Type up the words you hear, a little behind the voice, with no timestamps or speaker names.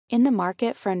In the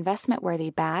market for investment-worthy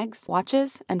bags,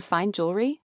 watches, and fine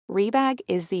jewelry, Rebag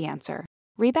is the answer.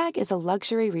 Rebag is a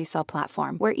luxury resale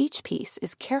platform where each piece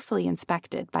is carefully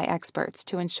inspected by experts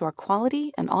to ensure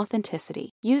quality and authenticity.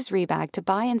 Use Rebag to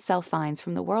buy and sell finds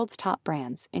from the world's top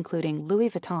brands, including Louis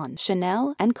Vuitton,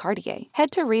 Chanel, and Cartier. Head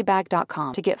to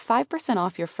Rebag.com to get 5%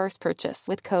 off your first purchase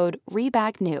with code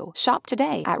REBAGNEW. Shop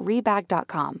today at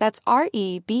Rebag.com. That's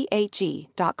REBAG.com.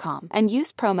 And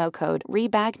use promo code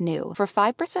REBAGNEW for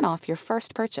 5% off your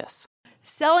first purchase.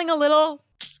 Selling a little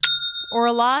or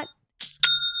a lot?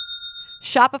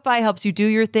 Shopify helps you do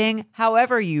your thing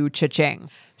however you cha-ching.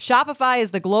 Shopify is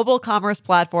the global commerce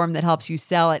platform that helps you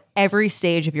sell at every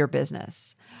stage of your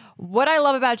business. What I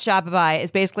love about Shopify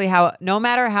is basically how no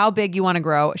matter how big you want to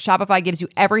grow, Shopify gives you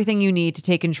everything you need to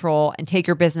take control and take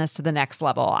your business to the next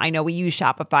level. I know we use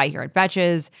Shopify here at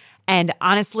Betches, and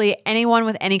honestly, anyone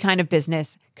with any kind of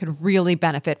business could really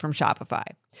benefit from Shopify.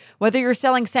 Whether you're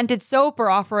selling scented soap or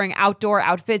offering outdoor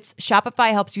outfits,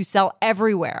 Shopify helps you sell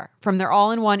everywhere, from their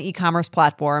all-in-one e-commerce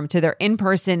platform to their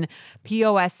in-person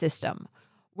POS system.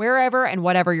 Wherever and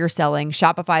whatever you're selling,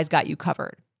 Shopify's got you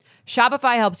covered.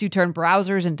 Shopify helps you turn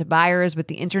browsers into buyers with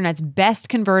the internet's best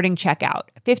converting checkout,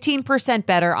 15%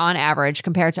 better on average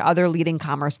compared to other leading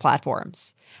commerce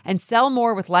platforms. And sell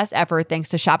more with less effort thanks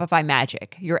to Shopify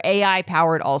Magic, your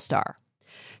AI-powered all-star.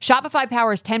 Shopify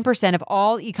powers 10% of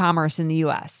all e-commerce in the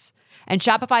U.S., and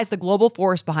Shopify is the global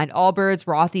force behind Allbirds,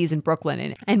 Rothy's, and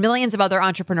Brooklinen, and millions of other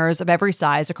entrepreneurs of every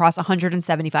size across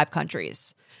 175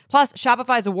 countries. Plus,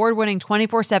 Shopify's award-winning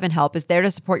 24/7 help is there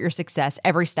to support your success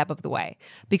every step of the way,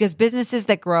 because businesses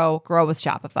that grow, grow with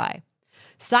Shopify.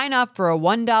 Sign up for a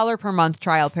 $1 per month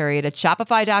trial period at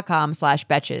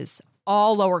shopify.com/betches,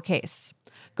 all lowercase.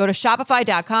 Go to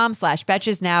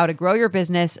shopify.com/betches now to grow your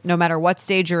business no matter what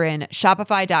stage you're in.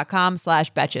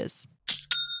 Shopify.com/betches.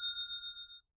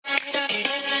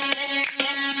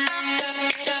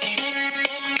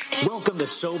 Welcome to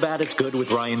So Bad It's Good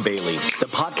with Ryan Bailey, the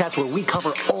podcast where we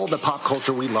cover all the pop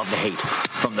culture we love to hate,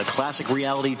 from the classic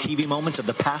reality TV moments of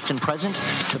the past and present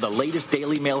to the latest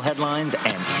Daily Mail headlines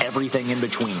and everything in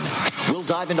between. We'll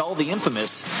dive into all the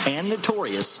infamous and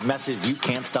notorious messes you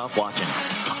can't stop watching.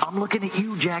 I'm looking at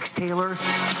you, Jax Taylor.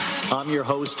 I'm your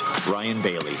host, Ryan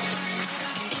Bailey.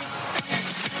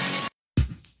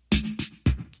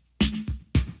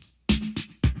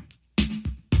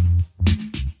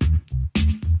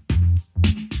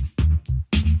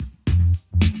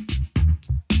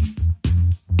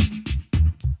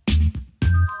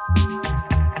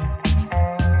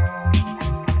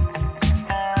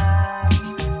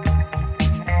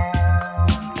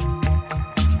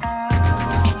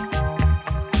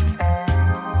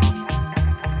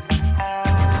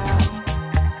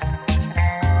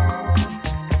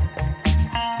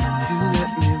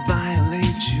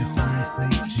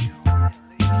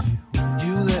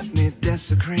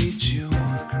 Desecrate you.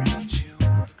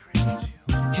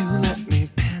 You let me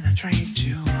penetrate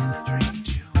you.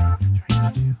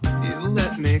 You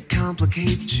let me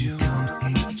complicate you.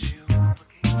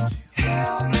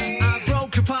 Help me. I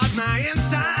broke apart my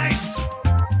insides.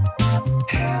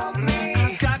 Help me.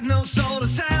 I've got no soul to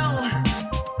sell.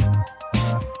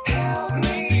 Help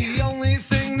me. The only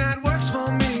thing that works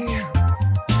for me.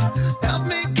 Help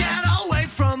me get away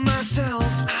from myself.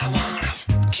 I wanna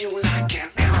fuck you like an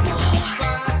animal.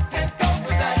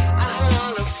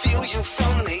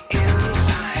 From the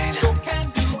inside, I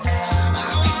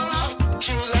wanna fuck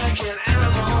you like an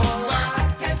animal.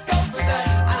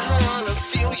 I wanna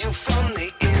feel you from the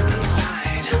inside.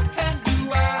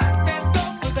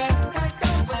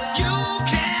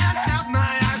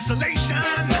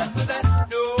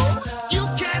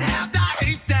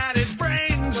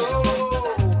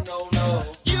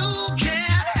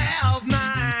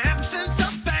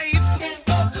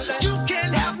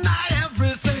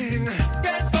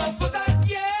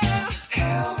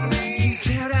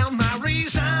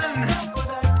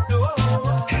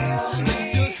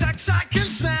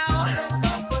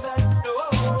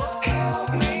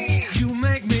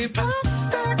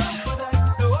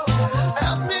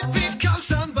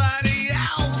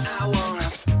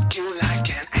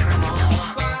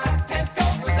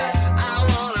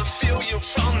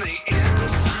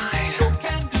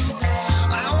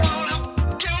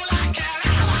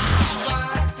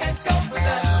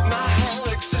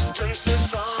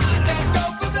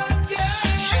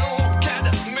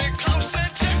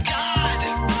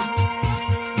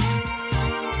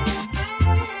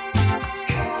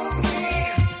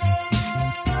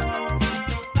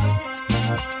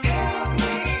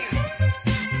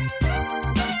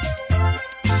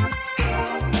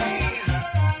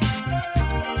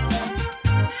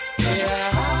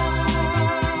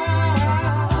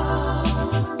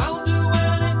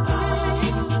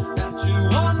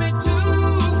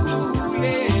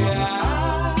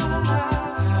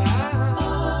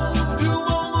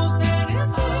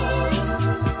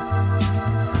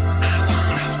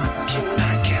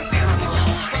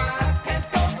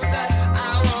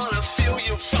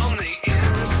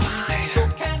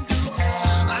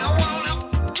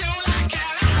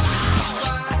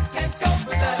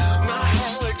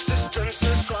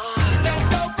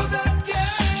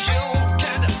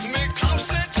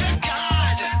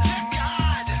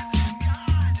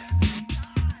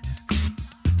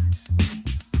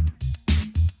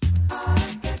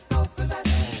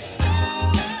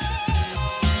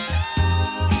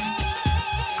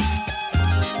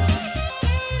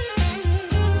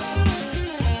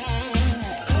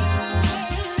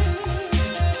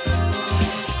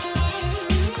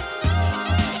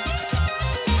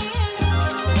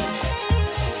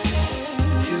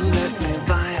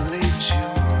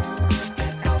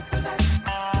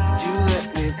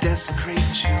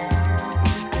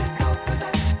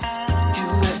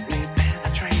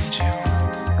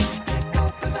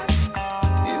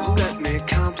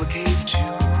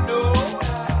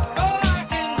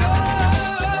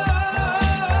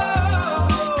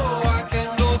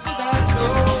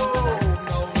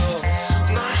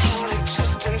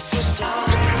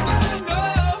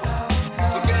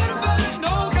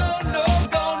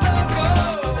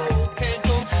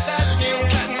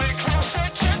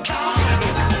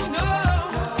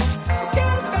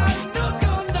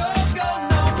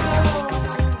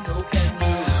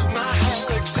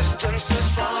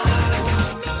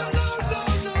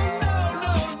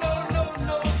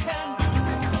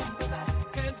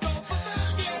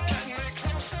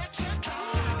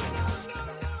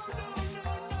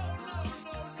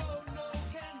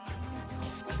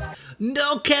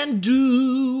 now can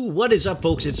do. What is up,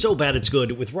 folks? It's So Bad It's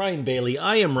Good with Ryan Bailey.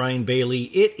 I am Ryan Bailey.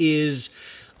 It is,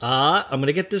 I'm going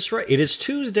to get this right. It is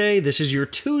Tuesday. This is your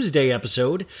Tuesday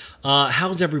episode.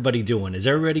 How's everybody doing? Is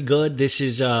everybody good? This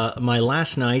is my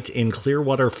last night in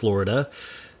Clearwater, Florida.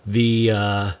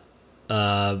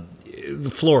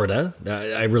 Florida.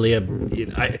 I really have.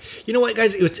 You know what,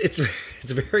 guys? It's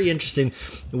very interesting.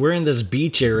 We're in this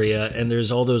beach area, and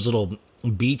there's all those little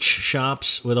beach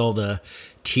shops with all the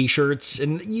t-shirts,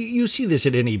 and you see this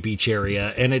at any beach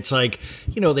area, and it's like,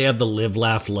 they have the Live,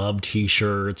 Laugh, Love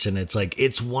t-shirts, and it's like,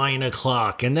 it's wine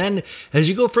o'clock. And then as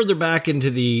you go further back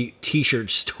into the t-shirt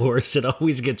stores, it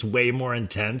always gets way more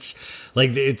intense.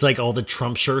 Like, it's like all the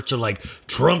Trump shirts are like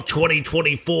Trump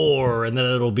 2024, and then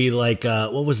it'll be like,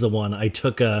 what was the one? I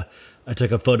took a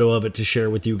photo of it to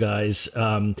share with you guys.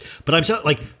 But I'm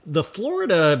like, the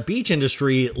Florida beach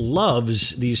industry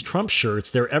loves these Trump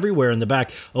shirts. They're everywhere in the back.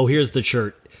 Oh, here's the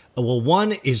shirt. Well,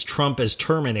 one is Trump as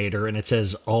Terminator, and it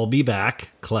says, "I'll be back."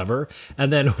 Clever.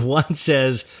 And then one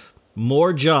says,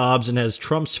 "More jobs," and has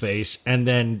Trump's face. And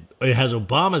then it has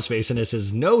Obama's face, and it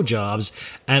says, "No jobs."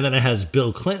 And then it has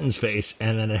Bill Clinton's face,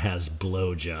 and then it has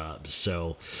blowjobs.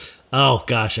 So, oh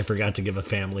gosh, I forgot to give a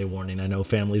family warning. I know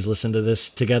families listen to this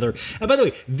together. And by the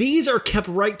way, these are kept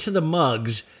right to the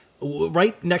mugs,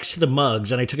 right next to the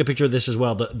mugs. And I took a picture of this as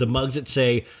well. The mugs that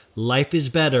say "Life is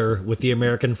Better" with the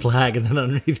American flag, and then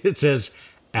underneath it says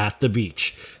 "At the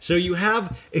Beach." So you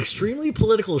have extremely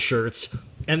political shirts,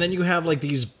 and then you have like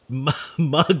these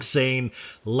mugs saying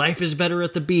 "Life is better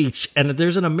at the beach," and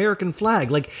there's an American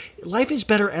flag. Like, life is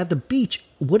better at the beach.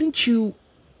 Wouldn't you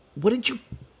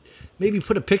maybe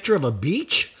put a picture of a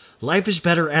beach? Life is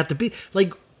better at the beach.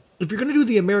 Like, if you're going to do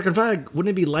the American flag,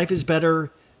 wouldn't it be life is better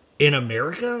in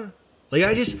America? Like,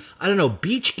 I don't know.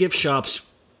 Beach gift shops,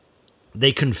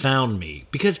 they confound me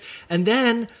because, and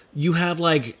then you have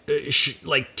like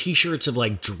t-shirts of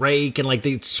like Drake and like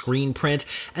the screen print.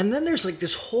 And then there's like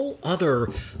this whole other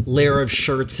layer of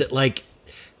shirts that, like,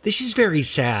 this is very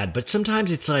sad, but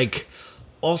sometimes it's like,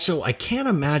 also, I can't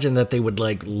imagine that they would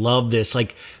like love this.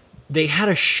 Like, they had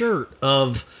a shirt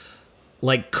of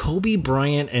like Kobe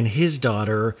Bryant and his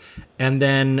daughter, and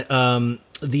then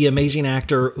the amazing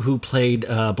actor who played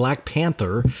Black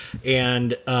Panther,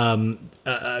 and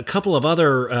a couple of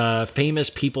other famous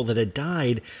people that had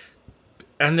died,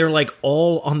 and they're like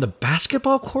all on the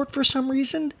basketball court for some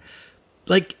reason.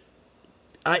 Like,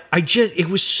 it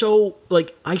was so,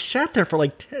 like, I sat there for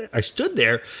like, I stood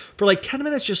there for like 10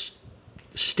 minutes just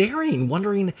staring,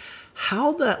 wondering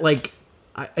how that, like,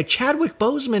 Chadwick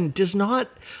Boseman does not,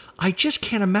 I just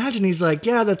can't imagine. He's like,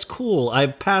 yeah, that's cool.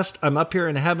 I'm up here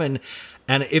in heaven.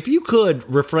 And if you could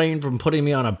refrain from putting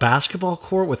me on a basketball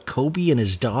court with Kobe and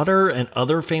his daughter and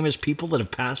other famous people that have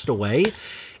passed away,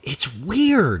 it's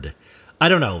weird. I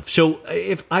don't know. So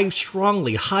if I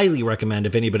strongly, highly recommend,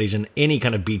 if anybody's in any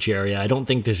kind of beach area, I don't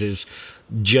think this is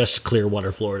just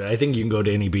Clearwater, Florida. I think you can go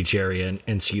to any beach area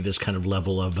and see this kind of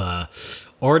level of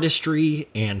artistry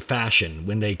and fashion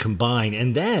when they combine.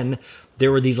 And then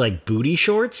there were these like booty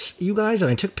shorts, you guys,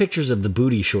 and I took pictures of the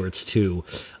booty shorts too.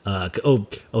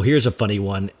 Here's a funny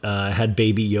one. Had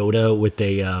Baby Yoda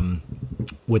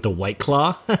with a White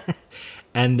Claw.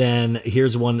 And then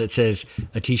here's one that says,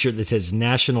 a t-shirt that says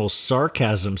National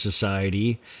Sarcasm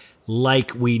Society,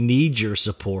 like we need your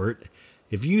support.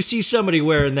 If you see somebody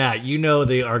wearing that, you know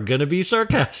they are going to be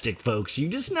sarcastic, folks. You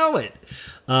just know it.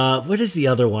 What is the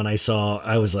other one I saw?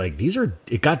 I was like,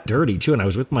 it got dirty too. And I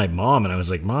was with my mom and I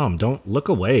was like, Mom, don't look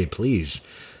away, please.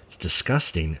 It's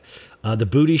disgusting. The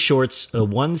booty shorts,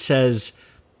 one says,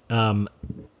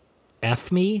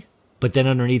 F me, but then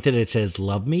underneath it says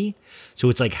love me. So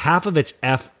it's like half of it's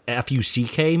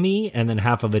F-U-C-K me, and then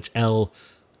half of it's L-O-V-E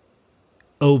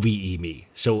me.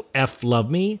 So F love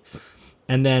me.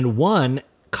 And then one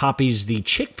copies the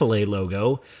Chick-fil-A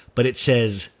logo, but it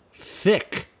says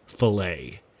thick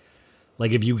fillet.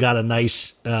 Like if you got a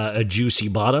nice, a juicy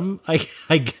bottom,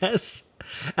 I guess.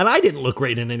 And I didn't look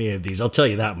great in any of these, I'll tell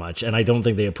you that much. And I don't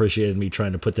think they appreciated me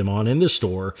trying to put them on in the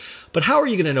store. But how are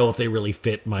you going to know if they really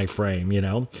fit my frame, you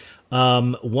know?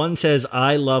 One says,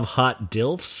 I love hot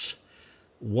dilfs.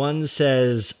 One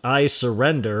says, I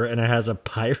surrender, and it has a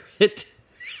pirate.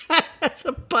 It's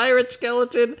a pirate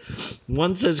skeleton.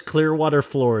 One says Clearwater,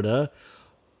 Florida.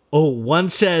 Oh, one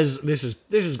says, this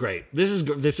is great.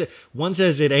 One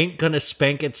says it ain't gonna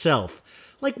spank itself.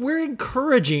 Like, we're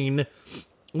encouraging.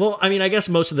 Well, I mean, I guess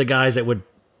most of the guys that would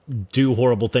do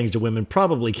horrible things to women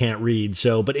probably can't read.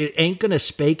 So, but it ain't gonna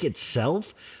spank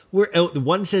itself.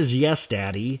 One says yes,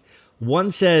 daddy.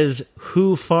 One says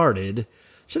who farted.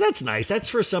 So that's nice. That's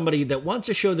for somebody that wants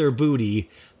to show their booty,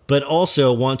 but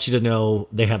also wants you to know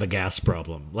they have a gas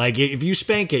problem. Like, if you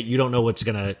spank it, you don't know what's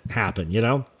going to happen, you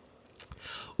know?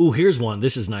 Ooh, here's one.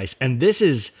 This is nice. And this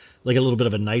is like a little bit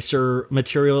of a nicer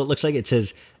material. It looks like it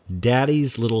says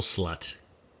Daddy's Little Slut.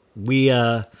 We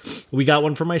got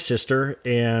one for my sister,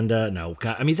 and no,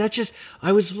 God, I mean, that's just,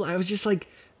 I was just like,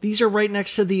 these are right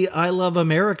next to the I Love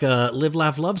America, Live,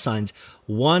 Laugh, Love signs.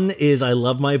 One is I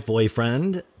love my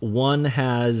boyfriend. One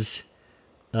has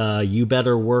you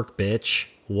better work, bitch.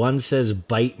 One says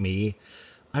bite me.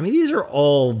 I mean, these are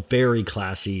all very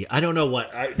classy. I don't know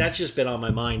what, that's just been on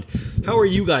my mind. How are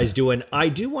you guys doing? I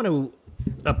do want to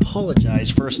apologize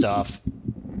first off.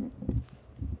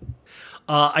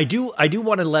 I do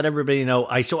want to let everybody know.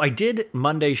 I did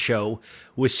Monday's show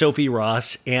with Sophie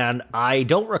Ross, and I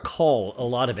don't recall a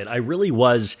lot of it. I really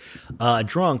was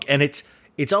drunk, and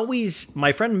it's always,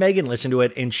 my friend Megan listened to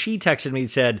it, and she texted me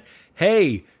and said,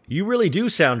 "Hey, you really do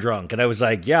sound drunk." And I was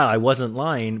like, "Yeah, I wasn't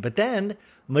lying." But then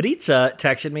Maritza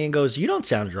texted me and goes, "You don't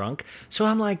sound drunk." So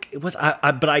I'm like, but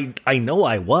I know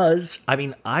I was. I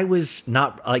mean, I was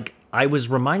not like. I was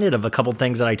reminded of a couple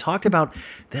things that I talked about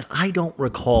that I don't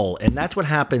recall. And that's what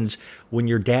happens when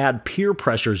your dad peer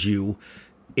pressures you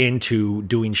into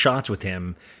doing shots with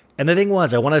him. And the thing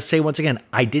was, I want to say once again,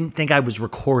 I didn't think I was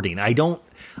recording. I don't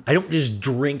just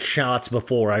drink shots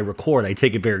before I record. I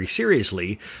take it very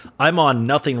seriously. I'm on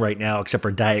nothing right now except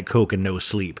for Diet Coke and no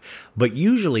sleep. But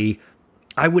usually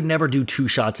I would never do 2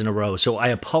 shots in a row. So I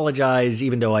apologize,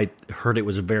 even though I heard it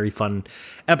was a very fun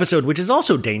episode, which is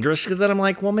also dangerous because then I'm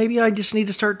like, well, maybe I just need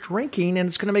to start drinking and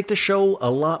it's going to make the show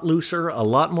a lot looser, a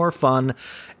lot more fun,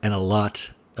 and a lot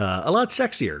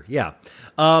sexier. Yeah.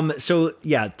 So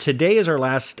yeah, tonight is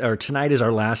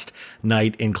our last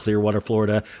night in Clearwater,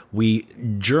 Florida. We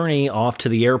journey off to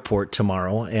the airport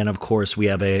tomorrow. And of course we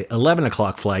have a 11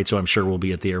 o'clock flight. So I'm sure we'll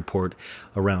be at the airport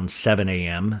around 7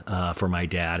 a.m. For my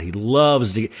dad. He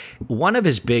loves one of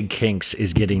his big kinks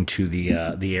is getting to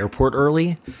the airport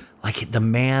early. Like, the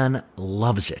man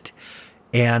loves it.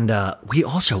 And we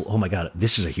also, oh my God,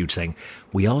 this is a huge thing.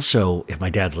 We also, if my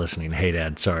dad's listening, hey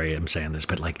Dad, sorry I'm saying this,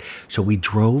 but like, so we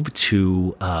drove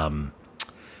to the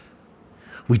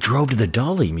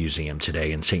Dali Museum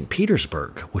today in St.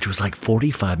 Petersburg, which was like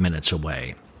 45 minutes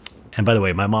away. And by the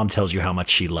way, my mom tells you how much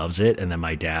she loves it. And then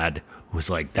my dad was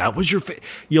like, that was your,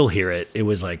 you'll hear it. It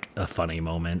was like a funny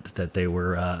moment that they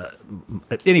were,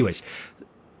 anyways.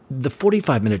 The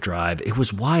 45-minute drive, it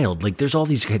was wild. Like, there's all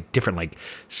these different, like,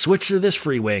 switch to this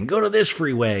freeway and go to this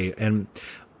freeway. And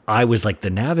I was like the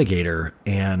navigator,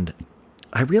 and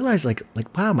I realized like,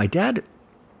 wow, my dad,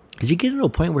 is he getting to a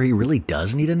point where he really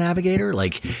does need a navigator?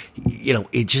 Like, you know,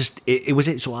 it was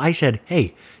it. So I said,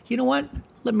 hey, you know what?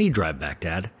 Let me drive back,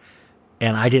 Dad.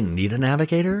 And I didn't need a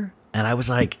navigator. And I was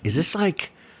like, is this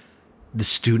like the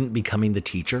student becoming the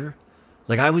teacher?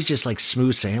 Like, I was just like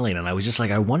smooth sailing. And I was just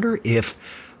like, I wonder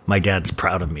if my dad's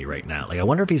proud of me right now. Like, I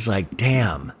wonder if he's like,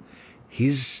 damn,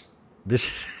 this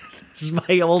is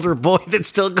my older boy that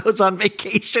still goes on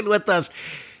vacation with us.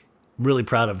 I'm really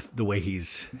proud of the way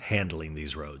he's handling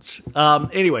these roads.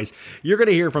 Anyways, you're going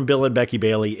to hear from Bill and Becky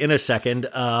Bailey in a second.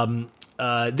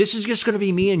 This is just going to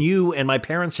be me and you and my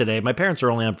parents today. My parents are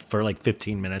only on for like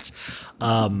 15 minutes.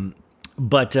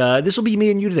 But this will be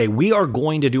me and you today. We are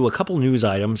going to do a couple news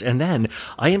items, and then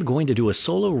I am going to do a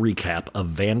solo recap of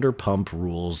Vanderpump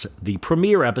Rules, the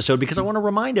premiere episode, because I want to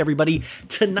remind everybody,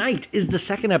 tonight is the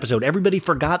second episode. Everybody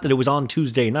forgot that it was on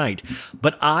Tuesday night,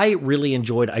 but I really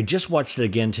enjoyed it. I just watched it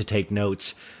again to take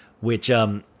notes, which,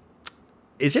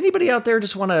 is anybody out there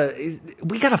just want to,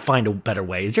 we got to find a better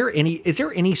way. Is there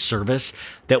any service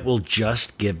that will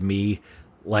just give me,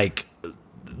 like,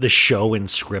 the show in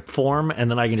script form, and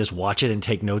then I can just watch it and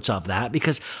take notes off that?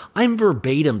 Because I'm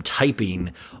verbatim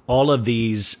typing all of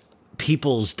these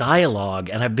people's dialogue,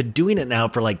 and I've been doing it now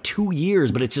for like 2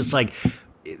 years, but it's just like,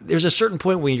 there's a certain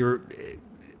point when you're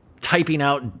typing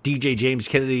out DJ James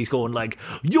Kennedy's going like,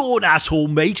 you're an asshole,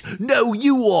 mate. No,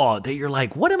 you are. That you're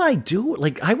like, what am I doing?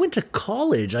 Like, I went to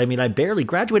college. I mean, I barely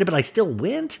graduated, but I still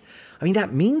went. I mean,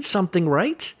 that means something,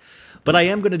 right? But I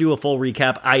am going to do a full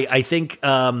recap. I think,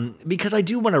 because I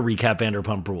do want to recap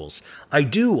Vanderpump Rules. I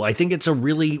do. I think it's a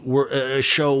really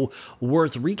show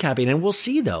worth recapping, and we'll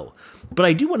see, though. But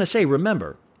I do want to say,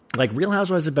 remember, like Real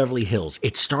Housewives of Beverly Hills,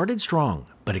 it started strong,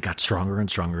 but it got stronger and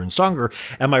stronger and stronger,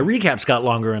 and my recaps got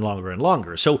longer and longer and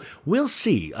longer. So we'll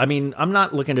see. I mean, I'm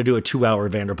not looking to do a 2-hour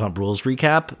Vanderpump Rules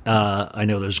recap. I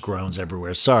know there's groans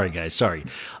everywhere. Sorry, guys. Sorry.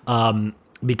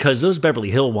 because those Beverly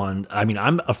Hill ones, I mean,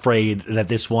 I'm afraid that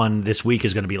this one this week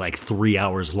is going to be like 3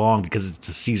 hours long because it's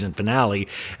a season finale,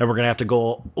 and we're going to have to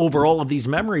go over all of these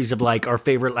memories of like our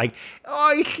favorite, like,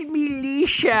 oh, it's me,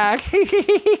 Lisa.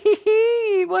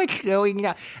 What's going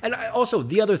on? And also,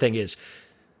 the other thing is,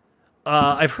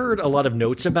 I've heard a lot of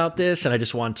notes about this, and I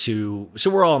just want to, so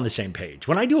we're all on the same page.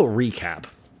 When I do a recap,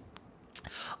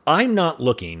 I'm not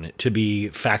looking to be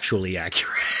factually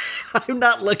accurate. I'm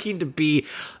not looking to be,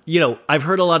 I've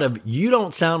heard a lot of, you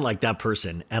don't sound like that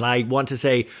person. And I want to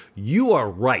say, you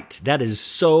are right. That is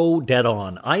so dead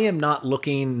on. I am not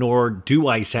looking, nor do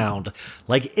I sound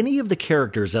like any of the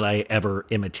characters that I ever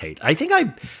imitate. I think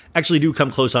I actually do come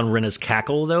close on Rinna's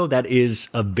cackle, though. That is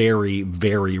a very,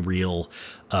 very real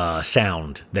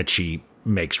sound that she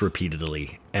makes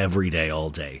repeatedly every day, all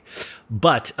day.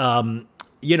 But,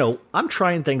 I'm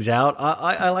trying things out.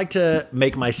 I like to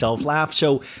make myself laugh.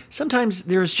 So sometimes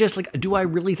there's just like, do I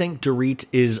really think Dorit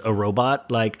is a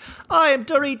robot? Like, I am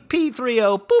Dorit P30,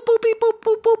 boop, boop, beep, boop,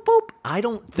 boop, boop, boop. I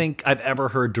don't think I've ever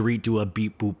heard Dorit do a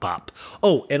beep, boop, bop.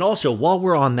 Oh, and also while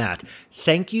we're on that,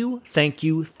 thank you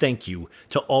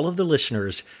to all of the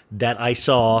listeners that I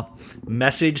saw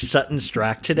message Sutton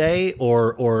Strack today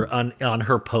or on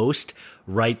her post,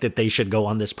 right, that they should go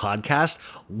on this podcast.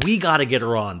 We got to get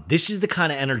her on. This is the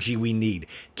kind of energy we need.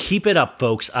 Keep it up,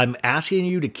 folks. I'm asking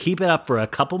you to keep it up for a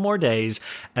couple more days.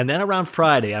 And then around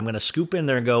Friday, I'm going to scoop in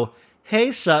there and go,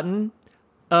 hey, Sutton,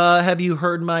 have you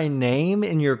heard my name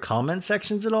in your comment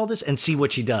sections and all this? And see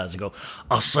what she does. And go,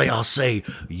 I'll say,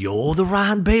 you're the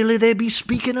Ryan Bailey they be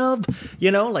speaking of.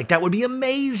 Like that would be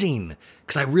amazing.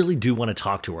 Because I really do want to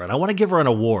talk to her. And I want to give her an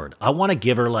award. I want to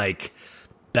give her like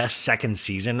best second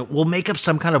season. We'll make up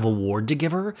some kind of award to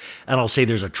give her, and I'll say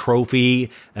there's a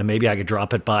trophy, and maybe I could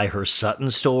drop it by her Sutton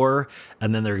store,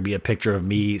 and then there could be a picture of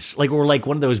me, or like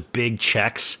one of those big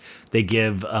checks they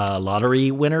give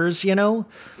lottery winners.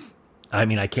 I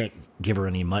mean, I can't give her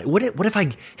any money. What if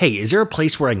hey, is there a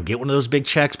place where I can get one of those big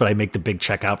checks, but I make the big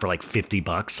check out for like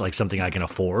 $50, like something I can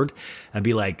afford, and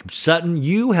be like, Sutton,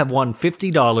 you have won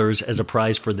 $50 as a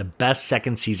prize for the best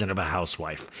second season of A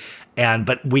Housewife.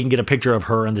 But we can get a picture of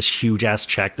her on this huge ass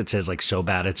check that says like so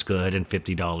bad it's good and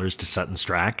 $50 to Sutton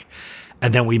Strack.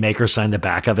 And then we make her sign the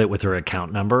back of it with her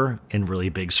account number in really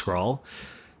big scrawl.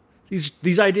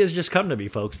 These ideas just come to me,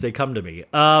 folks. They come to me.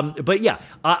 But yeah,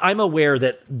 I'm aware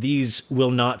that these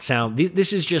will not sound,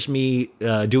 this is just me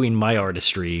doing my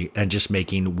artistry and just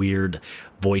making weird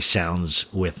voice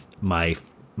sounds with my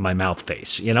mouth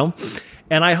face,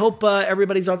 And I hope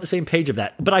everybody's on the same page of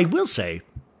that. But I will say,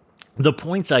 the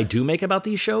points I do make about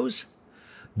these shows,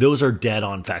 those are dead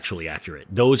on factually accurate.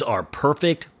 Those are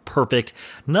perfect,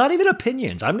 not even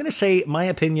opinions. I'm going to say my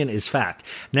opinion is fact.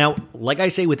 Now, like I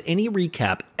say with any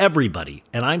recap, everybody,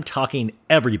 and I'm talking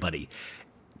everybody,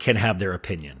 can have their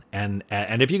opinion. And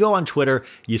if you go on Twitter,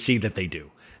 you see that they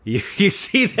do. You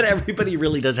see that everybody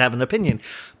really does have an opinion.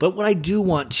 But what I do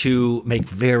want to make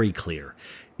very clear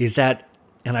is that,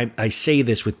 and I say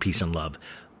this with peace and love,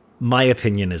 my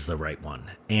opinion is the right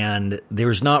one. And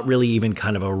there's not really even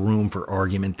kind of a room for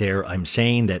argument there. I'm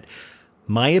saying that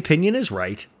my opinion is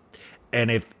right. And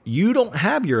if you don't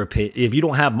have if you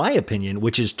don't have my opinion,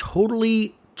 which is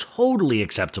totally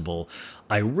acceptable,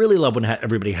 I really love when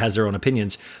everybody has their own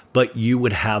opinions, but you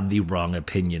would have the wrong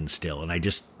opinion still. And I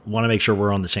just want to make sure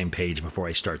we're on the same page before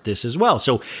I start this as well.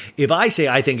 So if I say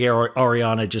I think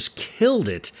Ariana just killed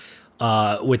it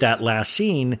with that last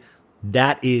scene,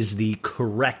 that is the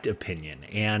correct opinion.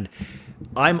 And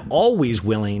I'm always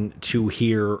willing to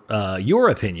hear your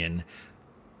opinion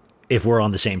if we're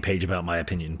on the same page about my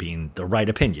opinion being the right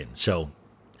opinion. So,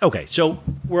 okay, so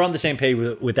we're on the same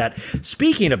page with that.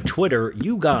 Speaking of Twitter,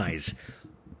 you guys,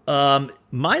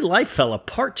 my life fell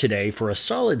apart today for a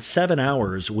solid 7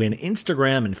 hours when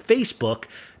Instagram and Facebook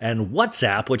and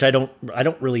WhatsApp, which I don't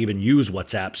really even use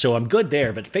WhatsApp, so I'm good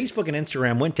there, but Facebook and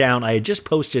Instagram went down. I had just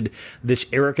posted this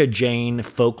Erika Jayne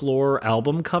folklore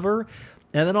album cover,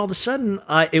 and then all of a sudden,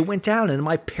 it went down, and in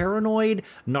my paranoid,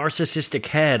 narcissistic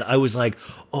head, I was like,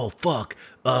 oh, fuck,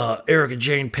 Erika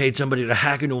Jayne paid somebody to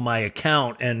hack into my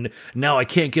account, and now I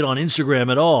can't get on Instagram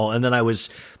at all. And then I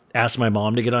asked my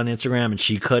mom to get on Instagram, and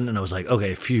she couldn't, and I was like,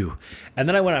 okay, phew. And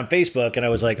then I went on Facebook, and I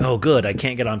was like, oh, good, I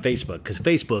can't get on Facebook, because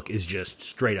Facebook is just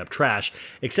straight up trash,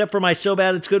 except for my So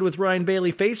Bad It's Good with Ryan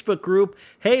Bailey Facebook group.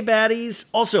 Hey, baddies.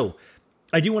 Also,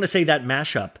 I do want to say that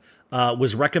mashup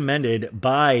was recommended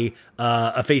by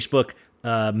a Facebook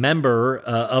member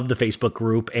of the Facebook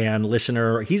group and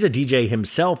listener. He's a DJ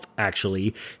himself,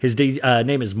 actually. His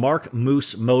name is Mark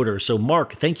Moose Motor. So,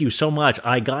 Mark, thank you so much.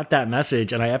 I got that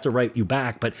message, and I have to write you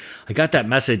back, but I got that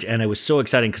message, and it was so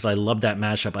exciting because I love that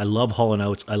mashup. I love Hall &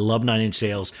 Oates. I love Nine Inch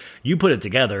Nails. You put it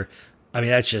together. I mean,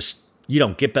 that's just, you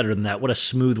don't get better than that. What a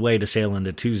smooth way to sail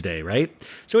into Tuesday, right?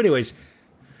 So, anyways,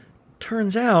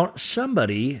 turns out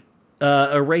somebody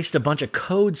erased a bunch of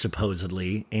code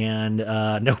supposedly, and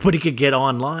nobody could get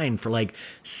online for like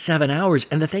 7 hours.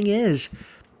 And the thing is,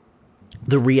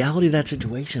 the reality of that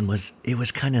situation was, it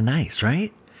was kind of nice,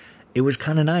 right? It was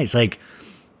kind of nice. Like,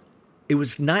 it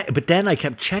was nice, but then I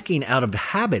kept checking out of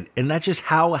habit, and that's just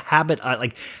how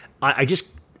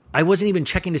I wasn't even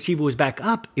checking to see if it was back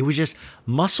up. It was just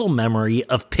muscle memory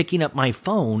of picking up my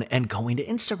phone and going to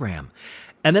Instagram.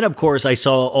 And then, of course, I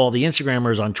saw all the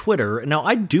Instagrammers on Twitter. Now,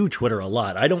 I do Twitter a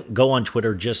lot. I don't go on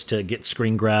Twitter just to get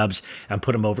screen grabs and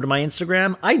put them over to my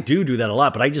Instagram. I do that a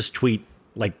lot, but I just tweet.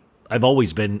 Like, I've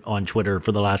always been on Twitter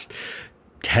for the last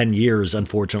 10 years,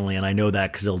 unfortunately, and I know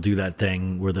that because they'll do that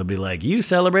thing where they'll be like, you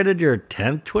celebrated your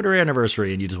 10th Twitter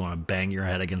anniversary, and you just want to bang your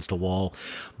head against a wall.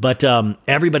 But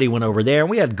everybody went over there,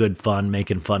 and we had good fun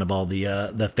making fun of all the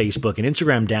Facebook and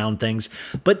Instagram down things.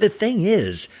 But the thing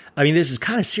is, I mean, this is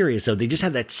kind of serious, though. They just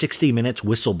had that 60 Minutes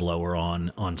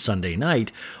whistleblower on Sunday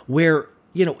night where,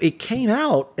 you know, it came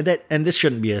out that, and this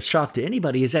shouldn't be a shock to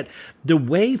anybody, is that the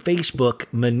way Facebook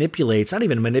manipulates, not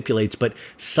even manipulates, but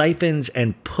siphons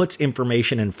and puts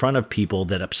information in front of people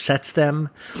that upsets them,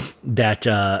 that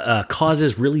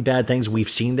causes really bad things. We've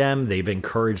seen them. They've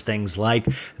encouraged things like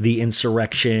the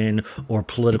insurrection or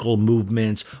political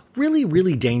movements, really,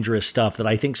 really dangerous stuff that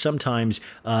I think sometimes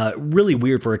really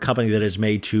weird for a company that is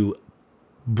made to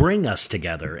bring us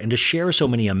together and to share so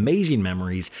many amazing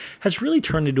memories, has really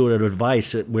turned into an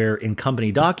advice where in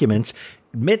company documents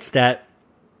admits that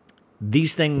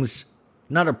these things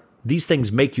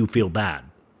make you feel bad.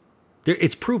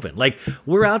 It's proven. Like,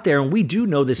 we're out there and we do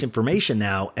know this information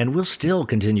now, and we'll still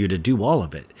continue to do all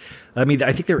of it. I mean,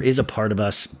 I think there is a part of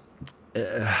us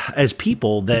as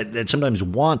people that sometimes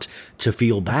want to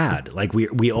feel bad. Like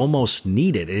we almost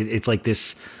need it. It's like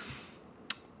this,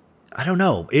 I don't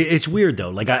know. It's weird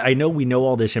though. Like I know we know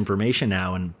all this information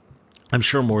now, and I'm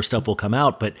sure more stuff will come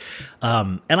out. But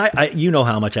and I you know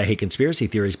how much I hate conspiracy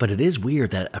theories, but it is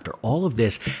weird that after all of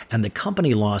this, and the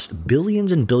company lost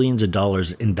billions and billions of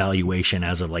dollars in valuation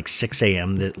as of like 6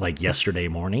 a.m. like yesterday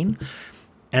morning,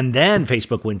 and then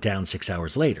Facebook went down 6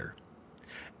 hours later.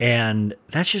 And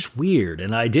that's just weird.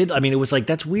 And it was like,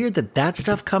 that's weird that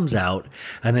stuff comes out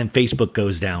and then Facebook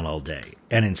goes down all day,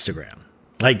 and Instagram.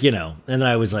 Like, you know, and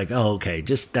I was like, oh, okay,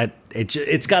 just that,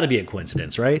 it's got to be a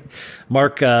coincidence, right?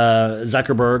 Mark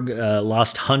Zuckerberg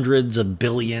lost hundreds of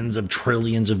billions of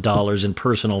trillions of dollars in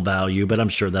personal value, but I'm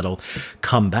sure that'll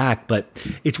come back. But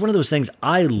it's one of those things.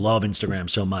 I love Instagram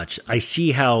so much. I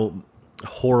see how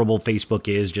horrible Facebook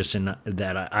is, just in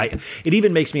that it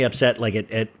even makes me upset, like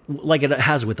it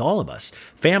has with all of us,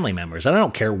 family members. And I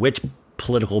don't care which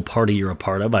political party you're a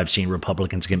part of. I've seen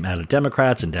Republicans get mad at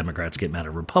Democrats and Democrats get mad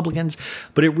at Republicans,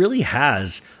 but it really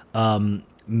has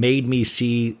made me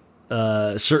see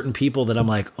certain people that I'm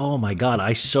like, oh my God,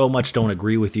 I so much don't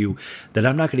agree with you that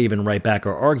I'm not going to even write back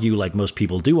or argue like most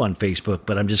people do on Facebook,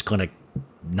 but I'm just going to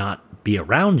not be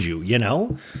around you, you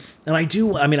know? And I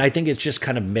think it's just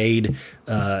kind of made,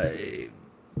 it's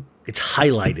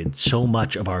highlighted so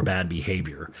much of our bad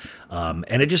behavior.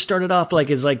 And it just started off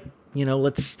you know,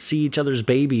 let's see each other's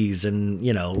babies, and,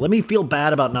 you know, let me feel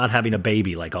bad about not having a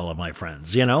baby like all of my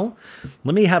friends, you know?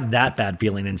 Let me have that bad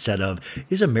feeling instead of,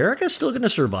 is America still going to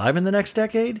survive in the next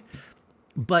decade?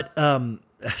 But,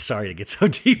 sorry to get so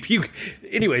deep.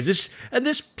 Anyways,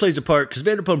 this plays a part because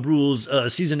Vanderpump Rules,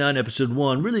 season 9, episode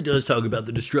 1 really does talk about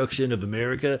the destruction of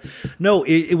America. No,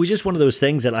 it was just one of those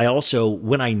things that I also,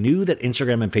 when I knew that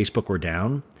Instagram and Facebook were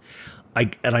down,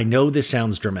 I know this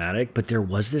sounds dramatic, but there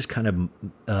was this kind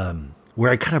of, where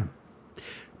I kind of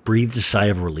breathed a sigh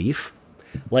of relief.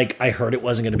 Like, I heard it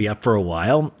wasn't going to be up for a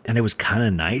while, and it was kind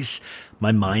of nice.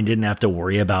 My mind didn't have to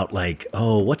worry about like,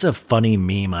 oh, what's a funny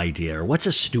meme idea or what's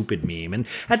a stupid meme. And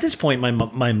at this point,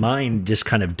 my mind just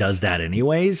kind of does that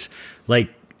anyways. Like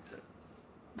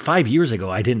 5 years ago,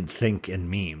 I didn't think in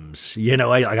memes, you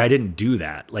know, I didn't do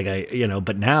that.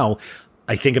 But now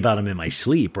I think about them in my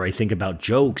sleep, or I think about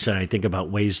jokes, and I think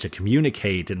about ways to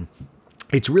communicate. And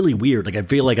it's really weird. Like, I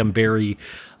feel like I'm very,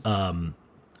 I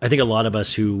think a lot of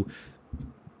us who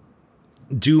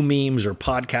do memes or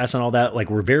podcasts and all that, like,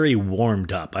 we're very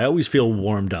warmed up. I always feel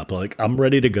warmed up. Like, I'm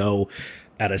ready to go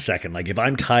at a second. Like, if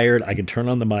I'm tired, I can turn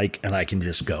on the mic and I can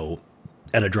just go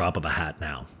at a drop of a hat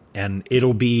now. And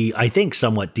it'll be, I think,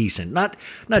 somewhat decent. Not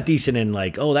decent in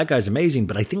like, oh, that guy's amazing,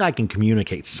 but I think I can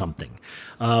communicate something.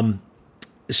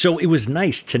 So it was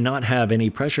nice to not have any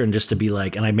pressure and just to be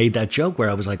like, and I made that joke where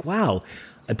I was like, wow,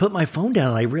 I put my phone down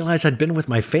and I realized I'd been with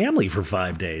my family for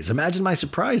 5 days. Imagine my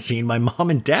surprise seeing my mom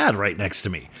and dad right next to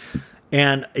me.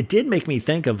 And it did make me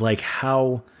think of like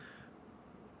how,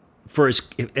 for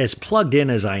as plugged in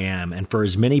as I am, and for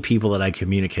as many people that I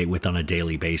communicate with on a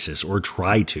daily basis or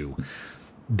try to,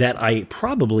 that I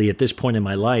probably at this point in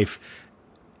my life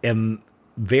am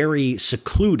very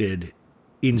secluded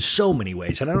in so many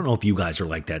ways. And I don't know if you guys are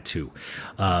like that too.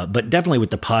 But definitely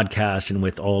with the podcast and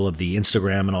with all of the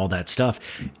Instagram and all that stuff,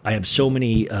 I have so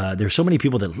many, there's so many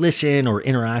people that listen or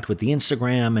interact with the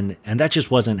Instagram. And that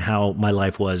just wasn't how my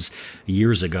life was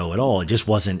years ago at all. It just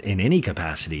wasn't in any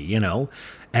capacity, you know?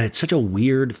 And it's such a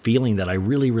weird feeling that I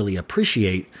really, really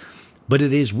appreciate. But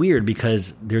it is weird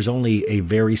because there's only a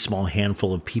very small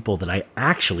handful of people that I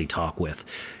actually talk with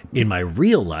in my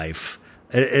real life.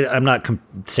 I'm not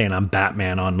saying I'm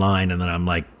Batman online and then I'm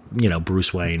like, you know,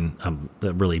 Bruce Wayne. I'm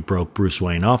really broke Bruce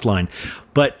Wayne offline.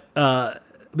 But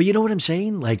you know what I'm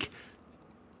saying? Like,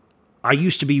 I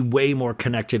used to be way more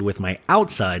connected with my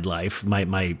outside life,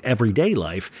 my everyday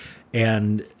life.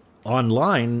 And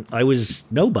online, I was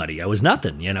nobody. I was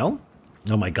nothing, you know?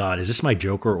 Oh my God, is this my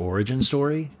Joker origin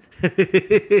story?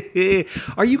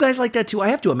 Are you guys like that too? I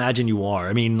have to imagine you are.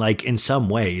 I mean, like in some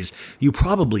ways, you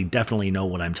probably definitely know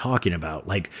what I'm talking about.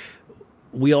 Like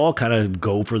we all kind of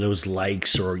go for those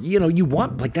likes or, you know, you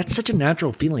want, like, that's such a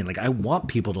natural feeling. Like I want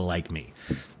people to like me.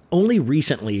 Only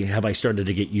recently have I started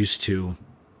to get used to,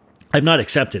 I've not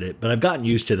accepted it, but I've gotten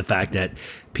used to the fact that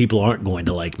people aren't going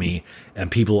to like me and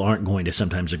people aren't going to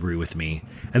sometimes agree with me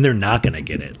and they're not going to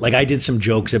get it. Like I did some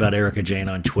jokes about Erica Jane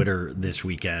on Twitter this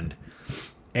weekend.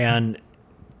 And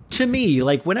to me,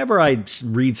 like whenever I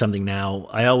read something now,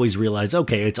 I always realize,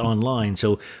 okay, it's online.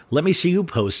 So let me see who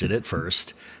posted it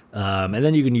first. And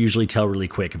then you can usually tell really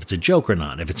quick if it's a joke or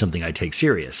not, if it's something I take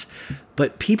serious.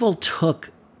 But people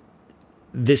took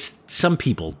this, some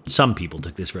people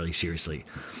took this really seriously.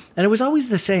 And it was always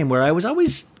the same, where I was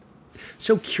always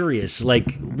so curious.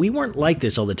 Like we weren't like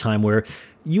this all the time, where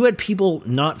you had people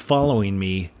not following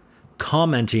me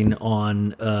commenting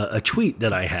on a tweet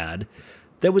that I had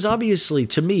that was obviously,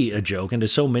 to me, a joke, and to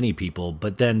so many people,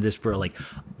 but then this were like,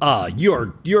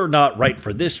 you're not right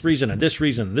for this reason, and this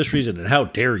reason, and this reason, and how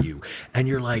dare you? And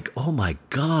you're like, oh my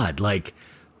God, like,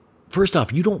 first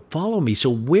off, you don't follow me, so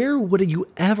where would you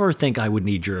ever think I would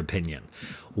need your opinion?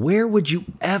 Where would you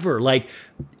ever, like,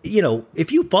 you know,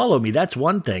 if you follow me, that's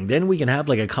one thing. Then we can have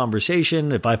like a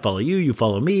conversation. If I follow you, you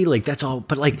follow me, like that's all.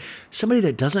 But like somebody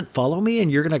that doesn't follow me and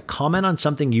you're going to comment on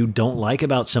something you don't like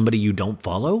about somebody you don't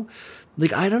follow,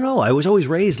 like, I don't know. I was always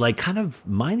raised like kind of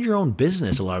mind your own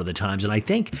business a lot of the times. And I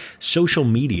think social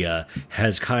media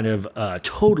has kind of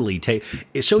totally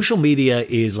social media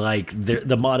is like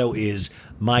the motto is,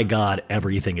 my God,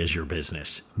 everything is your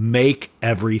business. Make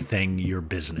everything your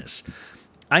business.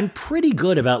 I'm pretty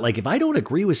good about like, if I don't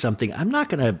agree with something, I'm not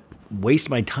going to waste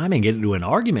my time and get into an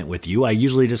argument with you. I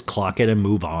usually just clock it and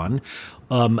move on.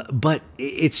 But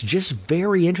it's just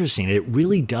very interesting. It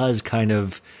really does kind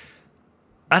of,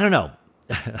 I don't know.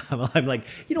 I'm like,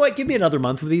 you know what? Give me another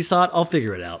month with these thoughts. I'll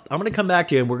figure it out. I'm going to come back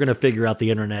to you and we're going to figure out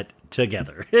the internet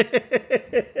together.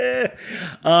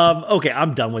 Okay,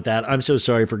 I'm done with that. I'm so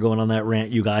sorry for going on that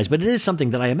rant, you guys, but it is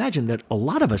something that I imagine that a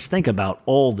lot of us think about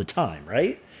all the time,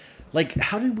 right? Like,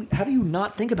 how do you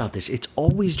not think about this? It's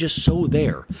always just so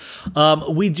there.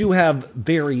 We do have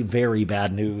very, very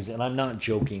bad news, and I'm not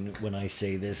joking when I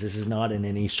say this. This is not in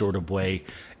any sort of way,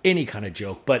 any kind of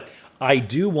joke, but I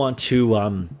do want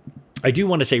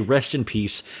to say rest in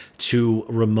peace to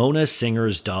Ramona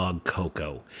Singer's dog,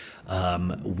 Coco.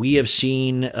 We have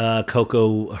seen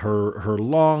Coco, her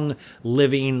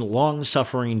long-living,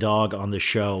 long-suffering dog on the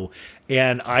show,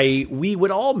 and we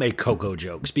would all make Coco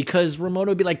jokes because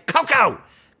Ramona would be like, Coco!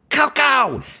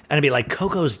 Coco! And I'd be like,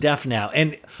 Coco's deaf now.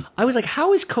 And I was like,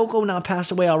 how is Coco not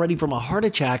passed away already from a heart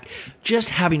attack, just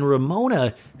having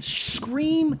Ramona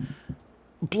scream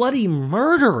bloody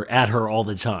murder at her all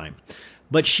the time?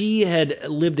 But she had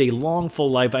lived a long,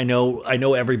 full life. I know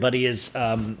everybody is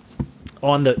not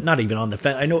even on the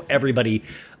fence. I know everybody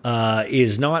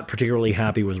is not particularly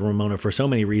happy with Ramona for so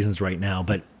many reasons right now,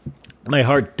 but my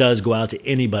heart does go out to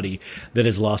anybody that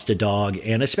has lost a dog,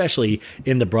 and especially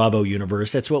in the Bravo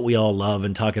universe. That's what we all love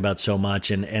and talk about so much,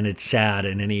 and it's sad.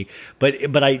 But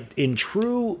in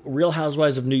true Real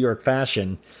Housewives of New York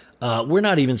fashion, we're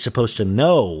not even supposed to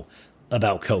know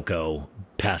about Coco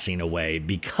passing away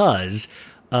because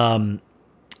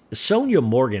Sonia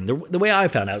Morgan, the way I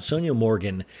found out, Sonia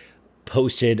Morgan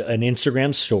posted an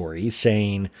Instagram story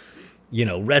saying,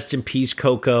 rest in peace,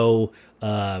 Coco.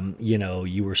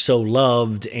 You were so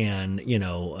loved, and,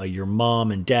 your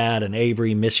mom and dad and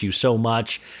Avery miss you so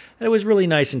much. And it was really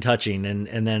nice and touching.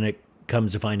 And then it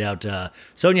comes to find out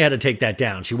Sonia had to take that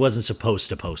down. She wasn't supposed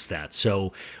to post that.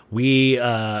 So we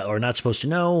are not supposed to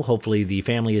know. Hopefully the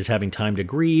family is having time to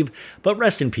grieve, but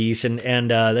rest in peace.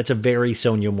 And that's a very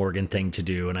Sonia Morgan thing to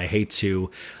do. And I hate to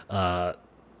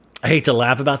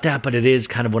laugh about that, but it is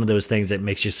kind of one of those things that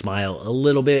makes you smile a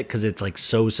little bit because it's like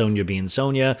so Sonia being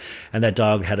Sonia, and that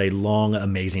dog had a long,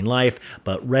 amazing life.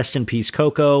 But rest in peace,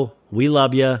 Coco. We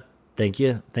love you. Thank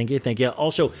you.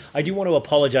 Also, I do want to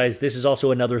apologize. This is also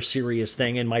another serious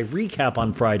thing in my recap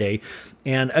on Friday.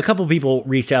 And a couple people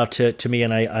reached out to me,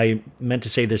 and I meant to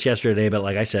say this yesterday, but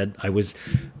like I said, I was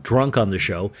drunk on the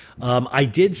show. I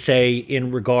did say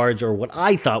in regards, or what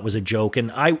I thought was a joke,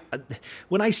 and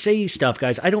when I say stuff,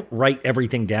 guys, I don't write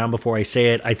everything down before I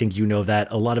say it. I think you know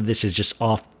that. A lot of this is just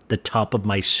off the top of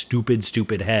my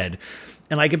stupid head.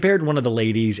 And I compared one of the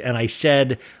ladies, and I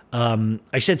said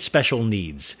special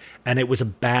needs, and it was a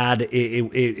bad.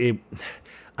 I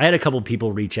had a couple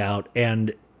people reach out,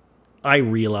 and I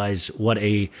realized what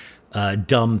a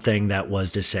dumb thing that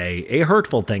was to say, a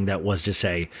hurtful thing that was to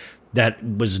say. That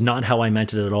was not how I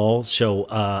meant it at all. So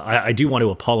I do want to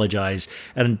apologize.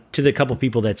 And to the couple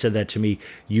people that said that to me,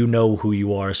 you know who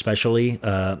you are, especially.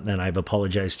 And I've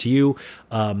apologized to you.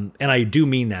 And I do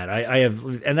mean that.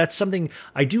 And that's something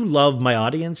I do love my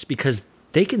audience, because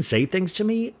they can say things to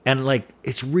me and like,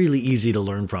 it's really easy to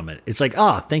learn from it. It's like,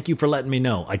 thank you for letting me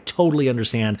know. I totally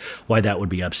understand why that would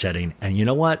be upsetting. And you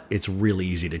know what? It's really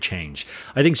easy to change.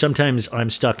 I think sometimes I'm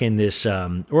stuck in this,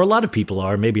 or a lot of people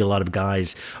are, maybe a lot of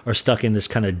guys are stuck in this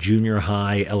kind of junior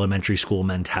high, elementary school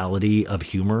mentality of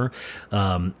humor.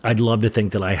 I'd love to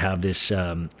think that I have this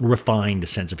refined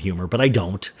sense of humor, but I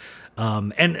don't.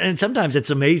 And sometimes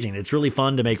it's amazing. It's really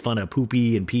fun to make fun of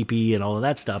poopy and pee-pee and all of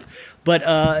that stuff. But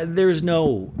there's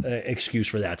no excuse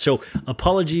for that. So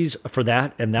apologies for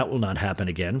that, and that will not happen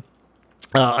again.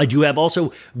 I do have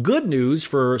also good news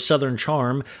for Southern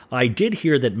Charm. I did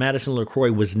hear that Madison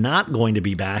LaCroix was not going to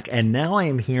be back, and now I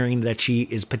am hearing that she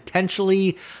is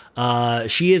potentially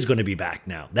she is going to be back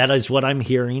now. That is what I'm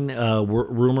hearing.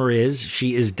 Rumor is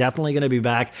she is definitely going to be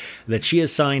back, that she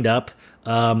has signed up.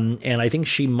 And I think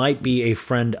she might be a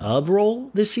friend of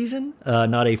role this season,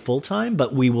 not a full-time,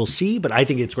 but we will see. But I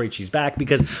think it's great she's back,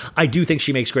 because I do think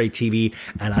she makes great TV,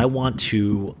 and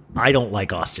I don't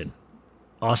like Austin.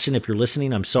 Austin, if you're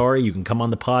listening, I'm sorry. You can come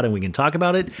on the pod and we can talk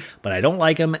about it, but I don't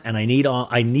like him, and I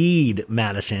need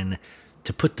Madison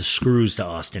to put the screws to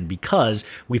Austin, because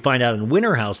we find out in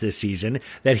Winter House this season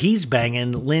that he's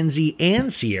banging Lindsay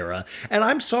and Sierra. And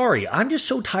I'm sorry, I'm just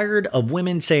so tired of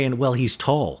women saying, well, he's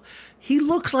tall. He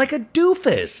looks like a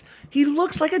doofus. He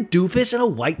looks like a doofus in a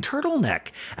white turtleneck.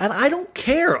 And I don't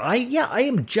care. I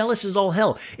am jealous as all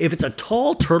hell. If it's a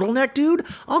tall turtleneck dude,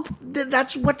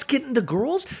 that's what's getting the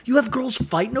girls. You have girls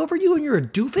fighting over you and you're a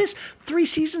doofus? 3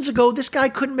 seasons ago, this guy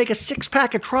couldn't make a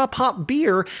 6-pack of Trop Hop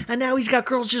beer, and now he's got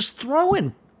girls just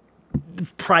throwing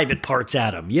private parts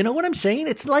at him. You know what I'm saying?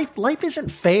 It's life isn't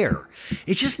fair.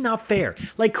 It's just not fair.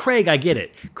 Like Craig, I get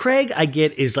it. Craig, I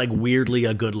get, is like weirdly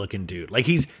a good looking dude. Like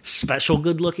he's special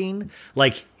good looking.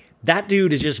 Like that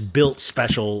dude is just built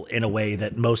special in a way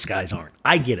that most guys aren't.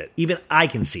 I get it. Even I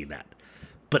can see that.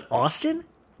 But Austin,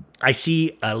 I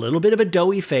see a little bit of a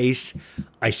doughy face.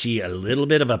 I see a little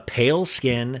bit of a pale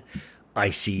skin. I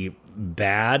see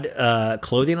bad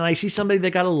clothing, and I see somebody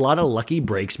that got a lot of lucky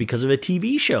breaks because of a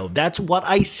TV show. That's what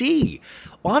I see,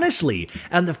 honestly.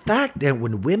 And the fact that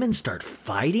when women start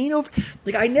fighting over,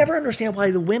 like, I never understand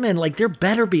why the women, like, there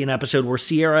better be an episode where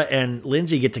Sierra and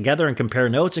Lindsay get together and compare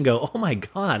notes and go, oh my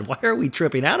God, why are we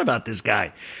tripping out about this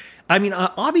guy? I mean,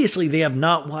 obviously they have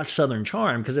not watched Southern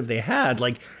Charm, because if they had,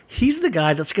 like, he's the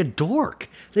guy that's like a dork.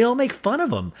 They all make fun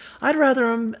of him. I'd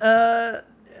rather him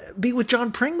be with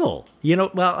John Pringle. You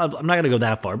know, well, I'm not going to go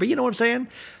that far, but you know what I'm saying?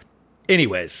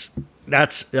 Anyways,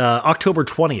 that's October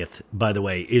 20th, by the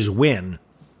way, is when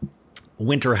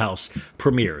Winter House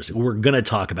premieres. We're going to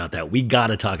talk about that. We got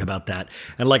to talk about that.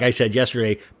 And like I said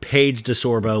yesterday, Paige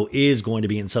DeSorbo is going to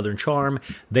be in Southern Charm.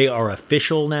 They are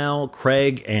official now.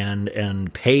 Craig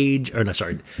and Paige, or no,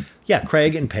 sorry. Yeah,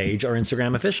 Craig and Paige are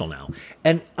Instagram official now.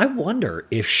 And I wonder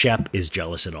if Shep is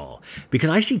jealous at all, because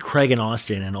I see Craig and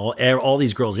Austin and all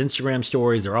these girls' Instagram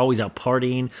stories. They're always out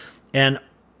partying. And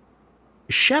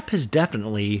Shep has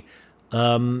definitely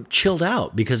chilled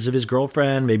out because of his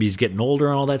girlfriend. Maybe he's getting older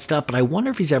and all that stuff. But I wonder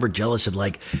if he's ever jealous of,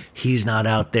 like, he's not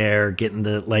out there getting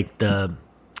the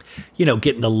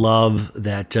getting the love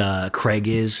that Craig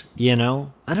is, I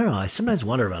don't know. I sometimes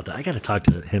wonder about that. I got to talk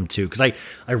to him too, because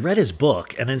I read his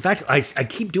book, and in fact, I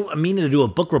keep meaning to do a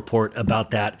book report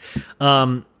about that.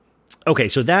 Okay,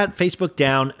 so that Facebook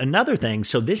down. Another thing,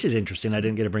 so this is interesting. I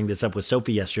didn't get to bring this up with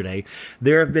Sophie yesterday.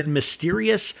 There have been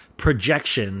mysterious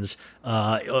projections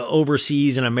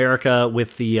overseas in America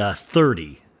with the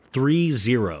 30.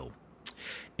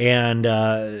 And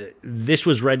this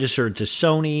was registered to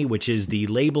Sony, which is the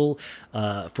label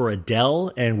for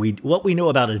Adele. And what we know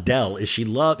about Adele is she's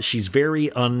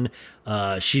very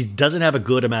she doesn't have a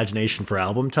good imagination for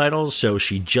album titles, so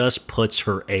she just puts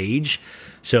her age.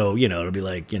 So, it'll be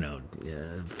like,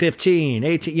 15,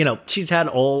 18, she's had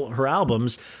all her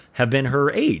albums have been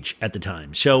her age at the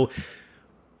time. So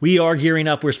we are gearing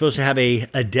up. We're supposed to have a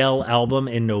Adele album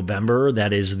in November.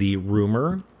 That is the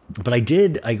rumor. But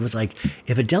I was like,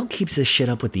 if Adele keeps this shit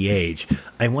up with the age,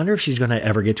 I wonder if she's going to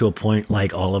ever get to a point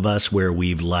like all of us where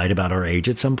we've lied about our age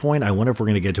at some point. I wonder if we're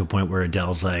going to get to a point where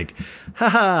Adele's like,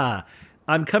 haha,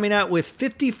 I'm coming out with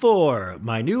 54,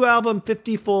 my new album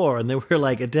 54. And then we're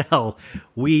like, Adele,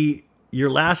 your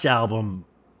last album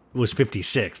was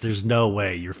 56. There's no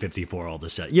way you're 54 all of a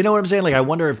sudden. You know what I'm saying? Like, I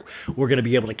wonder if we're going to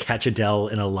be able to catch Adele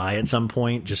in a lie at some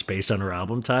point just based on her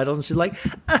album title. And she's like,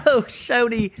 oh,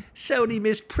 Sony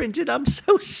misprinted. I'm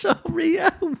so sorry.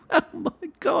 Oh my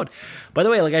God. By the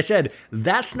way, like I said,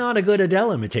 that's not a good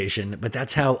Adele imitation, but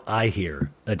that's how I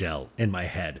hear Adele in my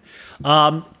head.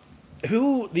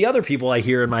 The other people I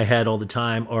hear in my head all the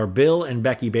time are Bill and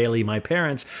Becky Bailey, my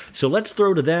parents. So let's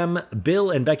throw to them,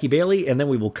 Bill and Becky Bailey, and then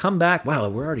we will come back. Wow,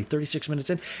 we're already 36 minutes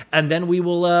in. And then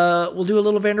we'll do a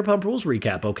little Vanderpump Rules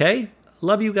recap, okay?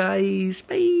 Love you guys.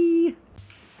 Bye.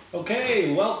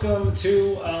 Okay, welcome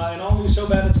to an all-new So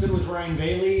Bad It's Good with Ryan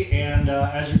Bailey. And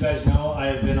as you guys know, I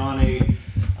have been on a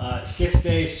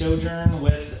 6-day sojourn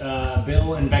with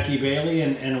Bill and Becky Bailey,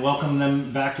 and welcome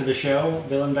them back to the show.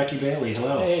 Bill and Becky Bailey,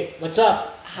 hello. Hey, what's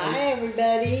up? Hi,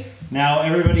 everybody. Now,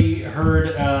 everybody heard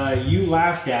you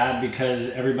last, Dad,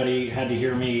 because everybody had to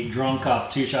hear me drunk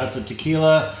off 2 shots of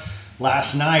tequila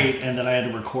last night, and that I had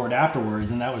to record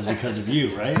afterwards, and that was because of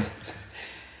you, right?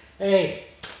 Hey.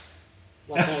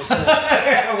 What can I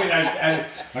say?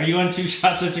 Are you on 2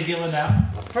 shots of tequila now?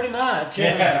 Pretty much,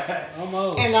 yeah.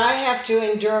 Almost. And I have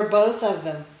to endure both of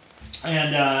them.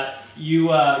 And you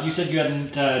said you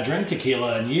hadn't drank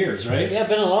tequila in years, right? Yeah,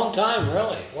 been a long time,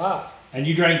 really. Wow. And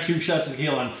you drank 2 shots of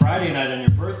tequila on Friday night on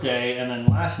your birthday, and then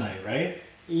last night, right?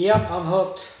 Yep, I'm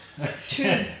hooked.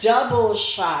 2 double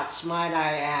shots, might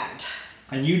I add.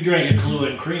 And you drank a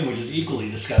Kahlua and cream, which is equally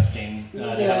disgusting to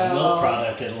have a milk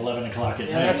product at 11 o'clock at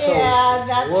night.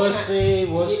 That's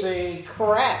Wussy.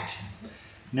 Correct.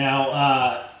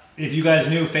 Now, if you guys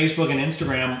knew, Facebook and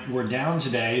Instagram were down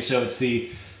today, so it's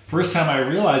the first time I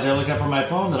realized, I looked up on my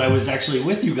phone, that I was actually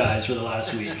with you guys for the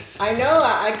last week. I know.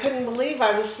 I couldn't believe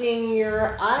I was seeing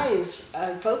your eyes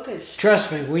focused.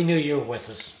 Trust me, we knew you were with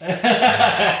us.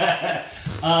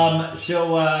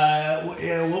 So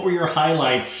what were your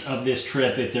highlights of this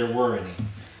trip, if there were any?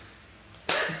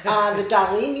 The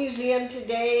Dali Museum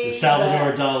today. The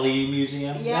Salvador Dali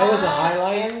Museum? Yeah. That was a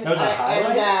highlight? That was a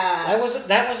highlight?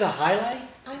 That was a highlight?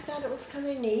 I thought it was kind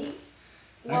of neat.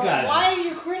 Well, guys, why are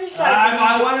you criticizing me?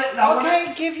 I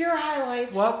Okay, give your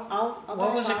highlights.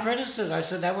 What was the criticism? I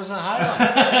said that was a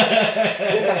highlight.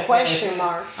 With a question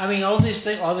mark. I mean, all these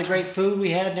things, all the great food we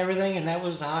had and everything, and that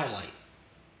was the highlight.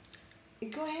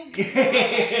 Go ahead.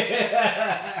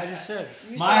 I just said.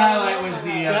 My highlight was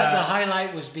the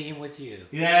highlight was being with you.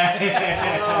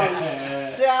 Yeah. Oh,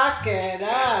 suck it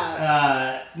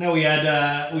up. No, we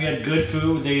had good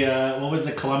food. What was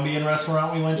the Colombian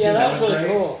restaurant we went to? Yeah, that was really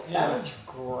great. cool. Yeah. That was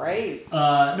great.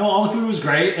 No, all the food was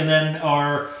great, and then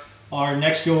our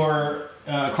next door,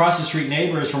 across the street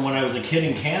neighbors from when I was a kid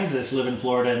in Kansas live in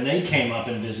Florida, and they came up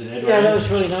and visited. Yeah, right? that was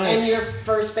really nice. And your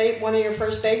one of your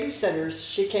first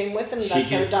babysitters, she came with them. That's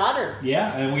her daughter.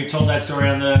 Yeah, and we've told that story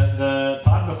on the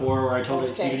pod before, where I told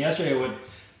it even yesterday. With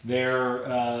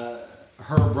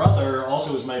her brother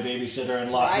also was my babysitter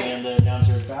and locked me in the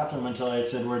downstairs bathroom until I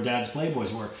said where Dad's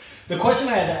Playboys were. The question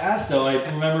I had to ask, though, I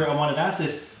remember I wanted to ask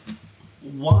this: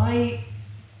 why?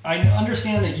 I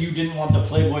understand that you didn't want the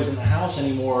Playboys in the house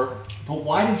anymore, but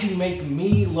why did you make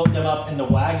me look them up in the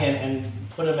wagon and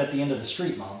put them at the end of the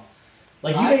street, Mom?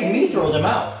 Like, you made me throw them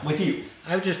out with you.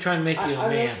 I was just trying to make you a man. I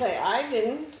was going to say, I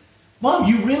didn't. Mom,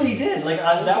 you really did. Like,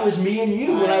 that was me and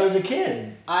you when I was a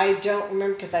kid. I don't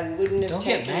remember because I wouldn't have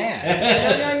taken Don't get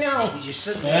mad. No. You just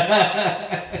sit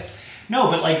there.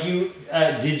 No, but like you,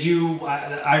 did you,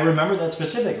 I remember that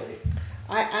specifically.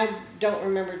 I don't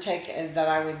remember that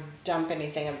I would dump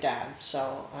anything of Dad's,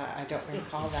 so I don't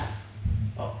recall that.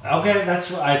 Okay, that's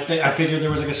what I figured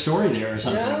there was like a story there or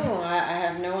something. No, I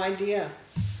have no idea.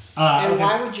 And okay.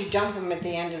 why would you dump them at the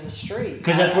end of the street?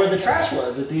 Because that's where the trash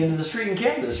was, at the end of the street in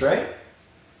Kansas, right?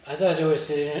 I thought it was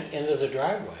the end of the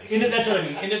driveway. That's what I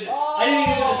mean. I didn't mean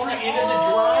end of the street, end of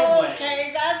the driveway.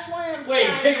 Okay, that's why I'm Wait.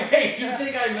 You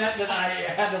think I meant that I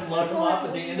had them load them off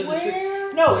at the end of the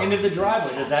street? No, end of the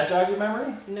driveway. Does that jog your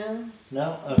memory? No.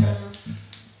 No? Okay.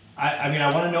 I mean,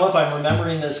 I want to know if I'm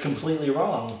remembering this completely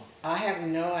wrong. I have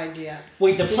no idea.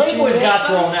 Wait, the Did Playboys you miss got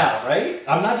them? thrown out, right?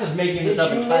 I'm not just making this up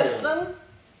Did you entirely. miss them?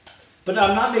 But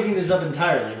I'm not making this up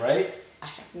entirely, right? I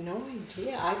have no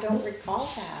idea. I don't recall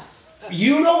that.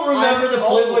 You don't remember I'm the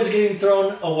old. Playboys getting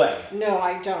thrown away? No,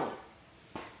 I don't.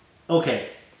 Okay.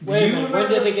 Wait a you minute, remember? when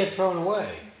did they get thrown away?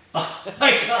 Oh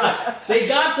my God! They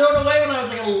got thrown away when I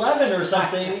was like 11 or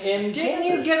something in Didn't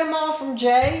Kansas. you get them all from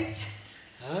Jay?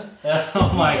 Huh?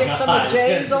 Oh my Get God! some of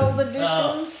Jay's old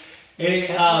editions?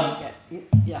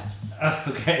 Yes.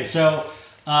 Okay, so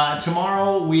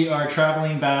tomorrow we are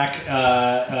traveling back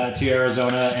to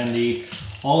Arizona, and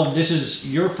this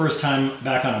is your first time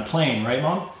back on a plane, right,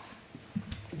 Mom?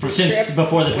 Since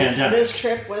before the pandemic. This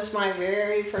trip was my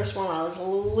very first one. I was a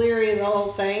little leery of the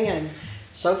whole thing, and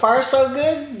so far so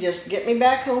good. Just get me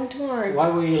back home tomorrow. Why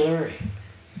were you leery?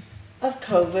 Of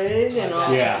COVID and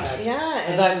all. Yeah. Yeah, I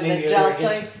and thought then maybe the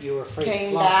Delta you were afraid to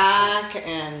came fly. back,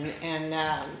 and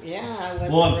yeah, I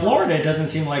wasn't. Well, in really- Florida, it doesn't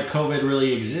seem like COVID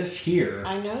really exists here.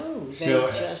 I know. They So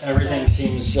just, everything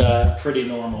seems pretty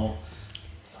normal.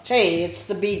 Hey, it's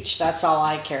the beach. That's all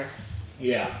I care.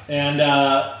 Yeah, and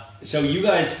so you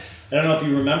guys, I don't know if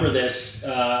you remember this,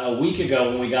 a week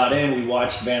ago when we got in, we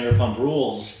watched Vanderpump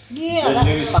Rules, Yeah, the that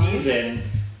new was fun. season.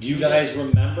 Do you guys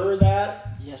remember that?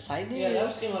 Yes, I did. Yeah,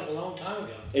 that seemed like a long time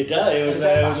ago. It does.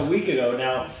 It was a week ago.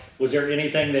 Now, was there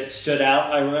anything that stood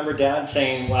out? I remember Dad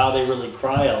saying, "Wow, they really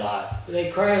cry a lot." They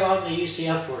cry a lot and they use the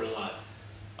F word a lot.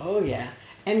 Oh yeah,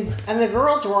 and the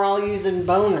girls were all using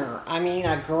boner. I mean,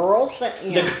 a girl said,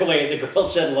 The girl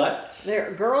said what?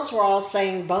 the girls were all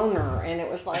saying boner, and it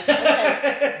was like,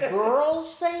 okay,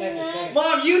 girls saying that.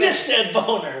 Mom, you just said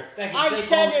boner. Becky, I say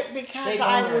said boner. it because Say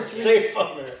I boner. was Say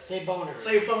boner. Say boner.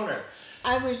 Say boner.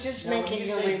 I was just No, when making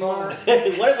you a say remark.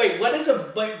 What is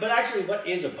a? But actually, what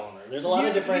is a boner? There's a lot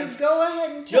of different. You go ahead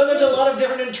and tell No, there's a me. lot of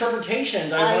different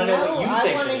interpretations. I want to know what you I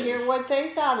think want to it hear is. what they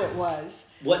thought it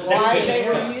was. What Why they- they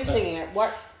were using it.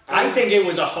 What? I think it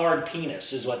was a hard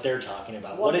penis, is what they're talking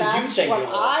about. Well, what did you that's think what it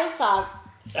was? I thought.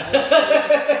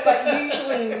 But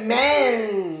usually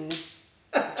men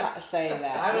say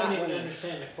that. I don't not even women.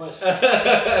 understand the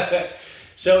question.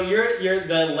 So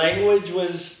the language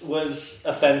was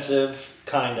offensive,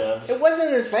 kind of. It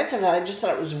wasn't offensive. I just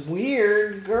thought it was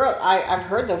weird. Girl, I've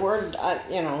heard the word,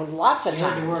 lots of You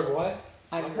times. heard the word what?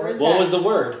 I've heard What that. was the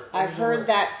word? I've heard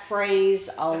that phrase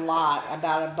a lot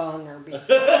about a boner before.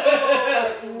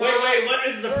 Wait, what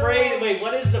is the phrase? Wait,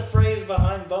 what is the phrase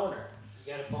behind boner?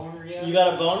 You got a boner yet? You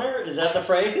got a boner? Is that the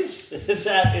phrase? Is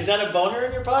that a boner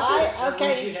in your pocket?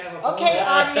 Okay, you'd have a boner. okay,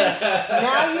 audience.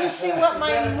 Now you see what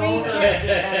my week.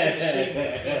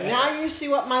 Boner. Now you see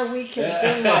what my week has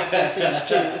been like with these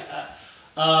two.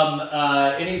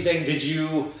 Anything? Did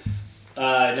you?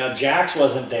 Now Jax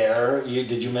wasn't there.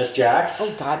 Did you miss Jax?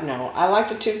 Oh God, no! I like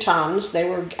the two Toms. They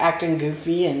were acting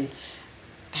goofy and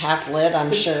half lit.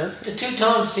 I'm sure. The two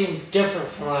tones seem different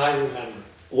from what I remember.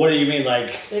 What do you mean,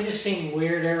 like? They just seem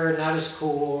weirder, not as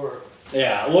cool. Or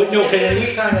Yeah. Well, no, it was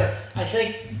because kind of. I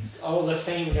think all the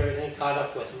fame and everything caught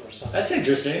up with them or something. that's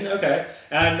interesting. Okay.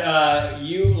 And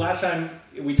you last time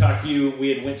we talked to you, we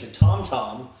had went to Tom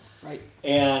Tom. Right.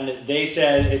 And they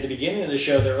said at the beginning of the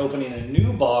show they're opening a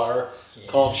new bar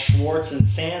called Schwartz and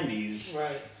Sandy's,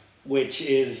 Right. which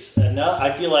is enough.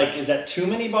 I feel like, is that too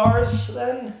many bars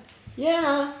then?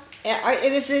 Yeah.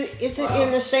 Is it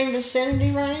in the same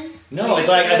vicinity, Ryan? No, I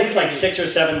think it's like 6 or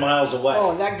 7 miles away.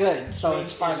 Oh, that good. So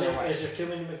it's Is farther there, away. is there too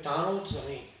many McDonald's? I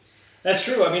mean, That's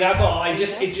true. I mean, alcohol.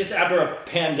 It's just after a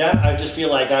pandemic, I just feel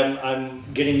like I'm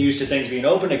getting used to things being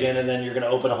open again, and then you're going to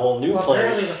open a whole new apparently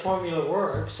the place. formula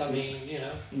works. I mean,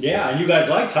 Yeah, and you guys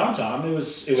like Tom Tom. It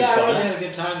was I fun. really had a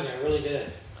good time there. I really did.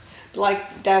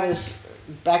 Like that was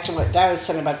back to what Dad was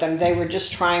saying about them. They were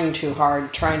just trying too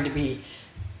hard, trying to be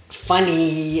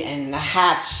funny, and the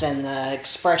hats and the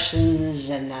expressions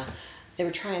and they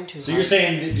were trying too hard. So you're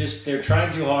saying that they're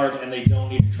trying too hard, and they don't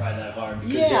need to try that hard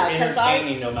because they're 'cause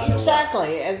entertaining no matter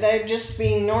exactly, and they're just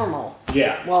being normal. what.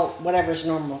 Yeah. Well, whatever's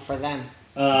normal for them.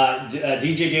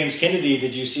 DJ James Kennedy,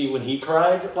 did you see when he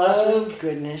cried last Oh week?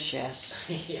 goodness, yes.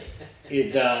 Yeah.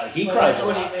 It's he Well, cries that's a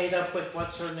when lot. he made up with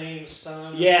what's her name's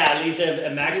son. Yeah, Lisa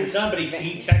and Max's son, but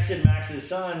he texted Max's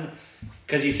son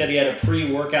because he said he had a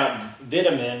pre-workout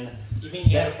vitamin You mean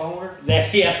he had a boner? That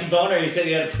he had a boner. He said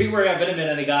he had a pre-workout vitamin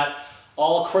and he got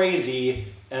all crazy,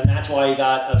 and that's why he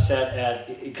got upset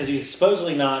because he's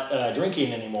supposedly not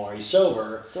drinking anymore. He's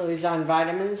sober. So he's on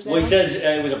vitamins now? Well, he says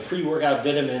it was a pre-workout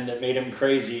vitamin that made him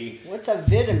crazy. What's a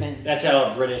vitamin? That's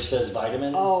how British says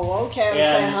vitamin. Oh, okay. I was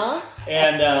saying, huh?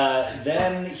 And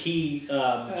then he... I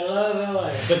love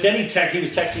LA. But then he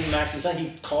was texting Max and son.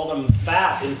 He called him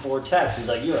fat in 4 texts. He's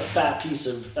like, "You're a fat piece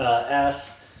of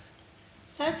ass."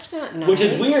 That's not nice. Which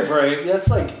is weird that's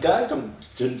like, guys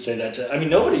shouldn't say that to... I mean,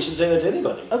 nobody should say that to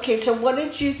anybody. Okay, so what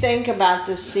did you think about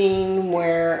the scene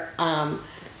where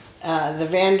the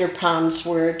Vanderpumps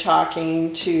were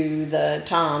talking to the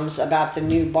Toms about the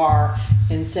new bar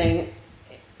and saying,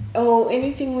 "Oh,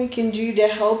 anything we can do to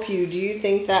help you?" Do you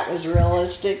think that was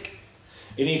realistic?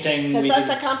 Anything... Because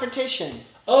that's a competition.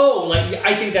 Oh, like,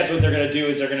 I think that's what they're going to do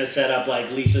is they're going to set up, like,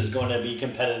 Lisa's going to be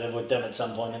competitive with them at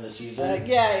some point in the season.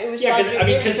 Yeah, it was Yeah, like...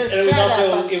 because it was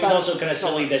also kind of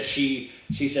sort. silly that she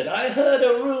said, "I heard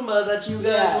a rumor that you guys..."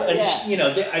 Yeah, and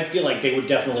yeah. She, I feel like they would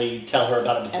definitely tell her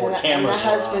about it before And cameras the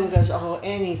were husband on. goes, "Oh,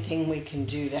 anything we can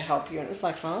do to help you." And it was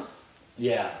like, huh?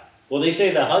 Yeah. Well, they say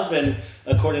the husband,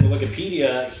 according to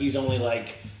Wikipedia, he's only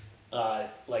like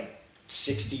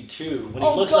 62 when he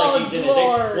looks God, like he's in his age.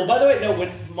 Lord. Well, by the way, no,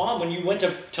 when you went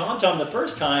to Tom Tom the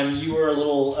first time, you were a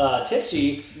little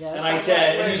tipsy, Yes, and I I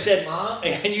said, was. Mom?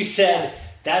 and you said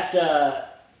that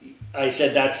I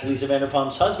said that's Lisa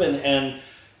Vanderpump's husband,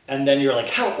 and then you're like,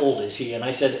 "How old is he?" And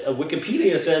I said,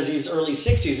 "Wikipedia says he's early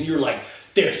 60s," and you're like,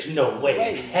 "There's no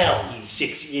way in hell he's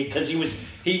 60," because you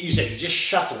said he's just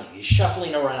shuffling. He's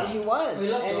shuffling around. He was. He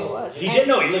looked and he old. was. He And- did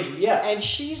know. He looked, yeah. And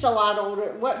she's a lot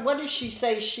older. What does she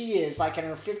say she is? Like in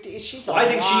her 50s? She's a I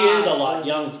think she is a lot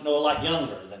older. a lot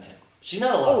younger than him. She's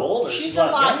not a lot older. She's a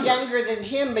lot younger than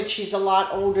him, but she's a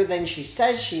lot older than she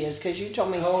says she is. Because you told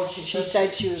me How old she she says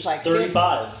said she was like 50.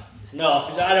 35. No,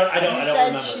 I don't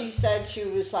remember. She said she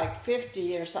was like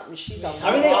 50 or something. She's a lot.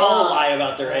 I mean, they all lie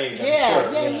about their age. I'm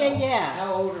sure. Yeah.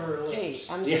 How old are her Hey, lips?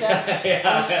 I'm, Yeah.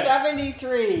 I'm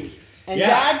 73. And Yeah.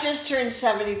 Dad just turned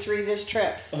 73 this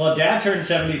trip. Well, Dad turned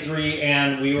 73,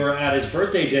 and we were at his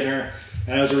birthday dinner,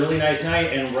 and it was a really nice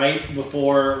night. And right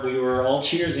before we were all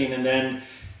cheersing, and then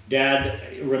Dad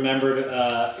remembered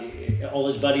all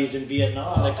his buddies in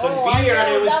Vietnam that couldn't be here,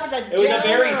 and it was a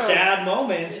very sad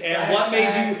moment. And what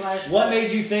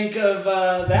made you think of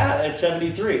that at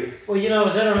 73? Well, it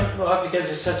was interesting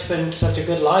because it's been such a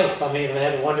good life. I mean, I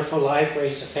had a wonderful life,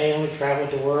 raised a family,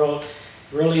 traveled the world,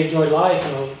 really enjoyed life,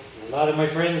 and a lot of my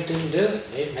friends didn't do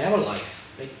it. They didn't have a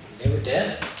life. They were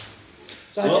dead.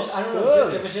 So I don't know.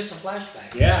 It was just a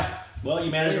flashback. Yeah. Well,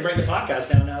 you managed to bring the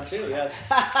podcast down now too. Yeah.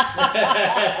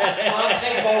 I'm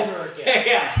saying boner again.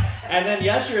 Yeah. And then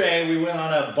yesterday we went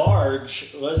on a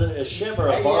barge. Was it a ship or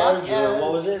a barge or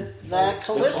what was it? The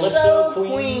Calypso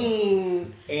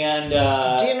Queen and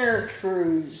dinner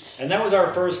cruise. And that was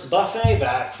our first buffet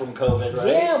back from COVID, right?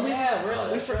 Yeah,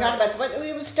 really. We forgot about that, but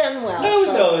it was done well.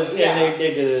 And they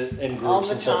did it in all groups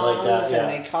the and stuff like that. times, Yeah.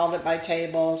 and they called it by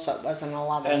table, so it wasn't a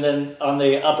lot of. And then on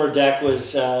the upper deck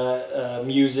was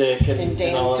music and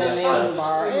all of that dancing stuff. and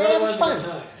bar. It Yeah, really it was was a fun.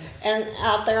 good time. And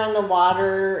out there on the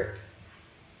water,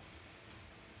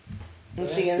 and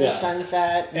seeing the Yeah.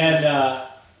 sunset.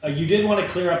 And you did want to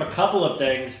clear up a couple of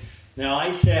things. Now,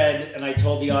 I said, and I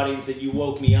told the audience that you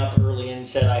woke me up early and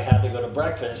said I had to go to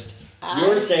breakfast.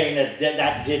 You're saying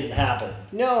that didn't happen.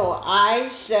 No, I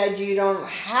said you don't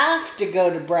have to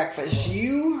go to breakfast.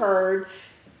 You heard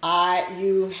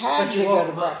you had But to you go woke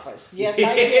to him up. breakfast. Yes,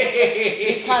 I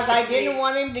did. Because I didn't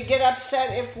want him to get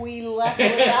upset if we left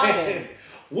without him.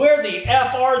 Where the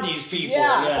F are these people?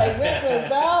 Yeah, they went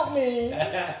without me.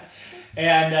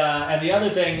 And the other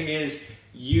thing is,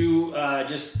 you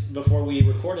just before we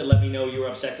recorded, let me know you were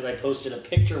upset because I posted a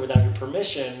picture without your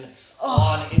permission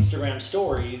on Instagram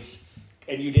stories,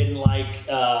 and you didn't like.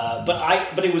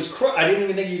 But it was I didn't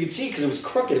even think you could see because it was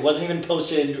crooked. It wasn't even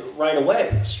posted right away.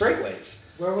 It's straightways.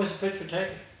 Where was the picture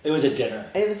taken? It was at dinner.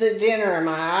 It was at dinner, and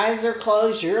my eyes are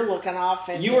closed. You're looking off.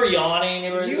 And You were yawning.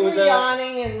 You were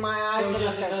yawning, and my eyes It was are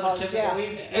just looking another closed. typical Yeah.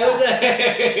 evening.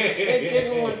 It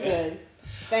didn't look good.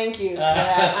 Thank you for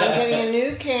that. I'm getting a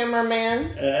new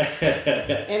cameraman.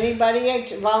 Anybody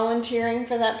volunteering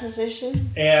for that position?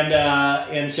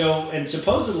 And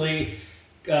supposedly,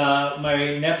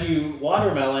 my nephew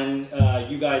Watermelon,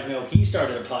 you guys know he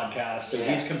started a podcast, so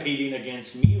he's competing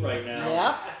against me right now.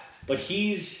 Yep. But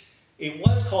he's it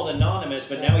was called Anonymous,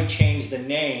 but now he changed the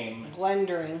name.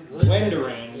 Glendering.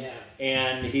 Yeah.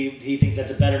 And he thinks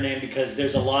that's a better name because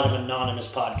there's a lot of anonymous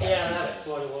podcasts, Yeah, he that's says.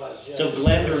 what it was. Yeah. So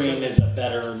Glendering is a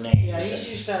better name. Yeah, he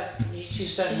he's says.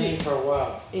 used that name for a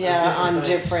while. Yeah, on things.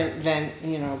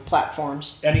 different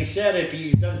platforms. And he said if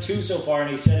he's done 2 so far,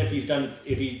 and he said if he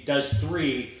does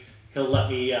 3, he'll let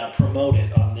me promote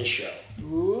it on this show.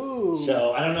 Ooh.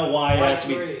 So I don't know why it has to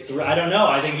be 3. I don't know.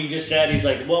 I think he just said he's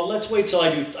like, well, let's wait till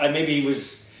I do. Maybe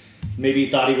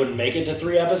he thought he wouldn't make it to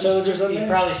 3 episodes or something. He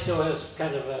probably still has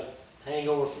kind of a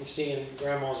hangover from seeing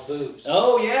Grandma's boobs.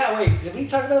 Oh yeah, wait. Did we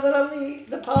talk about that on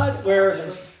the pod? Where I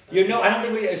don't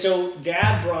think we. So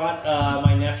Dad brought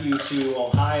my nephew to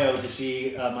Ohio to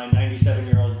see my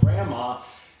 97-year-old grandma.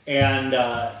 And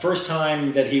first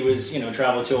time that he was,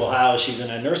 traveled to Ohio, she's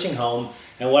in a nursing home.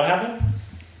 And what happened?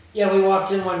 Yeah, we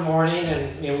walked in one morning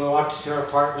and we walked into her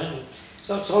apartment. And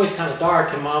so it's always kind of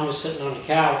dark, and Mom was sitting on the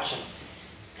couch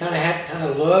and kind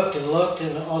of looked,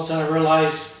 and all of a sudden I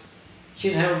realized she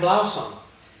didn't have her blouse on.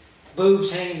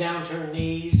 Boobs hanging down to her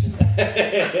knees. And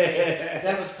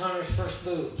that was Connor's first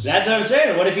boobs. That's what I'm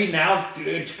saying. What if he now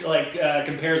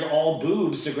compares all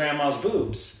boobs to Grandma's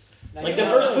boobs? Now, the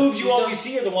first boobs you always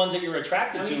see are the ones that you're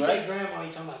attracted to, you right? say Grandma,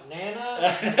 you talking about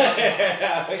Nana?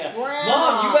 Yeah. Grandma.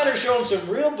 Mom, you better show them some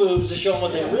real boobs to show them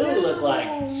what they really look like.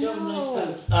 Show them nice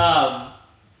boobs.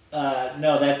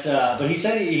 But he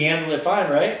said he handled it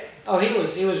fine, right? Oh,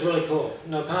 he was really cool.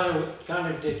 No,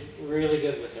 Connor did really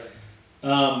good with her.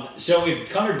 So if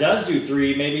Connor does do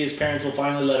 3, maybe his parents will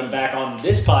finally let him back on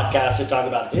this podcast to talk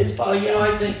about his podcast. Well, I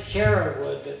think Kara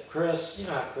would, but Chris, you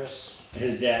know how Chris...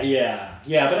 His dad, yeah,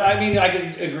 but I mean, I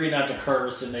could agree not to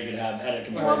curse and they could have edit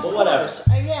control, but whatever.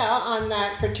 On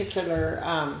that particular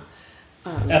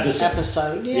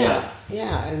episode,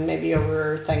 Yeah, and maybe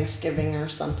over Thanksgiving or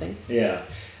something. Yeah,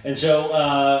 and so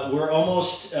we're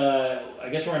almost, I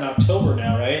guess we're in October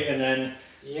now, right? And then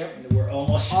we're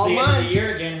almost at the end of the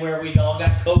year again where we all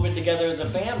got COVID together as a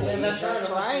family. Yeah, that's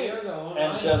right. A year ago.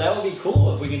 And so that would be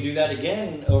cool if we can do that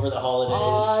again over the holidays.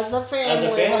 Oh, as a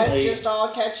family, let's just all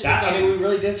catch it again. I mean, we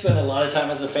really did spend a lot of time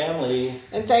as a family.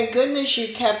 And thank goodness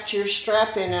you kept your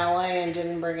strep in LA and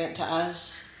didn't bring it to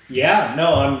us. Yeah,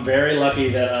 no, I'm very lucky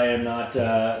that I am not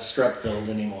strep-filled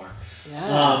anymore.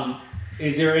 Yeah.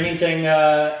 Is there anything...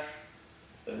 you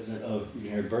can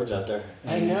hear birds out there.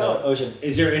 I know. Ocean.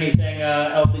 Is there anything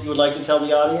else that you would like to tell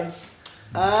the audience?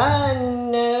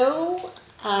 No.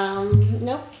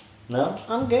 Nope. No?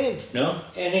 I'm good. No?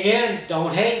 And again,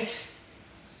 don't hate.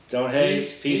 Don't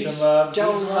hate. Peace and love.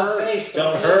 Don't hurt.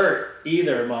 Don't hurt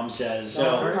either, Mom says.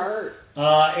 Don't hurt.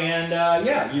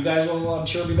 You guys will, I'm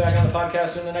sure, be back on the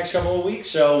podcast in the next couple of weeks,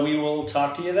 so we will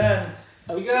talk to you then.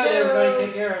 Be good, everybody.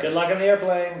 Take care. Good luck on the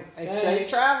airplane. Safe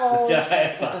travels.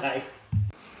 Bye.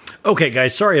 Okay,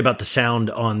 guys, sorry about the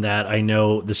sound on that. I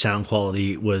know the sound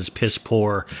quality was piss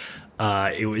poor.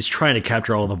 It was trying to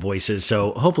capture all the voices,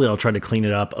 so hopefully I'll try to clean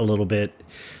it up a little bit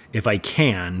if I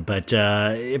can. But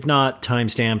if not,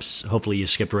 timestamps, hopefully you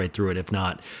skipped right through it. If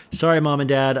not, sorry, Mom and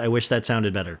Dad, I wish that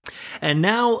sounded better. And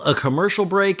now a commercial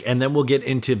break, and then we'll get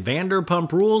into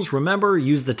Vanderpump Rules. Remember,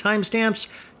 use the timestamps.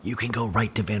 You can go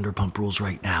right to Vanderpump Rules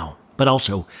right now. But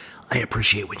also, I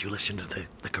appreciate when you listen to the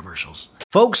commercials.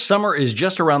 Folks, summer is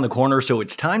just around the corner, so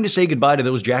it's time to say goodbye to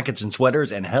those jackets and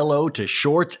sweaters and hello to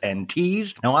shorts and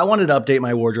tees. Now, I wanted to update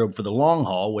my wardrobe for the long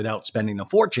haul without spending a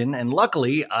fortune, and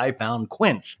luckily, I found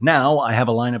Quince. Now, I have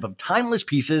a lineup of timeless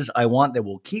pieces I want that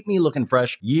will keep me looking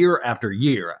fresh year after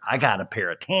year. I got a pair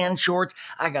of tan shorts.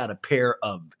 I got a pair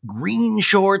of green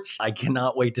shorts. I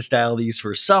cannot wait to style these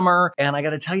for summer, and I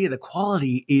gotta tell you, the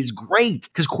quality is great,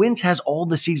 because Quince has all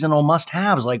the seasonal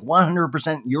must-haves, like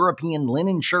 100% European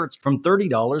linen shirts from $30,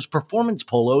 performance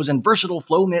polos, and versatile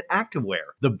flow knit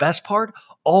activewear. The best part?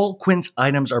 All Quince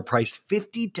items are priced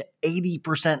 50 to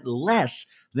 80% less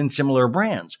than similar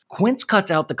brands. Quince cuts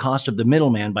out the cost of the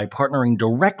middleman by partnering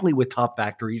directly with top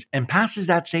factories and passes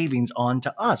that savings on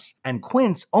to us. And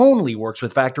Quince only works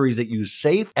with factories that use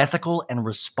safe, ethical, and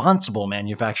responsible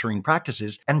manufacturing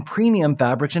practices and premium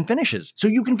fabrics and finishes, so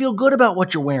you can feel good about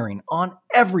what you're wearing on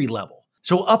every level.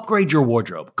 So upgrade your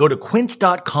wardrobe. Go to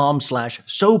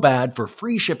quince.com/sobad for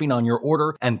free shipping on your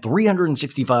order and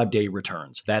 365-day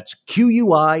returns. That's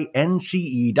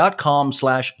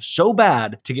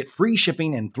QUINCE.com/sobad to get free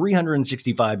shipping and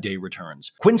 365-day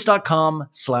returns.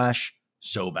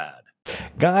 Quince.com/sobad.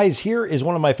 Guys, here is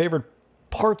one of my favorite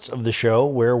parts of the show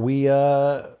where we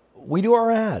we do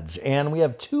our ads, and we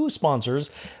have two sponsors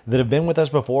that have been with us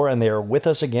before, and they are with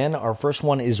us again. Our first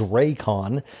one is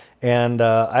Raycon, and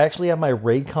I actually have my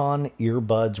Raycon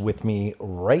earbuds with me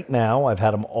right now. I've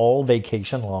had them all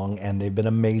vacation long, and they've been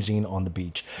amazing on the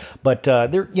beach. But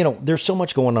there's so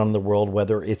much going on in the world,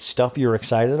 whether it's stuff you're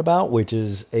excited about, which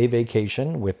is a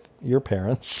vacation with your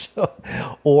parents,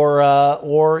 or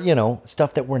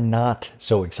stuff that we're not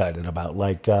so excited about,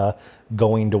 like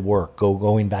going to work,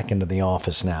 going back into the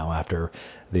office now after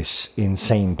this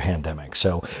insane pandemic.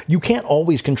 So you can't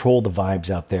always control the vibes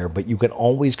out there, but you can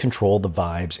always control the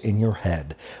vibes in your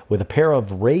head with a pair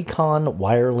of Raycon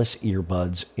wireless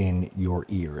earbuds in your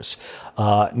ears.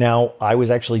 Now, I was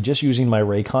actually just using my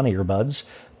Raycon earbuds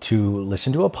to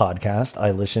listen to a podcast.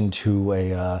 I listen to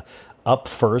a Up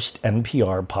First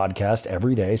NPR podcast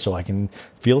every day so I can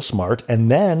feel smart.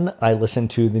 And then I listen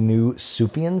to the new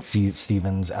Sufjan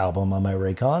Stevens album on my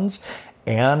Raycons.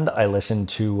 And I listen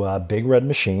to Big Red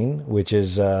Machine, which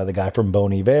is the guy from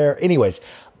Bon Iver. Anyways,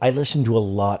 I listened to a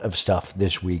lot of stuff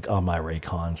this week on my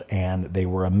Raycons, and they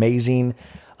were amazing.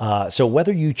 So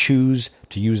whether you choose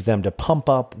to use them to pump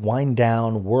up, wind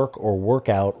down, work, or work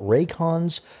out,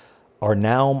 Raycons are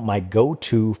now my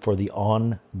go-to for the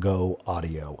on-go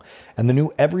audio. And the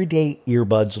new everyday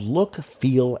earbuds look,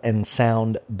 feel, and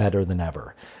sound better than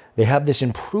ever. They have this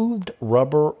improved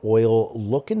rubber oil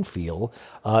look and feel.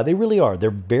 They really are. They're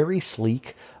very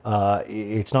sleek.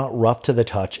 It's not rough to the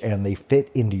touch, and they fit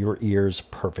into your ears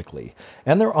perfectly.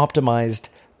 And they're optimized.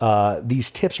 These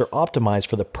tips are optimized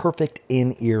for the perfect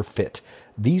in-ear fit.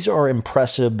 These are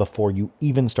impressive before you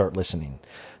even start listening.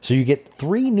 So you get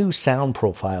 3 new sound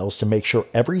profiles to make sure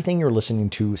everything you're listening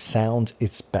to sounds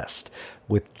its best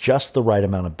with just the right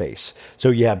amount of bass. So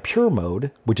you have pure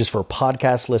mode, which is for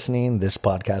podcast listening, this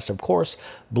podcast, of course,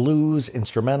 blues,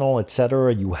 instrumental,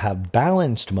 etc. You have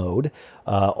balanced mode,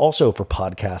 also for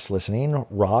podcast listening,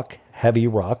 rock, heavy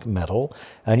rock, metal,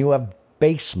 and you have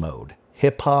bass mode,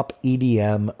 hip-hop,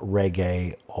 EDM,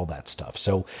 reggae, all that stuff.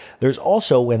 So there's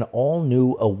also an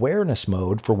all-new awareness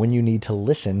mode for when you need to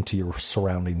listen to your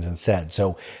surroundings instead.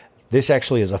 So this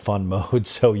actually is a fun mode,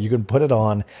 so you can put it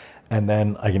on, and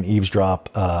then I can eavesdrop,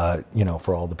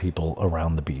 for all the people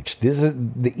around the beach. This is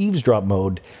the eavesdrop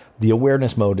mode. The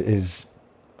awareness mode is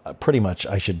pretty much,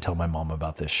 I should tell my mom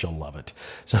about this. She'll love it.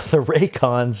 So the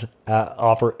Raycons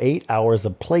offer 8 hours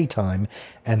of playtime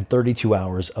and 32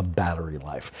 hours of battery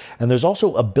life. And there's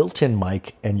also a built-in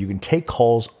mic, and you can take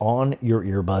calls on your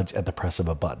earbuds at the press of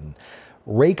a button.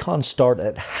 Raycons start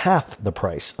at half the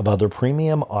price of other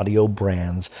premium audio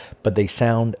brands, but they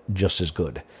sound just as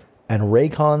good. And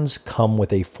Raycons come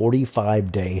with a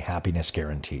 45-day happiness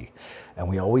guarantee. And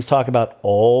we always talk about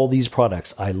all these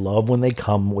products. I love when they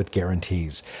come with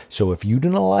guarantees. So if you do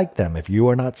not like them, if you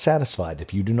are not satisfied,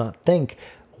 if you do not think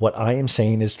what I am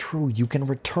saying is true, you can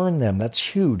return them.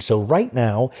 That's huge. So right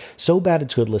now, So Bad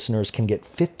It's Good listeners can get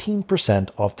 15%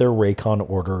 off their Raycon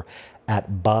order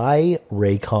at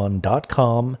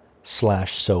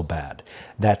buyraycon.com/sobad.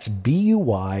 That's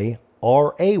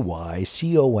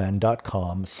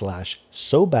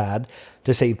BUYRAYCON.com/sobad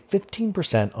to save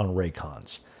 15% on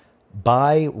Raycons.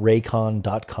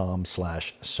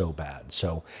 Buyraycon.com/sobad.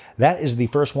 So that is the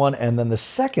first one. And then the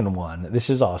second one, this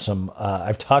is awesome.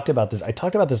 I've talked about this. I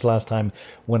talked about this last time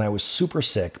when I was super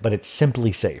sick, but it's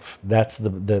Simply Safe. That's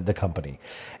the company.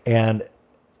 And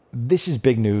this is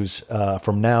big news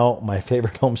from now, my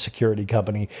favorite home security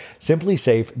company. Simply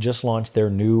Safe just launched their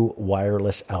new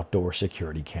wireless outdoor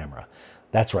security camera.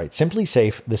 That's right, Simply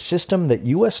Safe, the system that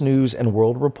U.S. News and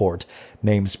World Report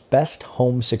names Best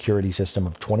Home Security System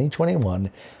of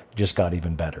 2021, just got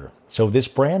even better. So this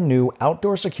brand new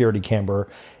outdoor security camera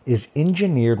is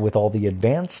engineered with all the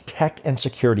advanced tech and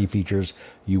security features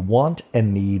you want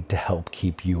and need to help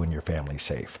keep you and your family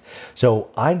safe. So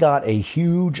I got a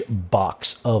huge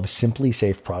box of Simply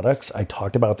Safe products. I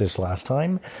talked about this last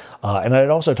time. And I had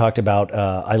also talked about,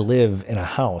 I live in a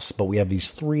house, but we have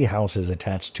these 3 houses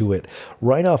attached to it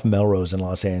right off Melrose in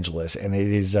Los Angeles. And it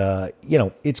is,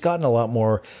 it's gotten a lot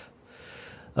more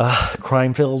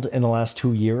crime-filled in the last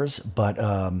 2 years, but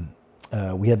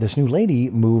we had this new lady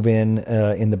move in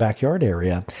the backyard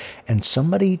area, and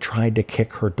somebody tried to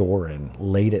kick her door in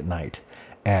late at night,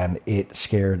 and it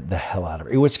scared the hell out of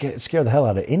her. It would scare the hell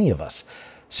out of any of us.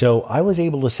 So I was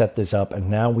able to set this up, and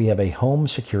now we have a home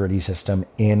security system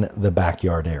in the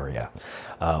backyard area.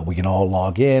 We can all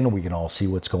log in, we can all see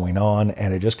what's going on,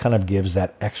 and it just kind of gives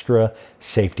that extra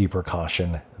safety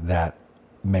precaution that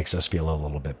makes us feel a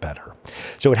little bit better.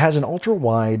 So it has an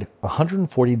ultra-wide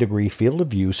 140-degree field of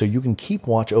view so you can keep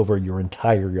watch over your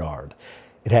entire yard.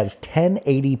 It has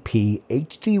 1080p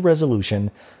HD resolution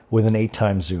with an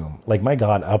 8x zoom. Like, my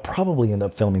God, I'll probably end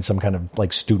up filming some kind of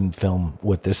like student film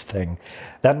with this thing.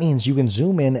 That means you can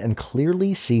zoom in and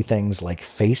clearly see things like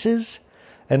faces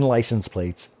and license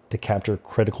plates to capture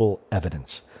critical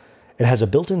evidence. It has a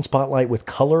built-in spotlight with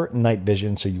color night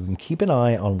vision, so you can keep an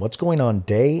eye on what's going on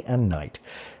day and night.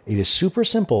 It is super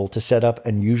simple to set up,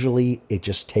 and usually it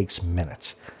just takes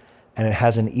minutes. And it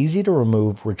has an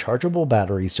easy-to-remove rechargeable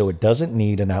battery, so it doesn't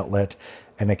need an outlet,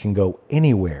 and it can go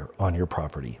anywhere on your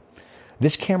property.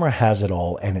 This camera has it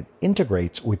all, and it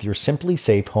integrates with your Simply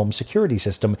Safe home security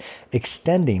system,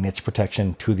 extending its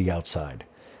protection to the outside.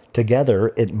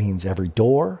 Together, it means every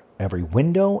door, every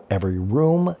window, every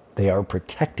room, they are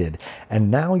protected,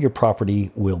 and now your property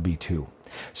will be too.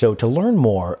 So to learn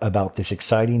more about this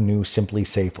exciting new Simply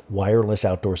Safe wireless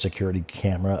outdoor security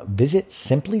camera, visit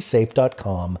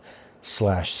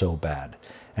simplysafe.com/sobad.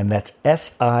 And that's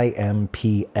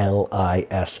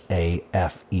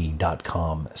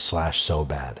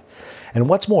simplisafe.com/sobad. And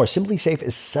what's more, Simply Safe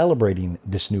is celebrating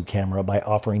this new camera by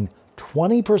offering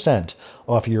 20%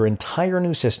 off your entire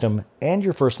new system and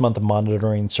your first month of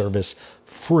monitoring service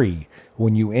free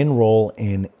when you enroll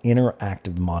in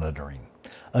interactive monitoring.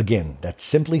 Again, that's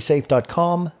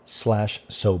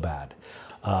simplysafe.com/sobad.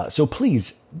 So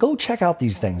please go check out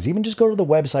these things. Even just go to the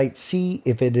website, see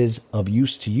if it is of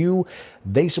use to you.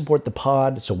 They support the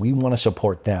pod, so we want to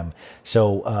support them.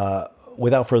 So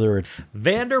without further ado,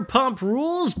 Vanderpump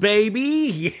Rules,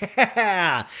 baby!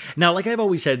 Yeah! Now, like I've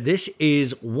always said, this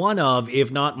is one of,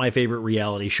 if not my favorite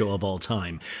reality show of all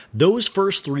time. Those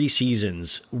first 3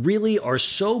 seasons really are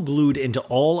so glued into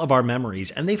all of our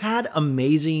memories, and they've had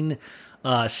amazing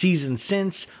seasons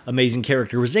since, amazing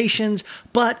characterizations,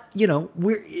 but, you know,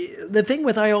 the thing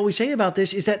with I always say about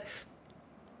this is that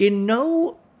in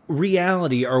no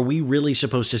reality are we really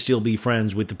supposed to still be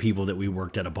friends with the people that we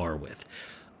worked at a bar with.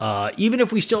 Even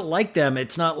if we still like them,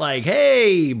 it's not like,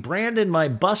 hey, Brandon, my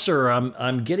busser,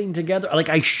 I'm getting together. Like,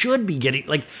 I should be getting,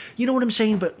 like, you know what I'm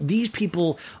saying? But these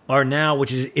people are now,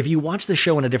 which is, if you watch the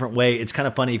show in a different way, it's kind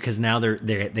of funny because now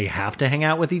they have to hang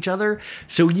out with each other.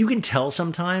 So you can tell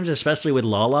sometimes, especially with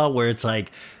Lala, where it's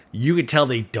like, you can tell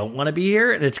they don't want to be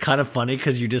here. And it's kind of funny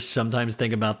because you just sometimes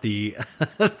think about the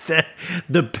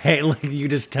pay, like, you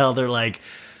just tell they're like,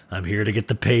 I'm here to get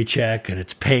the paycheck and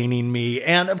it's paining me.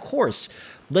 And of course,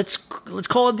 Let's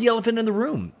call it the elephant in the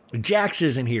room. Jax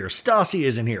isn't here. Stassi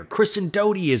isn't here. Kristen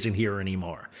Doty isn't here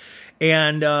anymore.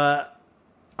 And I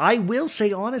will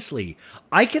say honestly,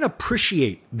 I can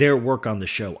appreciate their work on the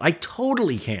show. I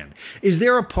totally can. Is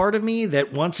there a part of me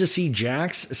that wants to see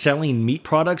Jax selling meat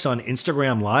products on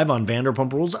Instagram Live on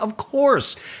Vanderpump Rules? Of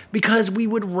course, because we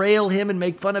would rail him and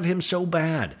make fun of him so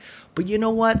bad. But you know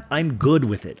what? I'm good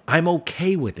with it. I'm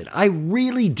okay with it. I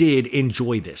really did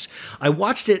enjoy this. I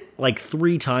watched it like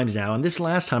 3 times now, and this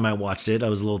last time I watched it, I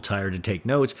was a little tired to take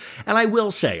notes. And I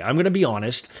will say, I'm going to be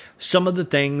honest, some of the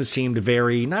things seemed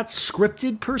very, not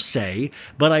scripted per se,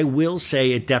 but I will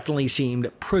say it definitely seemed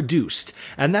produced.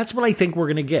 And that's what I think we're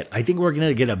going to get. I think we're going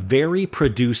to get a very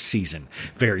produced season.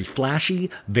 Very flashy,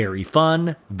 very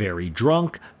fun, very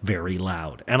drunk, very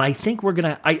loud. And I think we're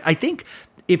going to, I think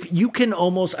if you can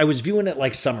almost, I was viewing it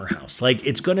like Summer House. Like,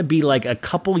 it's going to be like a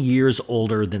couple years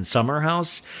older than Summer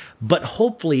House, but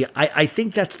hopefully, I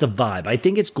think that's the vibe. I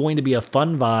think it's going to be a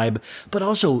fun vibe, but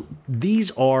also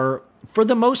these are, for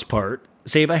the most part,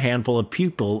 save a handful of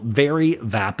people, very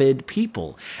vapid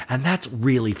people. And that's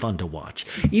really fun to watch.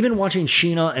 Even watching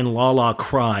Scheana and Lala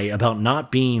cry about not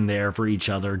being there for each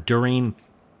other during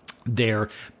their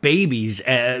babies,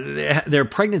 their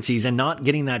pregnancies, and not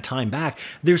getting that time back,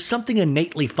 there's something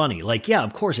innately funny. Like, yeah,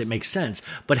 of course it makes sense,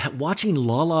 but watching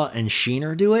Lala and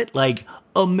Scheana do it, like,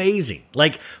 amazing.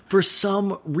 Like, for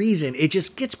some reason, it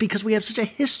just gets, because we have such a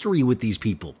history with these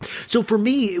people. So for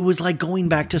me, it was like going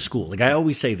back to school. Like, I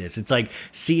always say this, it's like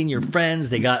seeing your friends,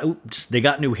 they got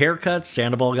new haircuts.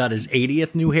 Sandoval got his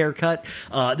 80th new haircut.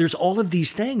 There's all of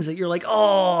these things that you're like,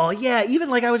 oh yeah, even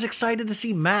like I was excited to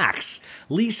see Max,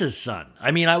 Lisa's son.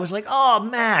 I mean, I was like, oh,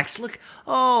 Max, look,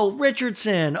 oh,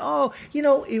 Richardson, oh, you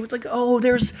know, it was like, oh,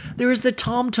 there's the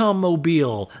TomTom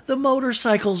mobile, the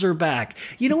motorcycles are back.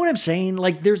 You know what I'm saying?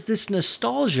 Like, there's this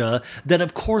nostalgia that,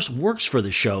 of course, works for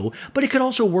the show, but it could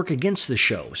also work against the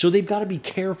show. So they've got to be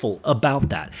careful about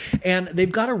that. And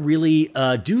they've got to really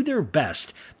do their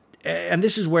best. And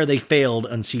this is where they failed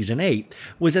on season 8,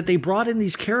 was that they brought in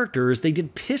these characters. They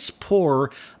did piss poor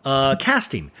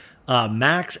casting.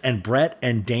 Max and Brett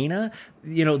and Dana,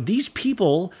 you know, these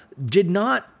people did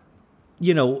not,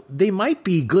 you know, they might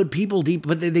be good people deep,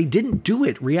 but they didn't do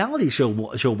it reality show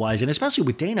wise. And especially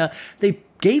with Dana, they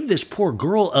gave this poor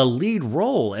girl a lead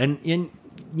role. And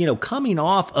coming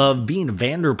off of being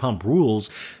Vanderpump Rules,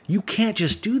 you can't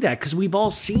just do that because we've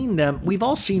all seen them. We've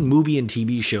all seen movie and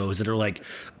TV shows that are like,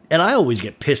 and I always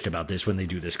get pissed about this when they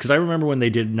do this because I remember when they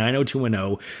did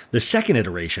 90210, the second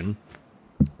iteration,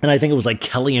 and I think it was like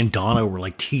Kelly and Donna were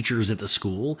like teachers at the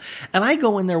school, and I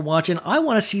go in there watching, I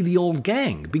want to see the old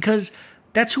gang because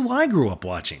that's who I grew up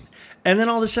watching. And then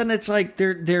all of a sudden it's like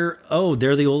they're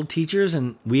the old teachers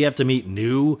and we have to meet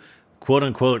new quote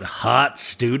unquote hot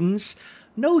students.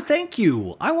 No, thank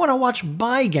you. I want to watch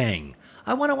my gang.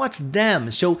 I want to watch them.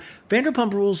 So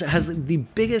Vanderpump Rules has the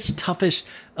biggest, toughest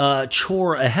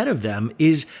chore ahead of them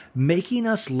is making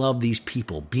us love these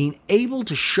people, being able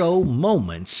to show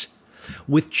moments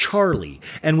with Charlie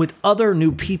and with other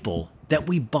new people that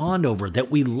we bond over,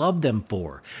 that we love them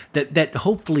for, that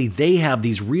hopefully they have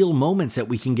these real moments that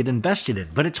we can get invested in.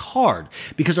 But it's hard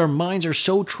because our minds are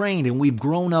so trained and we've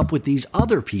grown up with these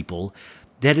other people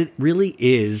that it really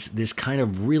is this kind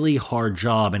of really hard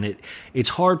job. And it's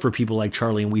hard for people like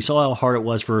Charlie. And we saw how hard it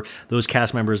was for those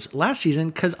cast members last season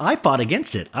because I fought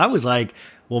against it. I was like,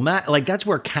 well, Matt, like that's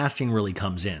where casting really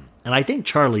comes in. And I think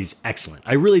Charlie's excellent.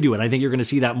 I really do. And I think you're going to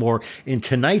see that more in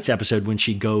tonight's episode when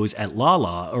she goes at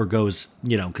Lala or goes,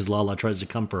 because Lala tries to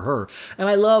come for her. And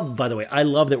I love, by the way,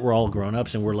 that we're all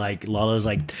grown-ups and we're like, Lala's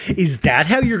like, is that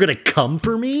how you're going to come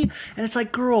for me? And it's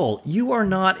like, girl, you are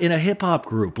not in a hip hop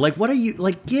group. Like, what are you,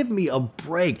 like, give me a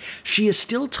break. She is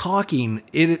still talking.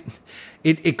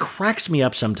 It cracks me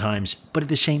up sometimes, but at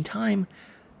the same time,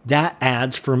 that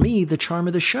adds for me the charm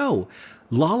of the show.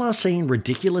 Lala saying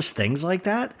ridiculous things like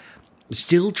that,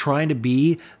 still trying to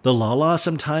be the Lala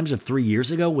sometimes of 3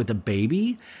 years ago with a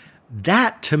baby,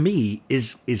 that to me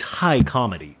is high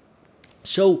comedy.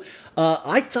 So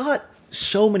I thought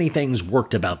so many things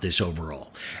worked about this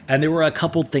overall, and there were a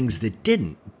couple things that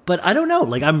didn't. But I don't know,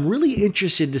 like I'm really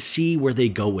interested to see where they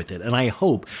go with it. And I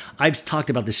hope, I've talked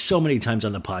about this so many times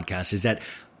on the podcast, is that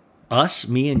us,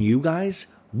 me and you guys,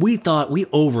 we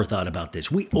overthought about this.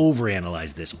 We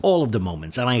overanalyzed this, all of the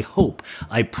moments. And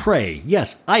I pray,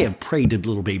 yes, I have prayed to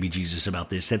little baby Jesus about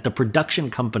this, that the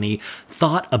production company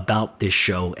thought about this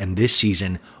show and this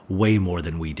season way more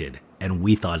than we did. And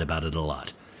we thought about it a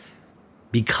lot.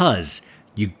 Because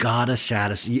you gotta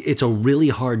satisfy, it's a really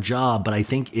hard job, but I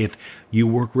think if you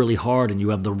work really hard and you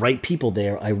have the right people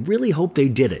there, I really hope they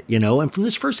did it, And from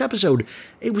this first episode,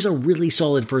 it was a really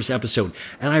solid first episode.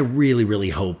 And I really, really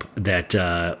hope that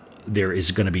there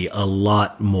is going to be a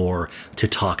lot more to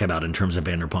talk about in terms of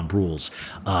Vanderpump Rules.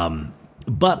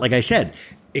 But like I said,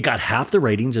 it got half the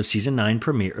ratings of season 9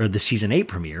 premiere or the season 8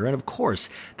 premiere. And of course,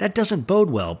 that doesn't bode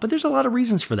well, but there's a lot of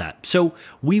reasons for that. So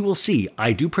we will see.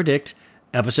 I do predict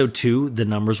episode 2, the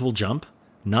numbers will jump.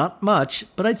 Not much,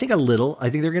 but I think a little. I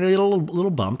think they're going to get a little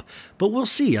bump, but we'll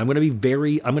see. I'm going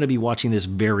to be watching this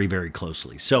very, very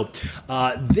closely. So,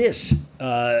 this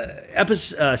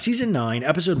episode, season 9,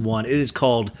 episode 1, it is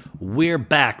called "We're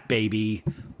Back, Baby."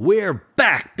 We're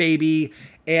back, baby,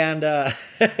 and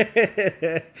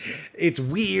it's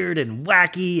weird and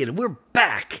wacky, and we're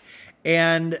back,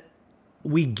 and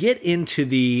we get into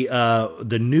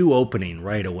the new opening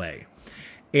right away.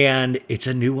 And it's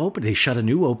a new opening. They shot a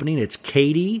new opening. It's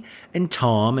Katie and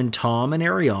Tom and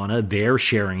Ariana. They're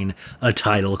sharing a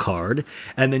title card.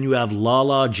 And then you have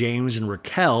Lala, James, and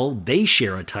Raquel. They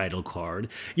share a title card,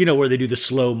 where they do the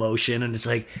slow motion. And it's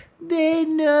like, they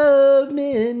know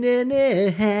me,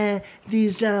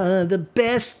 these are the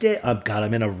best days. Oh, God,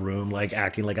 I'm in a room, like,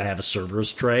 acting like I have a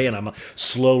server's tray. And I'm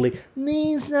slowly,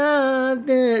 these are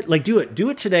the... Like, do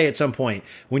it today at some point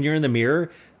when you're in the mirror.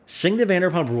 Sing the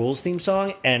Vanderpump Rules theme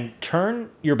song and turn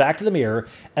your back to the mirror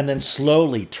and then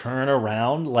slowly turn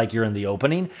around like you're in the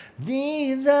opening.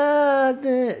 These are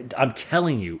the... I'm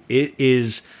telling you, it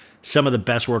is some of the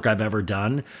best work I've ever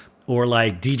done. Or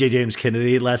like DJ James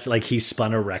Kennedy, like he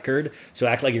spun a record. So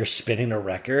act like you're spinning a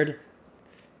record.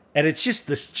 And it's just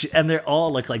this, and they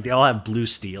all look like they all have blue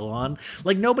steel on.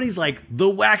 Like nobody's like the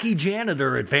wacky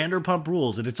janitor at Vanderpump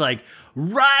Rules. And it's like,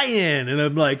 Ryan. And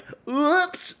I'm like,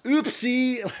 oops,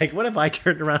 oopsie. Like, what if I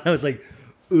turned around and I was like,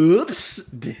 oops,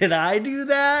 did I do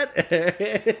that?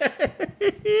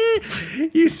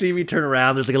 You see me turn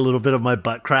around, there's like a little bit of my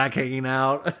butt crack hanging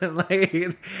out.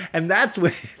 And that's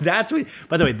when,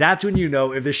 by the way, that's when you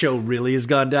know if the show really has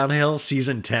gone downhill.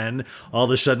 Season 10, all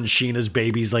of a sudden Scheana's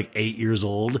baby's like 8 years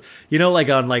old. Like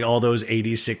on like all those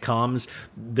 80s sitcoms,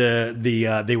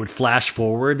 they would flash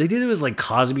forward. They did it was like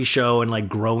Cosby Show and like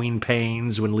Growing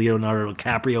Pains when Leonardo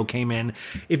DiCaprio came in.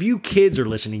 If you kids are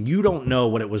listening, you don't know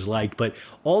what it was like, but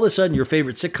all of a sudden your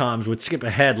favorite sitcoms would skip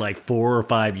ahead like 4 or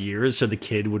 5 years so the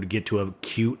kid would get to a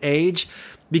cute age.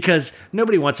 Because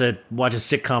nobody wants to watch a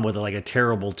sitcom with like a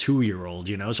terrible 2-year-old,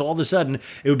 you know? So all of a sudden,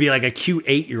 it would be like a cute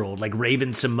 8-year-old, like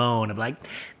Raven Simone, of like,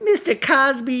 Mr.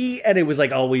 Cosby. And it was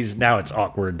like always, now it's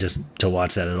awkward just to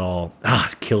watch that at all.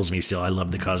 It kills me still. I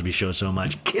love The Cosby Show so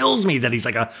much. Kills me that he's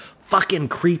like a fucking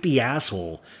creepy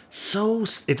asshole. So,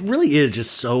 it really is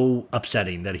just so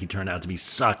upsetting that he turned out to be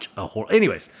such a horrible.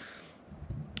 Anyways,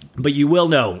 but you will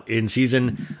know in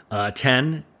season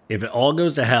 10, if it all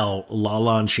goes to hell,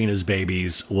 Lala and Scheana's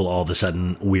babies will all of a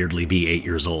sudden weirdly be 8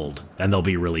 years old. And they'll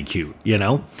be really cute, you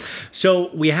know?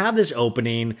 So we have this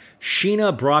opening.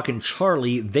 Scheana, Brock, and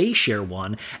Charlie, they share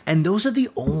one. And those are the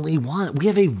only one. We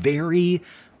have a very,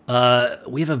 filtered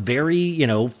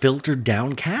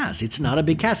down cast. It's not a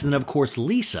big cast. And then, of course,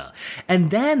 Lisa.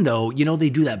 And then, though, they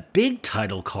do that big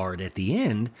title card at the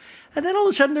end. And then all of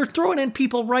a sudden they're throwing in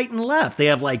people right and left. They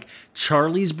have like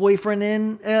Charlie's boyfriend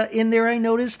in there, I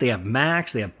noticed. They have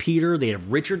Max, they have Peter, they have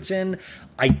Richardson.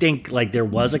 I think like there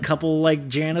was a couple like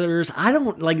janitors. I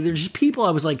don't like, there's just people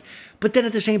I was like, but then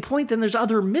at the same point, then there's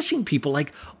other missing people.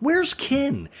 Like, where's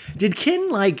Ken? Did Ken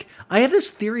like, I have this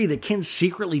theory that Ken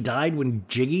secretly died when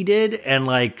Jiggy did. And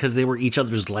like, cause they were each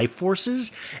other's life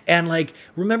forces. And like,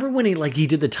 remember when he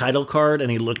did the title card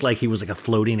and he looked like he was like a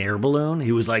floating air balloon?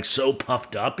 He was like so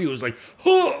puffed up. He was like,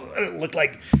 oh, and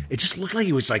it just looked like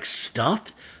he was like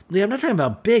stuffed. I'm not talking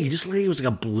about big. He just looked like he was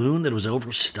like a balloon that was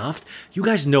overstuffed. You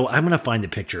guys know, I'm going to find the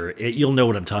picture. You'll know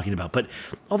what I'm talking about. But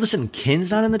all of a sudden,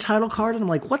 Ken's not in the title card. And I'm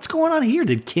like, what's going on here?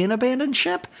 Did Ken abandon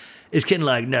ship? Is Ken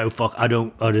like, no, fuck, I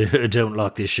don't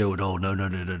like this show at all. No.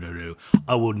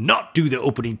 I will not do the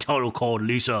opening title card,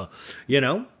 Lisa.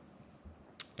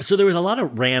 So there was a lot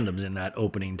of randoms in that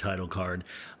opening title card.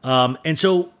 And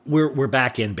so we're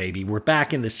back in, baby. We're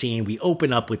back in the scene. We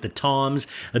open up with the Toms.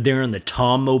 They're in the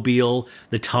Tom Mobile,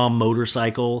 the Tom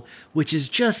motorcycle, which is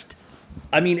just,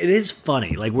 it is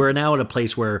funny. Like, we're now at a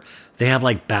place where they have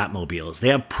like Batmobiles. They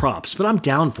have props, but I'm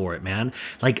down for it, man.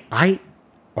 Like,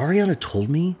 Ariana told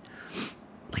me,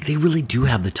 like, they really do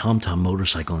have the Tom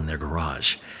motorcycle in their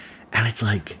garage. And it's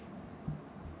like,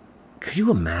 could you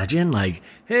imagine, like,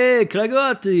 hey, can I go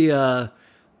out to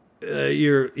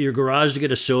your garage to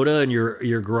get a soda in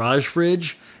your garage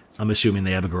fridge? I'm assuming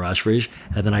they have a garage fridge.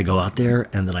 And then I go out there,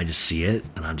 and then I just see it,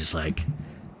 and I'm just like,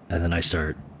 and then I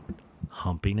start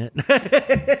humping it.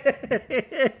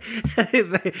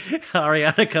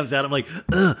 Ariana comes out, I'm like,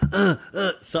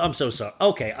 So I'm so sorry.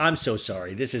 Okay, I'm so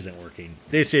sorry. This isn't working.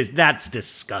 That's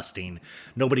disgusting.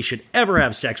 Nobody should ever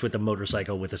have sex with a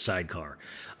motorcycle with a sidecar.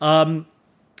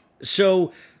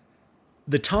 So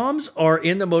the Toms are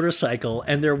in the motorcycle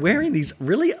and they're wearing these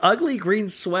really ugly green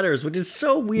sweaters, which is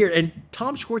so weird. And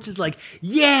Tom Schwartz is like,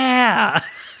 yeah,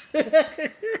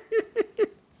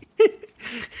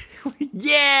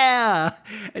 yeah.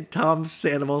 And Tom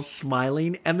Sandoval's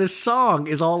smiling. And the song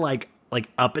is all like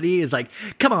uppity. Is like,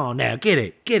 come on now, get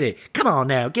it. Come on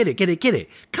now, get it.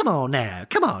 Come on now,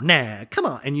 come on.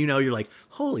 And you're like,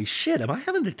 holy shit, am I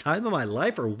having the time of my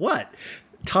life or what?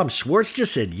 Tom Schwartz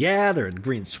just said, yeah, they're in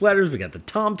green sweaters. We got the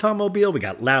Tom Mobile. We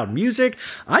got loud music.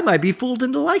 I might be fooled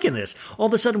into liking this. All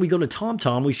of a sudden, we go to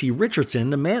Tom. We see Richardson,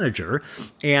 the manager,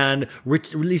 and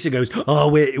Lisa goes, oh,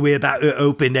 we're about to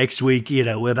open next week.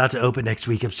 We're about to open next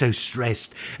week. I'm so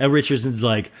stressed. And Richardson's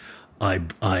like,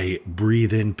 I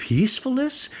breathe in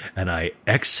peacefulness and I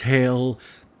exhale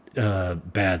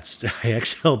bad stuff.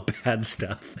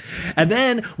 And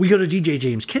then we go to DJ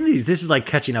James Kennedy's. This is like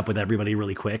catching up with everybody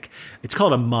really quick. It's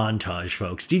called a montage,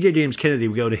 folks. DJ James Kennedy,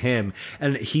 we go to him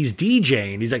and he's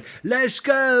DJing. He's like, let's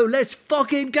go, let's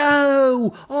fucking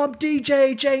go. I'm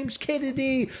DJ James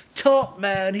Kennedy, top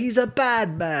man. He's a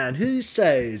bad man. Who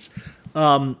says?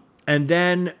 And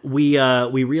then we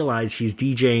realize he's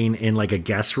DJing in like a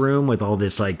guest room with all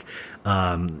this like,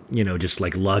 just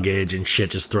like luggage and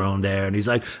shit just thrown there. And he's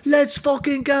like, let's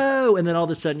fucking go. And then all of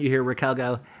a sudden you hear Raquel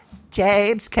go,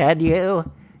 James, can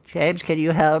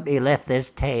you help me lift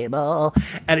this table?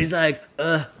 And he's like,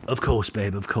 of course,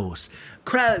 babe, of course.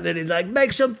 Crowd. Then he's like,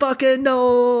 make some fucking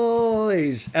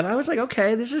noise. And I was like,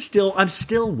 okay, I'm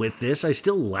still with this. I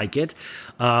still like it.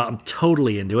 I'm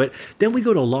totally into it. Then we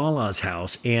go to Lala's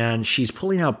house and she's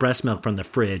pulling out breast milk from the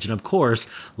fridge. And of course,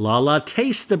 Lala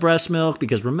tastes the breast milk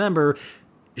because remember,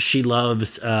 she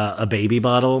loves a baby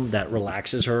bottle that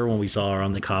relaxes her when we saw her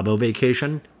on the Cabo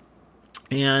vacation.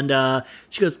 And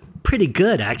she goes, pretty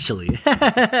good, actually.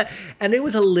 And it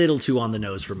was a little too on the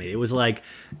nose for me. It was like,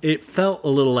 it felt a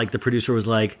little like the producer was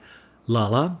like,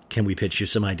 Lala, can we pitch you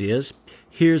some ideas?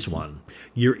 Here's one.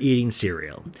 You're eating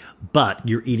cereal, but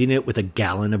you're eating it with a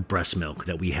gallon of breast milk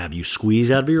that we have you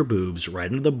squeeze out of your boobs right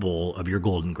into the bowl of your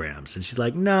Golden Grams. And she's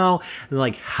like, no. And they're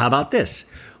like, how about this?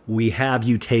 We have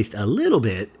you taste a little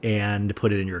bit and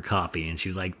put it in your coffee. And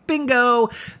she's like, bingo.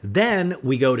 Then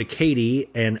we go to Katie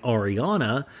and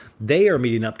Ariana. They are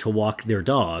meeting up to walk their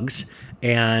dogs.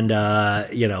 And,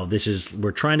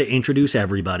 we're trying to introduce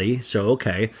everybody. So,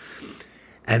 okay.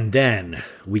 And then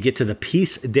we get to the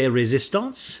piece de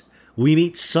resistance. We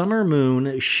meet Summer Moon.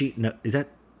 We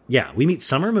meet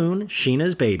Summer Moon,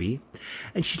 Scheana's baby.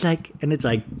 And she's like,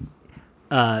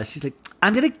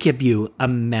 I'm going to give you a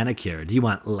manicure. Do you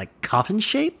want like coffin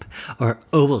shape or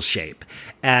oval shape?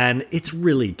 And it's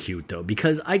really cute though,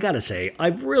 because I got to say,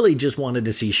 I've really just wanted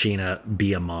to see Scheana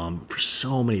be a mom for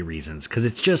so many reasons. Because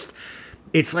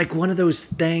it's like one of those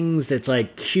things that's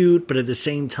like cute, but at the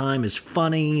same time is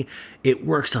funny. It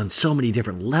works on so many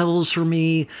different levels for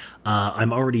me.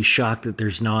 I'm already shocked that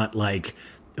there's not like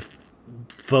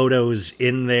photos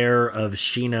in there of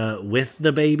Scheana with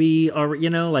the baby, or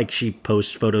like she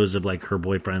posts photos of like her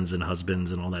boyfriends and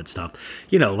husbands and all that stuff,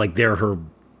 like they're her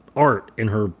art in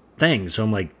her thing. So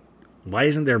I'm like, why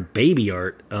isn't there baby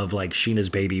art of like Scheana's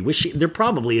baby? There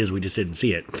probably is, we just didn't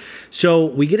see it. So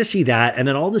we get to see that, and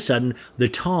then all of a sudden the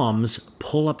Toms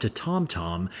pull up to Tom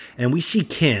Tom, and we see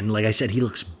Ken. Like I said, he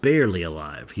looks barely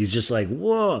alive. He's just like,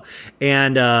 whoa.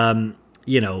 And Ken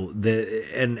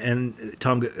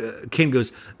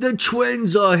goes, the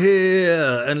twins are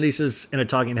here, and Lisa's in a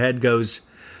talking head goes,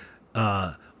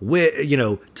 Tom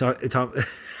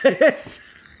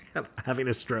I'm having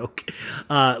a stroke.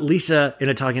 Lisa in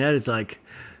a talking head is like,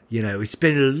 it's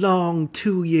been a long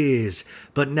 2 years,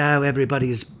 but now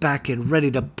everybody's back and ready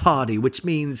to party, which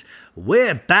means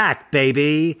we're back,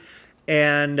 baby.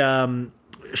 And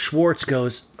Schwartz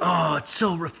goes, oh, it's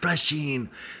so refreshing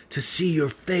to see your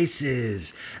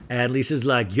faces. And Lisa's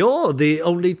like, you're the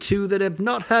only two that have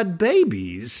not had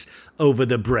babies over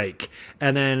the break.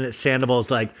 And then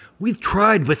Sandoval's like, we've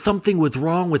tried, but something was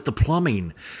wrong with the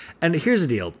plumbing. And here's the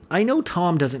deal. I know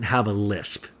Tom doesn't have a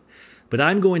lisp, but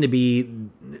I'm going to be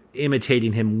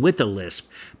imitating him with a lisp.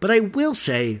 But I will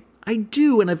say, I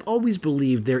do, and I've always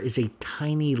believed there is a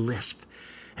tiny lisp.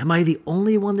 Am I the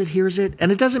only one that hears it?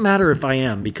 And it doesn't matter if I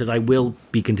am, because I will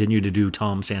be continue to do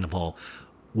Tom Sandoval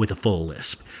with a full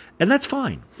lisp. And that's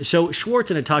fine. So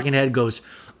Schwartz in a talking head goes,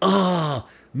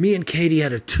 me and Katie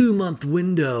had a 2-month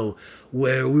window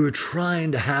where we were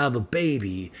trying to have a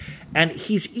baby. And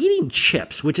he's eating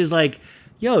chips, which is like,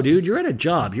 yo, dude, you're at a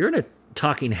job. You're in a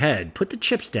talking head. Put the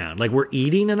chips down. Like, we're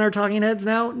eating in our talking heads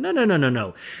now?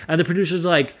 No. And the producer's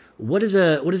like, what does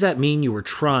that mean you were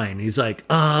trying? He's like,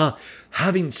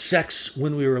 having sex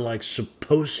when we were like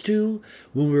supposed to,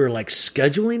 when we were like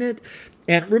scheduling it.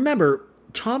 And remember,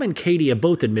 Tom and Katie have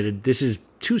both admitted this is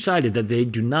two-sided, that they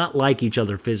do not like each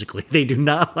other physically. They do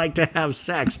not like to have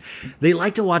sex. They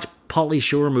like to watch Pauly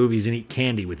Shore movies and eat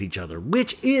candy with each other,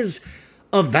 which is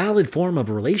a valid form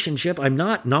of relationship. I'm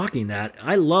not knocking that.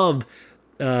 I love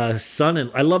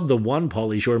I love the one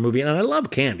Pauly Shore movie, and I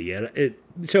love candy.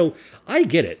 So I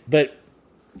get it, but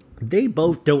they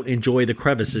both don't enjoy the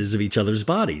crevices of each other's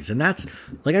bodies. And that's,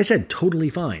 like I said, totally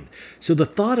fine. So the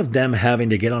thought of them having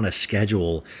to get on a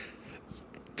schedule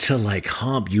to like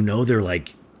hump,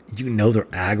 they're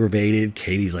aggravated.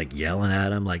 Katie's like yelling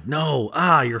at him like, no,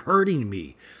 you're hurting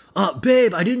me.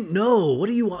 Babe, I didn't know. What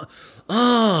do you want?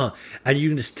 And you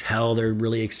can just tell they're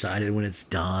really excited when it's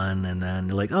done. And then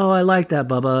they're like, I like that,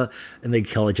 Bubba. And they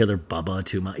call each other Bubba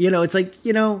too much.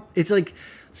 It's like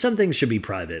some things should be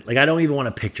private. Like, I don't even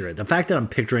want to picture it. The fact that I'm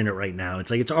picturing it right now,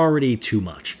 it's like, it's already too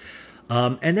much.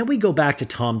 And then we go back to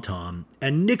Tom Tom,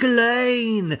 and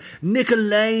Nicolene,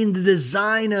 the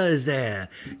designer, is there.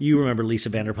 You remember Lisa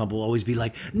Vanderpump will always be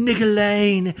like,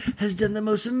 Nicolene has done the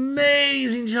most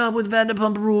amazing job with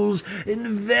Vanderpump Rules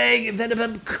in Vegas,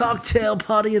 Vanderpump cocktail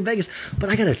party in Vegas. But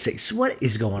I gotta say, so what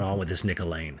is going on with this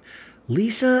Nicolene?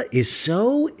 Lisa is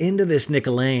so into this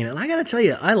Nicolene, and I gotta tell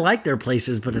you, I like their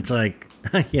places, but it's like,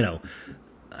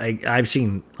 I've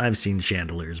seen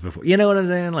chandeliers before. You know what I'm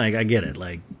saying? Like, I get it.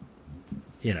 Like,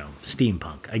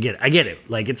 steampunk. I get it.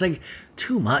 Like, it's like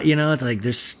too much, it's like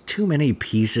there's too many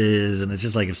pieces, and it's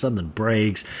just like if something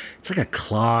breaks, it's like a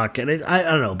clock, and I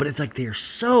don't know, but it's like they're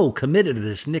so committed to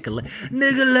this Nicolene.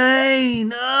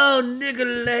 Oh,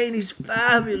 Nicolene, he's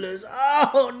fabulous.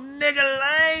 Oh,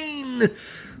 Nicolene.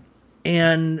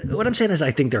 And what I'm saying is, I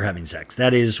think they're having sex.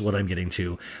 That is what I'm getting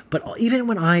to. But even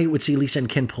when I would see Lisa and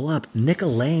Ken pull up,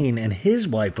 Nicolene and his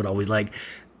wife would always like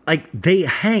they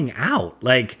hang out.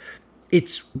 Like,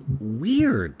 it's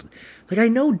weird. Like, I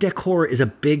know decor is a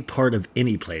big part of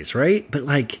any place, right? But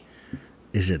like,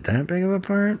 is it that big of a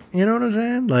part? You know what I'm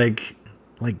saying? Like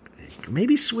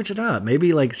maybe switch it up.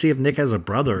 Maybe like see if Nick has a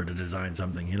brother to design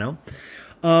something, you know?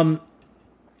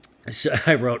 So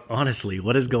I wrote, honestly,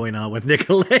 what is going on with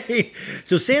Nicolay?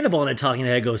 So Sandoval in a talking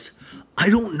head goes, I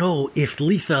don't know if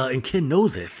Lisa and Ken know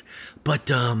this,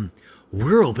 but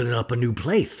we're opening up a new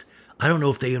place. I don't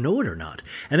know if they know it or not.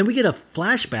 And then we get a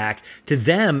flashback to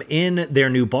them in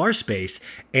their new bar space,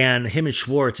 and him and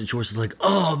Schwartz is like,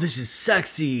 oh, this is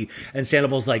sexy. And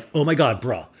Sandoval's like, oh my God,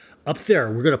 bro. Up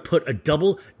there, we're going to put a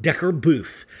double-decker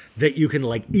booth that you can,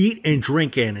 like, eat and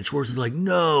drink in. And Schwartz is like,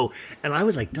 no. And I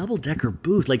was like, double-decker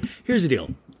booth? Like, here's the deal.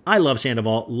 I love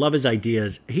Sandoval, love his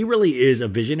ideas. He really is a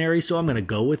visionary, so I'm going to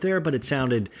go with there. But it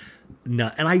sounded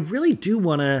nut. And I really do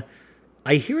want to...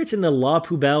 I hear it's in the La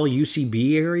Poubelle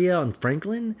UCB area on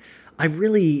Franklin. I've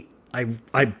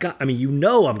got... I mean, you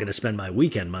know I'm going to spend my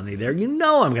weekend money there. You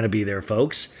know I'm going to be there,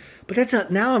 folks. But that's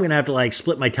not, now I'm going to have to like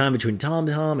split my time between Tom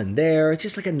Tom and there. It's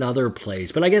just like another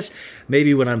place. But I guess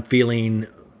maybe when I'm feeling,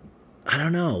 I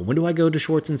don't know, when do I go to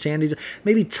Schwartz and Sandy's?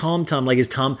 Maybe Tom Tom, like is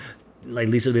Tom, like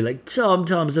Lisa will be like, Tom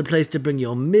Tom's the place to bring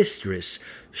your mistress.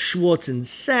 Schwartz and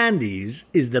Sandy's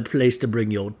is the place to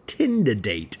bring your Tinder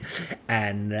date.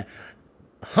 And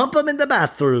hump 'em in the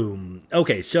bathroom.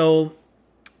 Okay, so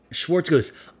Schwartz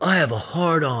goes, I have a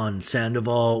hard-on,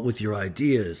 Sandoval, with your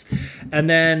ideas. And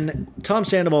then Tom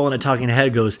Sandoval in a talking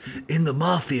head goes, in the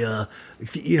mafia,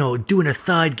 you know, doing a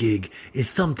side gig is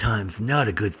sometimes not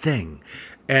a good thing.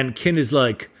 And Ken is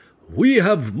like, we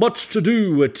have much to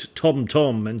do at Tom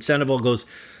Tom. And Sandoval goes,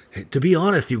 hey, to be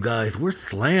honest, you guys, we're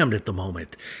slammed at the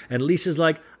moment. And Lisa's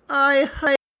like, I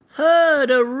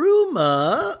heard a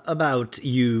rumor about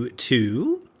you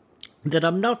two that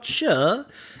I'm not sure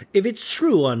if it's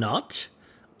true or not.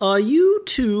 Are you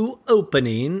two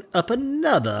opening up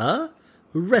another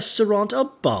restaurant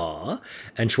or bar?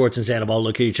 And Schwartz and Sandoval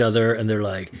look at each other and they're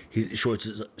like, Schwartz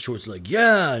is like,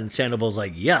 yeah. And Sandoval's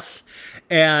like, yes.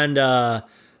 And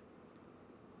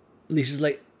Lisa's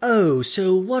like, oh,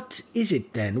 so what is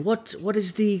it then? What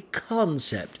is the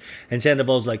concept? And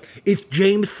Sandoval's like, it's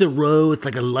James Thoreau. It's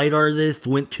like a light artist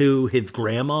went to his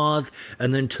grandma's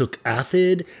and then took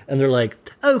acid. And they're like,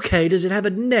 okay, does it have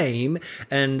a name?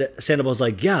 And Sandoval's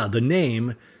like, yeah, the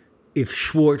name is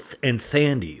Schwartz and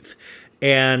Sandy's.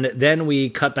 And then we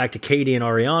cut back to Katie and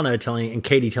Ariana telling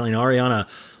Ariana,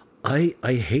 I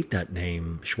hate that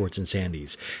name, Schwartz and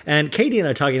Sandy's. And Katie in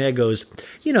a talking head goes,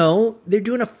 you know, they're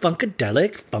doing a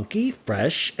funkadelic, funky,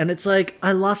 fresh, and it's like,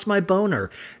 I lost my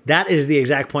boner. That is the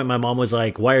exact point my mom was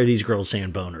like, why are these girls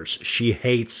saying boners? She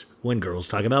hates when girls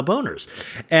talk about boners.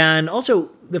 And also,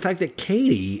 the fact that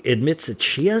Katie admits that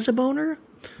she has a boner,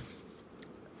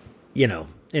 you know,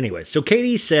 anyway. So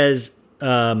Katie says,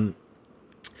 you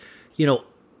know,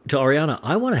 to Ariana,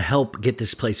 I want to help get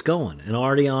this place going. And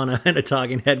Ariana in a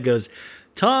talking head goes,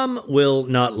 Tom will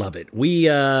not love it. We,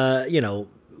 you know,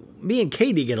 me and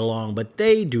Katie get along, but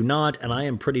they do not, and I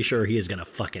am pretty sure he is going to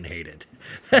fucking hate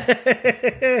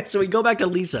it. So we go back to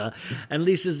Lisa, and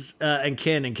Lisa's, and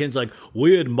Ken's like,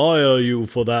 we admire you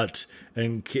for that.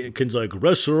 And Ken's like,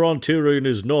 restauranteering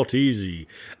is not easy.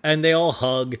 And they all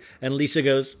hug, and Lisa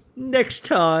goes, next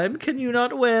time, can you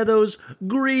not wear those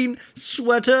green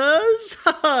sweaters?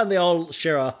 And they all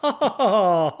share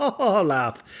a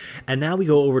laugh. And now we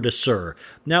go over to Sir.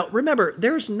 Now, remember,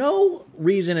 there's no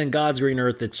reason in God's green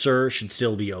earth that Sir should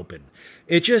still be open.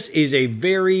 It just is a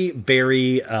very,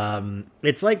 very,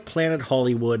 it's like Planet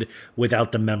Hollywood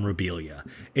without the memorabilia.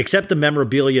 Except the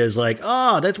memorabilia is like,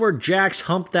 that's where Jax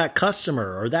humped that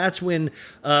customer. Or that's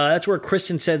where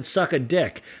Kristen said, suck a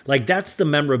dick. Like, that's the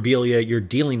memorabilia you're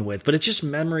dealing with. But it's just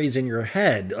memories in your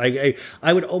head.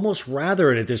 I would almost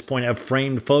rather at this point have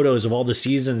framed photos of all the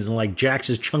seasons and like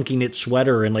Jax's chunky knit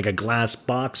sweater in like a glass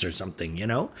box or something, you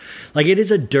know? Like, it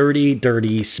is a dirty,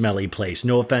 dirty, smelly place.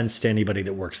 No offense to anybody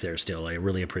that works there still. I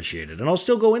really appreciate it. And I'll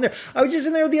still go in there. I was just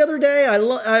in there the other day.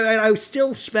 I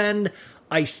still spend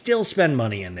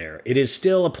money in there. It is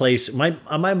still a place.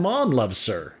 My mom loves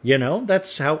Sir, you know,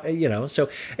 that's how, you know, so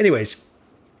anyways,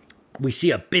 we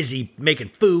see a busy making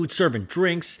food, serving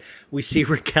drinks. We see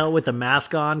Raquel with the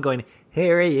mask on going,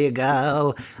 here you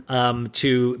go,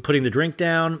 to putting the drink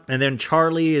down. And then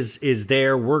Charlie is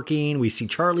there working. We see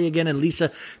Charlie again, and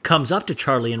Lisa comes up to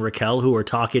Charlie and Raquel, who are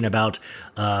talking about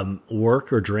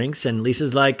work or drinks. And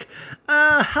Lisa's like,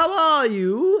 how are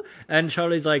you? And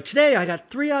Charlie's like, today I got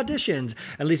 3 auditions.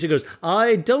 And Lisa goes,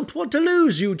 I don't want to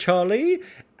lose you, Charlie.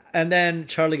 And then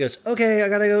Charlie goes, okay, I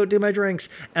gotta go do my drinks.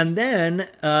 And then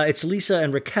it's Lisa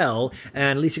and Raquel.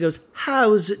 And Lisa goes,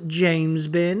 how's James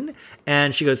been?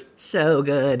 And she goes, so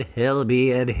good. He'll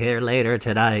be in here later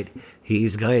tonight.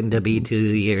 He's going to be 2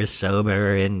 years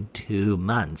sober in 2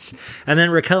 months. And then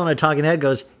Raquel in a talking head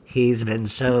goes, he's been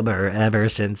sober ever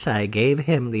since I gave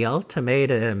him the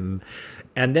ultimatum.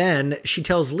 And then she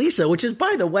tells Lisa, which is,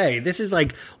 by the way, this is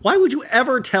like, why would you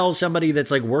ever tell somebody that's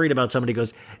like worried about somebody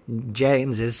goes,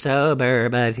 James is sober,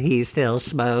 but he still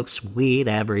smokes weed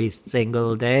every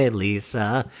single day,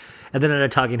 Lisa. And then in a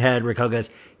talking head, Raquel goes,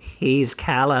 he's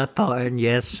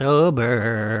California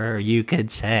sober, you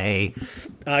could say.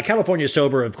 California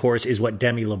sober, of course, is what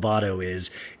Demi Lovato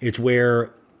is. It's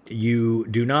where you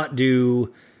do not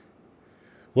do,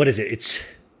 what is it?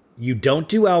 You don't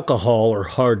do alcohol or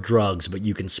hard drugs, but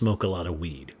you can smoke a lot of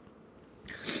weed.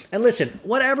 And listen,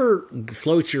 whatever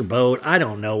floats your boat, I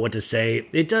don't know what to say.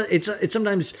 It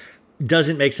sometimes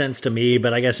doesn't make sense to me,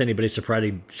 but I guess anybody's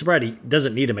sobriety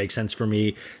doesn't need to make sense to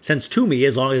me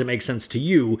as long as it makes sense to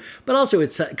you. But also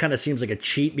it kind of seems like a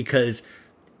cheat because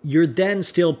you're then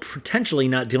still potentially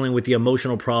not dealing with the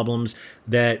emotional problems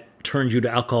that turned you to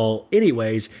alcohol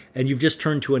anyways, and you've just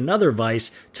turned to another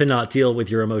vice to not deal with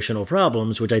your emotional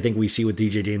problems, which I think we see with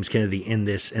DJ James Kennedy in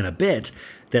this in a bit,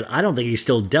 that I don't think he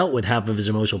still dealt with half of his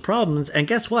emotional problems. And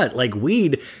guess what? Like,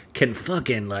 weed can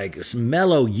fucking like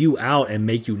mellow you out and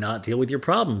make you not deal with your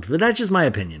problems. But that's just my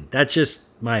opinion. That's just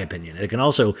my opinion. It can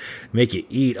also make you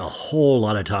eat a whole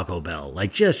lot of Taco Bell,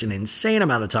 like just an insane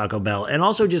amount of Taco Bell, and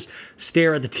also just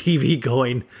stare at the TV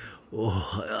going,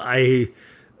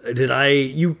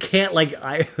 you can't, like,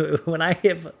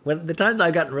 when the times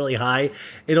I've gotten really high,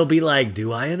 it'll be like,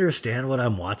 do I understand what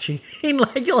I'm watching?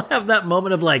 Like, you'll have that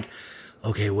moment of like,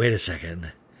 okay, wait a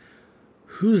second.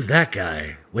 Who's that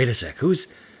guy? Wait a sec.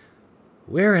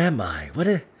 Where am I?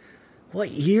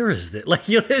 What year is this? Like,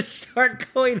 you'll just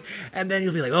start going, and then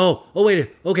you'll be like, oh,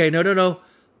 wait, okay, no.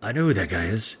 I know who that guy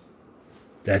is.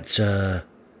 That's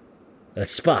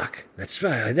Spock. That's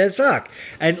Spock.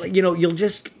 And, you'll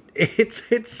just,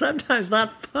 it's sometimes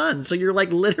not fun. So you're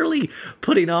like literally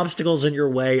putting obstacles in your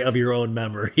way of your own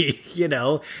memory,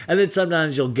 And then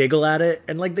sometimes you'll giggle at it.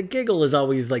 And like the giggle is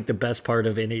always like the best part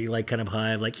of any like kind of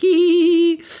high of like,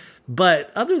 hee.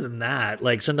 But other than that,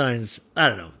 like sometimes, I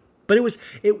don't know. But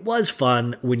it was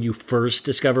fun when you first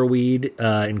discover weed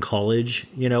in college,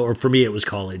 or for me it was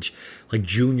college, like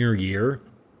junior year.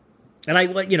 And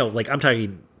I'm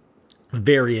talking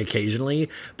very occasionally,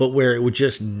 but where it would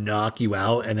just knock you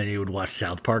out, and then you would watch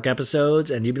South Park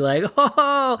episodes, and you'd be like,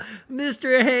 oh,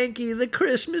 Mr. Hanky, the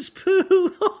Christmas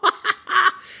poo.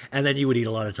 And then you would eat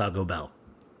a lot of Taco Bell.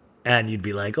 And you'd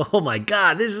be like, oh my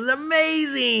God, this is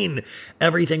amazing.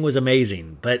 Everything was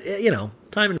amazing. But,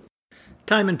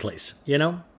 time and place,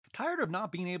 Tired of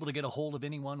not being able to get a hold of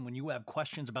anyone when you have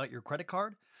questions about your credit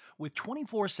card? With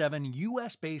 24/7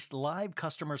 U.S.-based live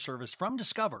customer service from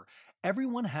Discover,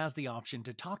 everyone has the option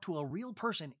to talk to a real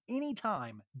person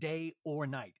anytime, day or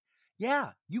night.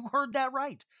 Yeah, you heard that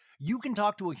right. You can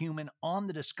talk to a human on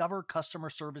the Discover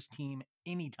customer service team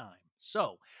anytime.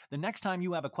 So, the next time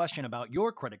you have a question about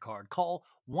your credit card, call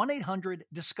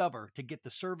 1-800-DISCOVER to get the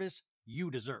service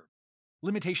you deserve.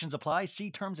 Limitations apply.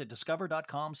 See terms at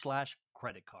discover.com/creditcard.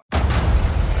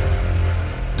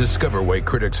 Discover why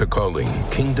critics are calling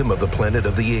Kingdom of the Planet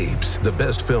of the Apes the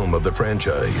best film of the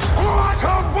franchise. What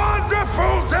a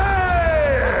wonderful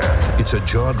day! It's a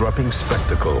jaw-dropping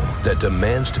spectacle that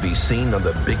demands to be seen on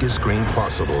the biggest screen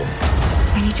possible.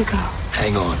 We need to go.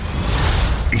 Hang on.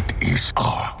 It is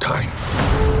our time.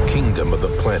 Kingdom of the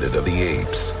Planet of the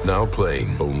Apes. Now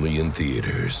playing only in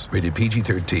theaters. Rated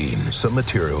PG-13. Some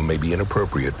material may be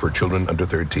inappropriate for children under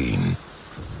 13.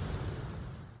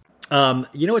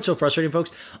 You know what's so frustrating,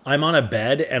 folks? I'm on a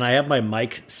bed and I have my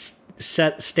mic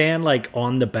stand like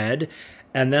on the bed,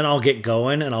 and then I'll get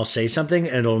going and I'll say something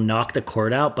and it'll knock the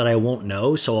cord out, but I won't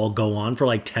know. So I'll go on for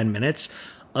like 10 minutes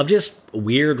of just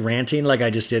weird ranting like I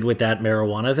just did with that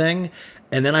marijuana thing.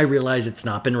 And then I realize it's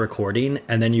not been recording,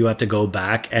 and then you have to go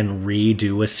back and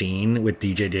redo a scene with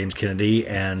DJ James Kennedy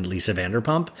and Lisa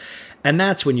Vanderpump. And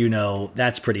that's when you know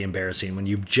that's pretty embarrassing, when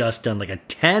you've just done like a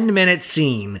 10-minute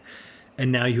scene and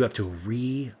now you have to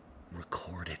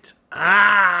re-record it.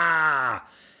 The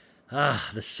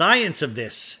science of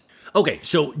this. Okay,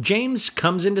 so James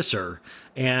comes into SUR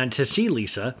and to see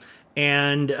Lisa,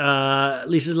 and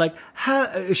Lisa's like,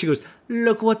 she goes,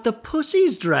 look what the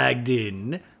pussy's dragged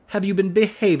in. Have you been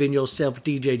behaving yourself,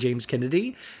 DJ James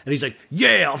Kennedy? And he's like,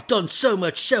 yeah, I've done so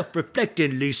much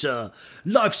self-reflecting, Lisa.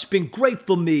 Life's been great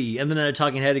for me. And then in a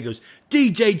talking head, he goes,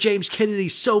 DJ James Kennedy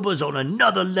sober's on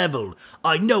another level.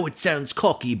 I know it sounds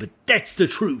cocky, but that's the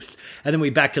truth. And then we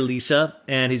back to Lisa,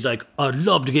 and he's like, I'd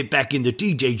love to get back in the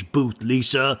DJ's booth,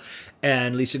 Lisa.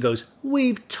 And Lisa goes,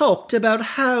 we've talked about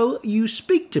how you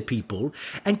speak to people.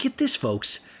 And get this,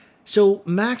 folks. So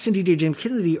Max and DJ James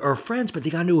Kennedy are friends, but they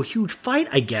got into a huge fight,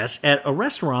 I guess, at a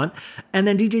restaurant. And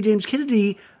then DJ James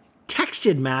Kennedy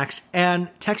texted Max and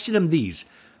texted him these.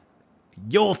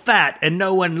 You're fat and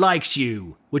no one likes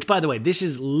you. Which, by the way, this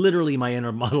is literally my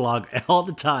inner monologue all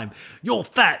the time. You're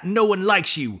fat and no one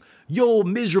likes you. You're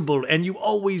miserable and you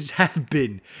always have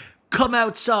been. Come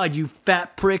outside, you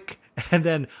fat prick. And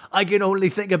then I can only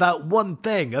think about one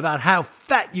thing, about how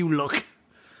fat you look.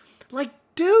 Like,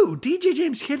 dude, DJ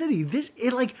James Kennedy, if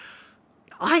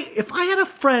I had a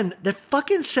friend that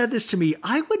fucking said this to me,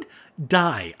 I would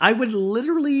die. I would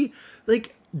literally,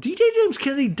 DJ James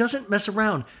Kennedy doesn't mess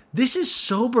around. This is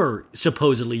sober,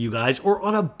 supposedly, you guys, or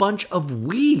on a bunch of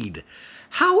weed.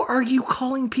 How are you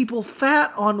calling people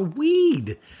fat on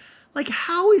weed?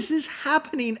 How is this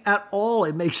happening at all?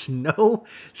 It makes no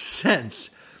sense.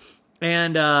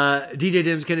 And DJ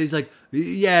James Kennedy's like,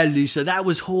 yeah, Lisa, that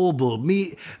was horrible.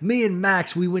 Me and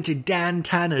Max, we went to Dan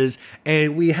Tanner's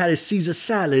and we had a Caesar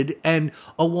salad and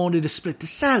I wanted to split the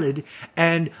salad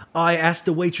and I asked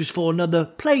the waitress for another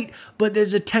plate, but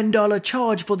there's a $10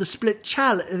 charge for the split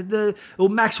salad.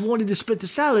 Max wanted to split the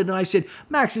salad and I said,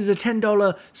 Max, there's a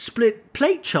 $10 split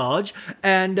plate charge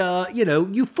and,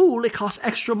 you fool, it costs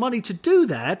extra money to do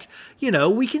that.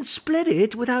 We can split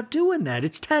it without doing that.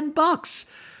 It's $10.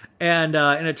 And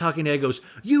in a talking head goes,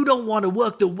 you don't want to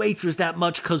work the waitress that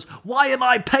much because why am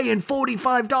I paying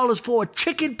 $45 for a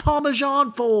chicken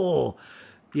parmesan for?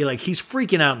 He's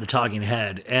freaking out in the talking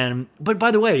head. But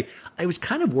by the way, I was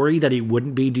kind of worried that he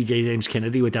wouldn't be DJ James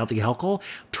Kennedy without the alcohol.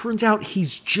 Turns out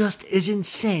he's just as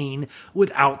insane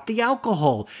without the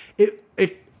alcohol.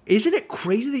 Isn't it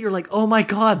crazy that you're like, oh my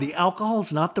God, the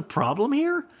alcohol's not the problem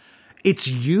here? It's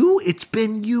you? It's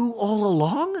been you all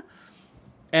along?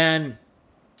 And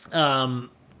DJ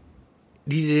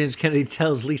James Kennedy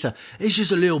tells Lisa, it's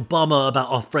just a little bummer about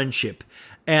our friendship.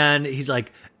 And he's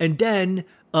like, and then,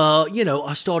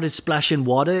 I started splashing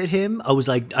water at him. I was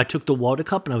like, I took the water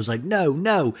cup and I was like,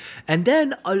 no. And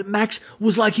then Max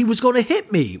was like, he was going to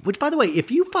hit me. Which, by the way,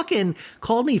 if you fucking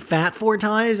called me fat 4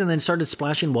 times and then started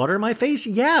splashing water in my face,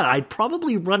 yeah, I'd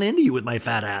probably run into you with my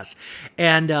fat ass.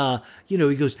 And,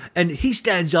 he goes, and he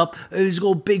stands up and there's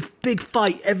a big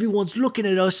fight. Everyone's looking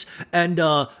at us. And,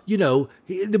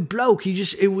 the bloke,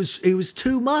 it was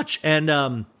too much.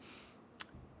 And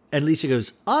Lisa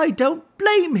goes, I don't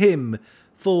blame him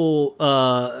for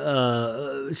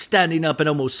standing up and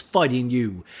almost fighting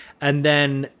you. And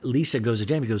then Lisa goes to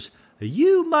Jamie, goes,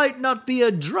 you might not be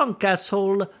a drunk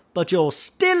asshole, but you're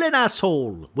still an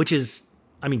asshole. Which is,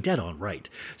 dead on right.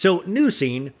 So, new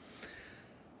scene.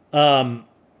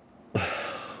 White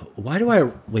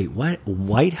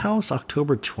House,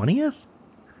 October 20th?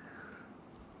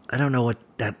 I don't know what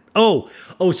that... Oh,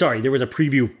 sorry. There was a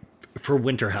preview for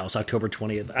Winter House, October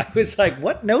 20th. I was like,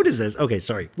 what note is this? Okay,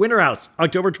 sorry. Winter House,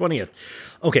 October 20th.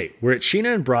 Okay, we're at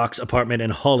Scheana and Brock's apartment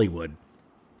in Hollywood.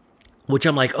 Which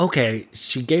I'm like, okay,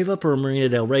 she gave up her Marina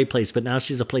Del Rey place, but now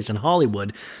she's a place in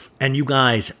Hollywood. And you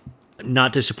guys,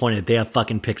 not disappointed, they have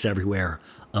fucking pics everywhere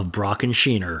of Brock and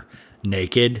Scheana,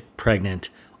 naked, pregnant,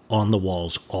 on the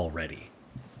walls already.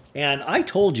 And I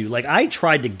told you, I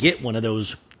tried to get one of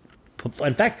those.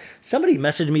 In fact, somebody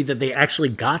messaged me that they actually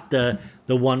got the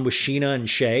one with Scheana and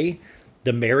Shay,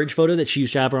 the marriage photo that she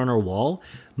used to have on her wall.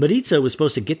 Maritza was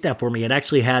supposed to get that for me and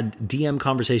actually had DM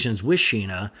conversations with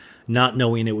Scheana, not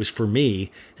knowing it was for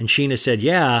me. And Scheana said,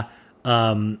 yeah,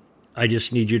 I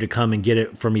just need you to come and get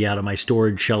it for me out of my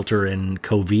storage shelter in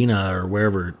Covina or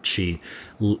wherever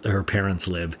her parents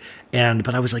live.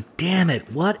 But I was like, damn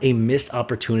it, what a missed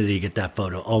opportunity to get that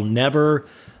photo. I'll never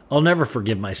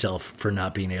forgive myself for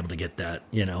not being able to get that,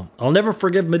 I'll never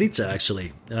forgive Maritza,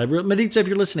 actually. Maritza, if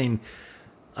you're listening,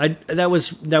 that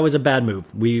was a bad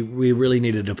move. We really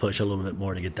needed to push a little bit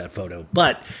more to get that photo.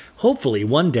 But hopefully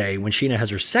one day when Scheana has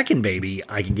her second baby,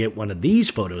 I can get one of these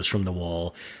photos from the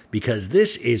wall because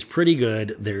this is pretty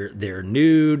good. They're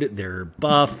nude, they're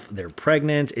buff, they're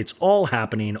pregnant. It's all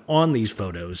happening on these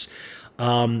photos.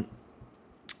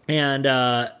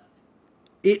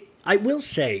 I will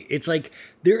say, it's like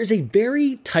there is a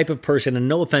very type of person, and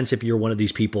no offense if you're one of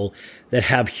these people that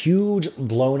have huge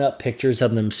blown up pictures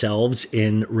of themselves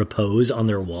in repose on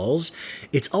their walls.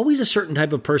 It's always a certain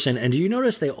type of person. And do you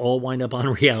notice they all wind up on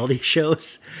reality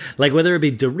shows? Like whether it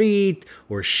be Dorit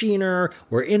or Scheana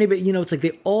or anybody, it's like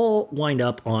they all wind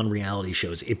up on reality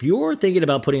shows. If you're thinking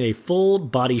about putting a full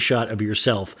body shot of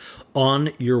yourself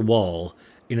on your wall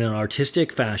in an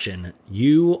artistic fashion,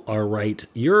 you are right.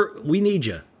 We need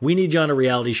you. We need you on a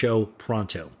reality show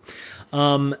pronto.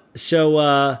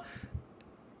 So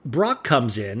Brock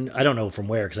comes in. I don't know from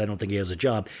where, because I don't think he has a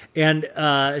job. And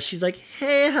she's like,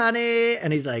 "Hey, honey."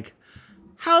 And he's like,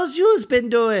 "How's yours been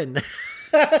doing?"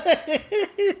 I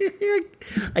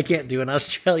can't do an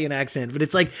Australian accent, but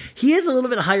it's like he has a little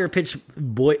bit higher pitched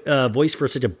voice for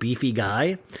such a beefy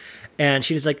guy. And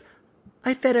she's like,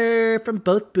 "I fed her from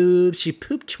both boobs. She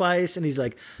pooped twice." And he's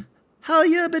like, "How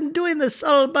you been doing this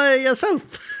all by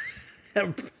yourself?"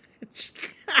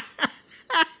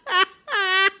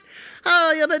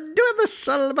 "How you been doing this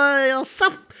all by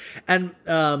yourself?" And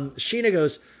Scheana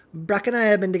goes, "Brock and I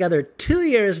have been together 2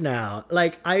 years now.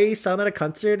 Like, I saw him at a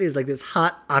concert. He's like this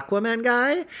hot Aquaman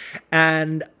guy.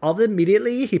 And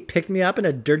immediately he picked me up in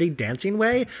a Dirty Dancing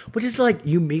way," which is like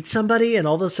you meet somebody and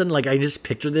all of a sudden, like, I just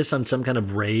picture this on some kind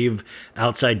of rave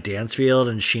outside dance field.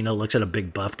 And Scheana looks at a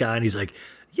big buff guy and he's like,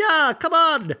 "Yeah, come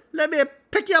on. Let me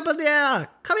pick you up in the air.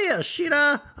 Come here,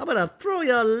 Scheana. I'm going to throw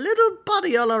your little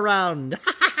body all around."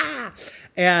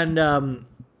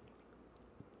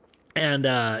 And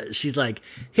she's like,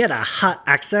 he had a hot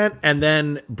accent. And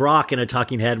then Brock in a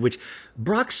talking head, which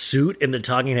Brock's suit in the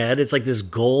talking head, it's like this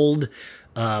gold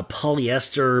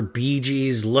polyester Bee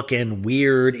Gees looking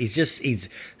weird. It's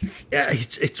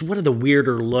one of the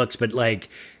weirder looks, but like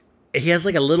he has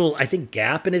like a little, I think,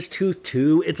 gap in his tooth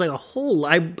too. It's like a whole,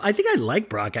 I think I like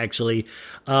Brock actually.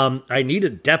 I need to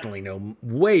definitely know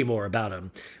way more about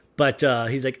him. But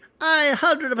he's like, "I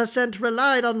 100%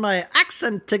 relied on my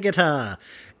accent to get her."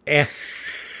 And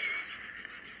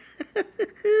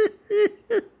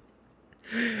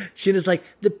she was like,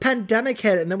 "The pandemic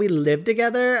hit and then we lived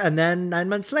together, and then 9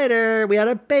 months later we had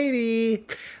a baby.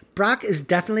 Brock is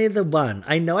definitely the one.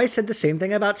 I know I said the same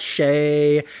thing about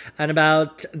Shay and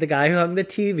about the guy who hung the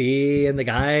TV and the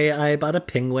guy I bought a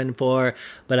penguin for,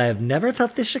 but I have never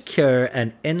felt this secure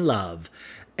and in love."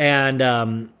 And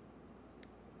and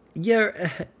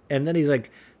then he's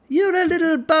like, "You're a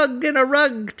little bug in a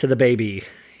rug," to the baby.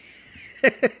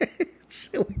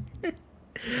 So,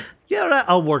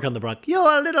 I'll work on the Brock. "You're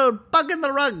a little bug in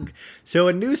the rug." So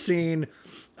a new scene,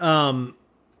 Lala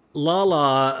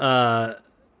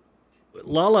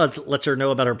lets her know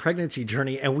about her pregnancy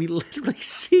journey, and we literally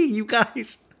see, you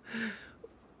guys,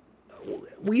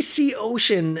 we see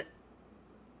Ocean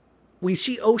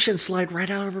slide right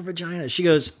out of her vagina. She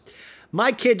goes,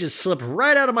 "My kid just slipped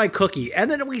right out of my cookie."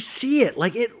 And then we see it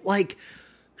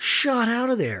shot out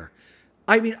of there.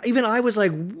 I mean, even I was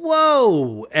like,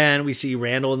 whoa. And we see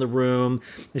Randall in the room,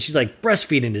 and she's like,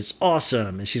 "Breastfeeding is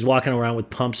awesome." And she's walking around with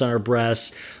pumps on her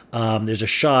breasts. There's a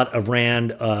shot of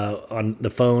Rand on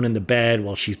the phone in the bed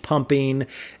while she's pumping.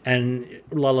 And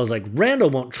Lala's like,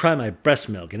 "Randall won't try my breast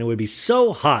milk, and it would be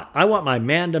so hot. I want my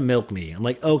man to milk me." I'm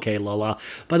like, okay, Lala.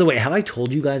 By the way, have I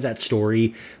told you guys that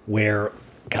story where,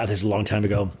 God, this is a long time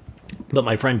ago, but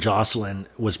my friend Jocelyn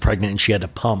was pregnant and she had to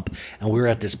pump, and we were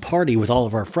at this party with all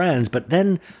of our friends, but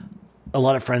then a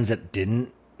lot of friends that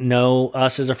didn't know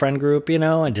us as a friend group,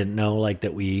 and didn't know like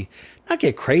that we not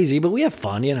get crazy, but we have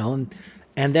fun,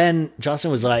 and then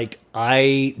Jocelyn was like,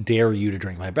 "I dare you to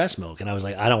drink my breast milk." And I was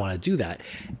like, "I don't want to do that."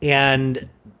 And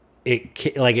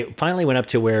it finally went up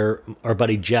to where our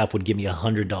buddy Jeff would give me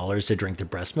 $100 to drink the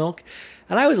breast milk.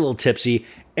 And I was a little tipsy.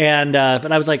 And,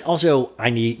 but I was like, also I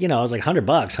need, I was like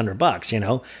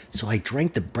 $100, So I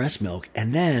drank the breast milk.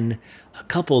 And then a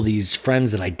couple of these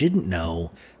friends that I didn't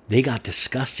know, they got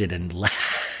disgusted and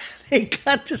left.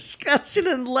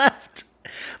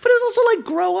 But it was also like,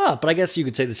 grow up. But I guess you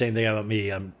could say the same thing about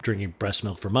me. I'm drinking breast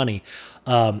milk for money.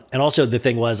 And also the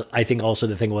thing was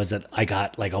that I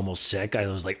got like almost sick. I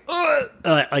was like, ugh!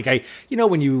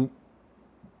 When you,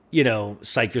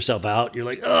 psych yourself out, you're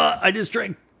like, "Ugh, I just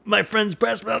drank my friend's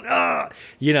breast milk." I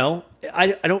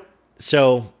don't.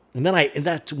 So, and then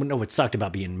that's what sucked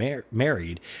about being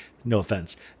married. No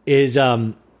offense, is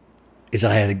that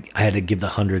I had to give the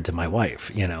 100 to my wife,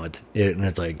 and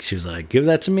it's like, she was like, "Give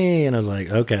that to me." And I was like,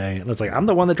 okay. And I was like, I'm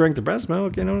the one that drank the breast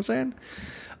milk. You know what I'm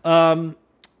saying?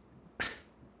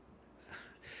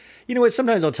 You know what?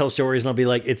 Sometimes I'll tell stories and I'll be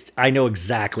like, I know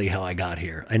exactly how I got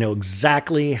here. I know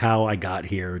exactly how I got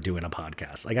here doing a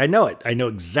podcast. Like, I know it. I know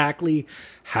exactly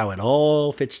how it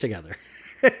all fits together.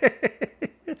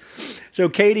 So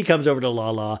Katie comes over to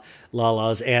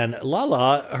Lala's, and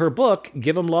Lala, her book,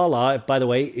 Give 'em Lala. By the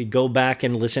way, go back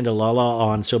and listen to Lala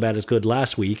on So Bad It's Good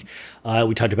last week.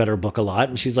 We talked about her book a lot,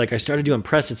 and she's like, I started doing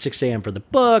press at 6 a.m. for the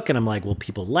book, and I'm like, well,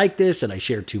 people like this, and I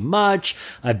share too much.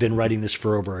 I've been writing this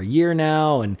for over a year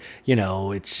now, and,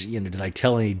 did I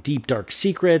tell any deep, dark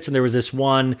secrets? And there was this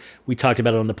one, we talked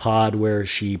about it on the pod, where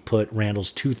she put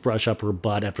Randall's toothbrush up her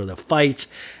butt after the fight,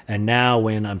 and now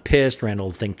when I'm pissed, Randall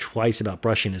will think twice about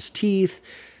brushing his teeth.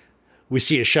 We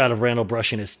see a shot of Randall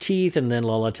brushing his teeth, and then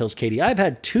Lala tells Katie, I've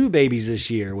had 2 babies this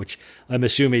year, which I'm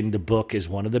assuming the book is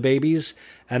one of the babies.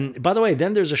 And by the way,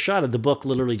 then there's a shot of the book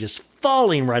literally just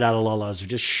falling right out of Lala's,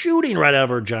 just shooting right out of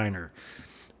her vagina.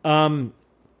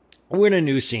 We're in a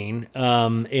new scene,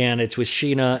 and it's with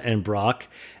Scheana and Brock,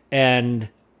 and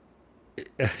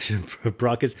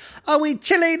Brock is, are we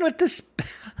chilling with this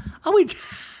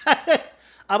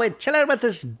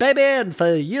baby and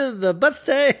for you the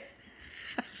birthday?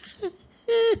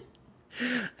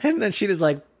 And then Scheana's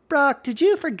like, Brock, did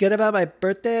you forget about my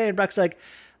birthday? And Brock's like,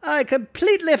 I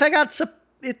completely forgot.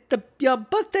 Your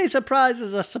birthday surprise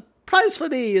is a surprise for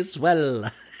me as well.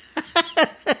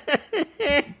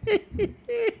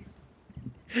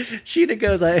 Scheana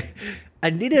goes, I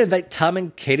need to invite Tom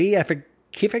and Katie. I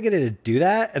keep forgetting to do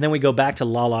that. And then we go back to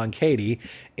Lala and Katie,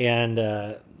 and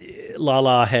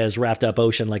Lala has wrapped up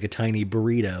Ocean like a tiny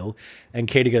burrito. And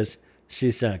Katie goes,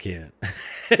 she's so cute.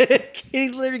 Katie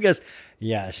literally goes,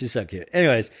 yeah, she's so cute.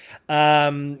 Anyways,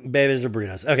 babies or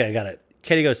burritos. Okay, got it.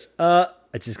 Katie goes, I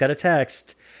just got a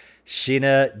text.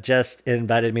 Scheana just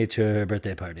invited me to her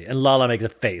birthday party. And Lala makes a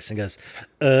face and goes,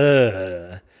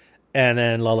 And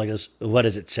then Lala goes, what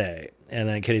does it say? And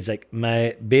then Katie's like,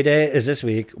 my B-day is this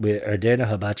week with Ardena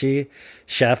Hibachi,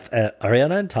 chef at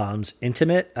Ariana and Tom's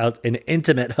intimate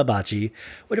hibachi,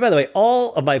 which, by the way,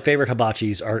 all of my favorite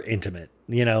hibachis are intimate.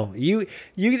 You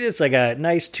just like a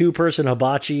nice 2-person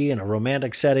hibachi in a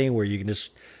romantic setting where you can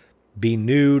just be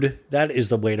nude. That is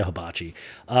the way to hibachi.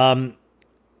 I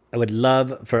would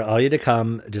love for all you to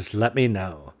come. Just let me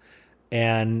know.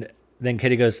 And then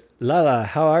Katie goes, Lala,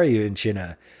 how are you in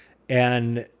China?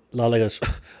 And Lala goes,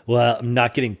 well, I'm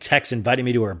not getting texts inviting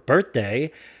me to her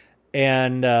birthday.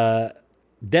 And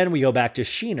then we go back to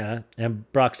Scheana, and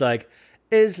Brock's like,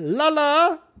 is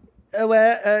Lala,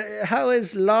 how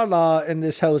is Lala in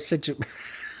this whole situation?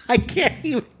 I can't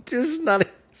even, this is not,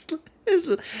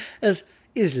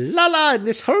 is Lala in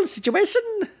this whole situation?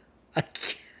 I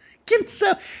can't,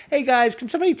 hey guys, can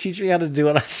somebody teach me how to do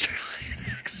an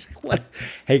Australian accent?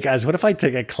 Hey guys, what if I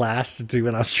take a class to do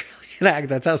an Australian act?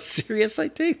 That's how serious I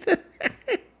take that.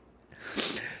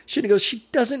 Scheana goes, she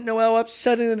doesn't know how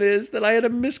upsetting it is that I had a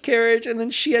miscarriage and then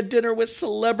she had dinner with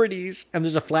celebrities. And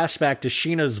there's a flashback to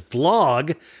Sheena's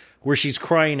vlog where she's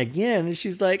crying again. And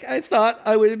she's like, I thought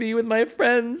I would be with my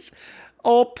friends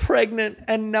all pregnant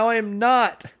and now I'm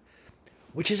not.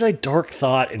 Which is a dark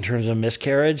thought in terms of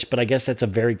miscarriage, but I guess that's a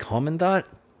very common thought.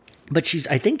 But she's,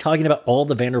 I think, talking about all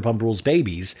the Vanderpump Rules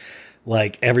babies.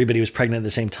 Like, everybody was pregnant at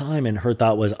the same time, and her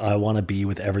thought was, I want to be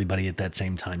with everybody at that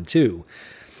same time, too.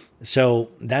 So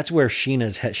that's where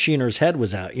Scheaner's head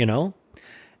was at,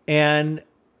 And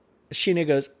Scheana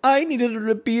goes, I needed her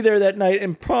to be there that night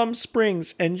in Palm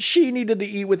Springs, and she needed to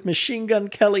eat with Machine Gun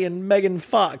Kelly and Megan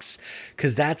Fox.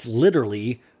 Because that's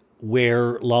literally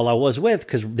where Lala was with,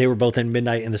 because they were both in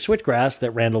Midnight in the Switchgrass that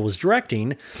Randall was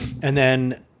directing. And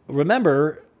then,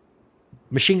 remember,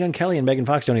 Machine Gun Kelly and Megan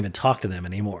Fox don't even talk to them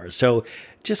anymore. So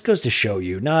it just goes to show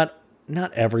you, not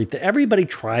everything. Everybody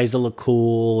tries to look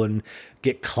cool and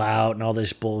get clout and all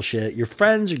this bullshit. Your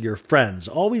friends are your friends.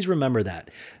 Always remember that.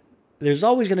 There's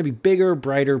always going to be bigger,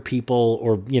 brighter people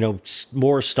or,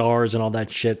 more stars and all that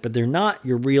shit, but they're not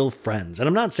your real friends. And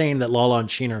I'm not saying that Lala and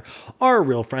Scheana are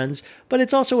real friends, but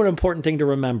it's also an important thing to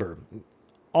remember.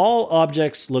 All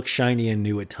objects look shiny and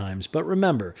new at times, but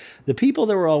remember, the people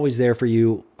that were always there for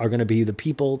you are going to be the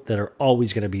people that are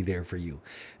always going to be there for you.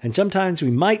 And sometimes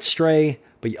we might stray,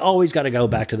 but you always got to go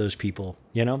back to those people,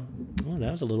 Oh,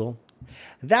 that was a little...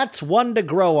 That's one to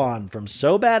grow on from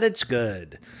So Bad It's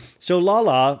Good. So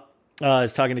Lala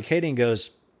is talking to Katie and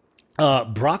goes,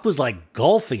 Brock was like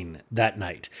golfing that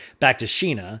night. Back to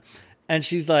Scheana. And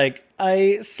she's like,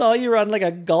 I saw you on like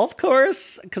a golf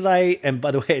course. And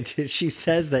by the way, she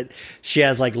says that she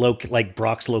has like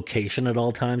Brock's location at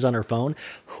all times on her phone.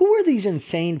 Who are these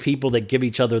insane people that give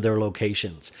each other their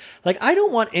locations? Like, I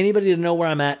don't want anybody to know where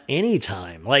I'm at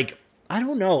anytime. Like, I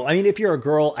don't know. I mean, if you're a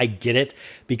girl, I get it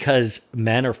because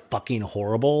men are fucking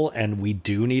horrible and we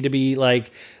do need to be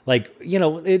like, you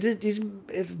know,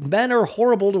 men are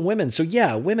horrible to women. So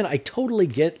yeah, women, I totally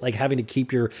get like having to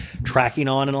keep your tracking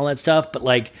on and all that stuff. But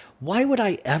like, why would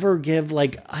I ever give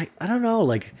like, I don't know.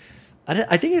 Like,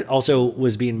 I think it also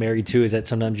was being married too, is that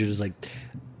sometimes you're just like,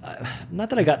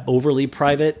 not that I got overly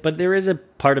private, but there is a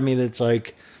part of me that's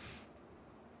like,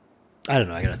 I don't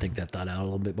know. I got to think that thought out a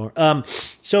little bit more.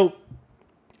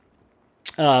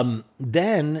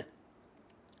 Then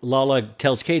Lala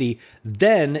tells Katie,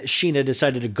 then Scheana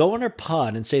decided to go on her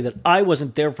pod and say that I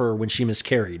wasn't there for her when she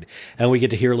miscarried. And we get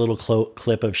to hear a little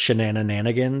clip of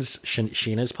Shenanigans,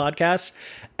 Scheana's podcast.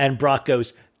 And Brock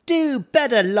goes, do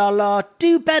better, Lala,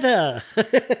 do better.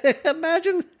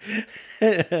 Imagine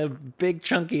a big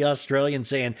chunky Australian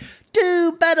saying,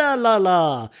 do better,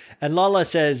 Lala. And Lala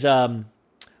says,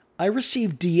 I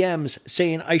received DMs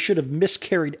saying I should have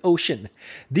miscarried Ocean.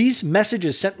 These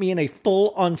messages sent me in a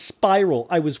full-on spiral.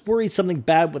 I was worried something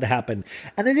bad would happen.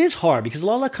 And it is hard because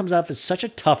Lala comes off as such a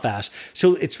tough ass.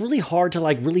 So it's really hard to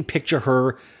like really picture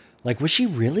her. Like, was she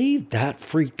really that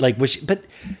freaked? Like, was she? But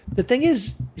the thing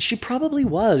is, she probably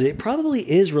was. It probably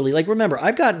is really. Like, remember,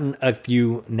 I've gotten a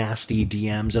few nasty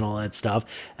DMs and all that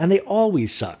stuff, and they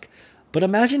always suck. But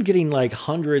imagine getting like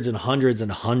hundreds and hundreds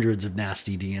and hundreds of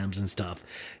nasty DMs and stuff.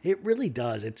 It really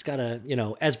does. It's got to, you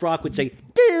know, as Brock would say,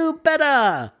 do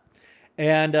better.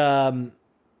 And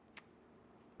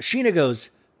Scheana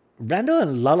goes, Randall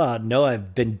and Lala know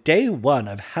I've been day one.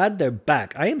 I've had their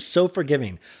back. I am so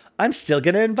forgiving. I'm still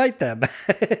going to invite them.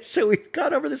 So we've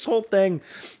gone over this whole thing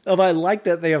of I like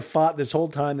that they have fought this whole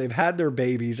time. They've had their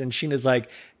babies. And Sheena's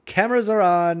like, cameras are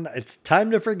on. It's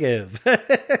time to forgive.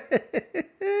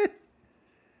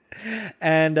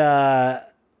 And,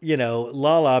 you know,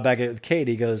 Lala back at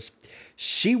Katie goes,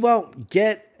 she won't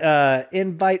get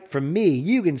invite from me.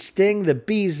 You can sting the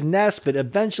bee's nest, but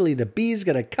eventually the bee's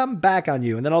going to come back on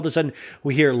you. And then all of a sudden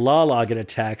we hear Lala get a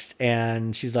text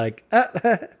and she's like, she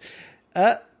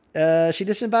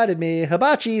disinvited me.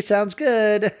 Hibachi sounds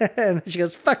good. And she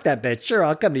goes, fuck that bitch. Sure,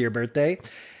 I'll come to your birthday.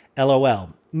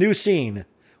 LOL. New scene.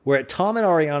 We're at Tom and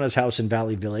Ariana's house in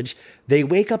Valley Village. They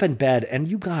wake up in bed, and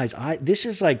you guys, this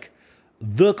is like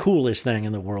the coolest thing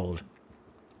in the world.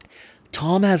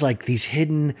 Tom has like these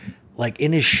hidden, like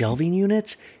in his shelving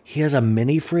units, he has a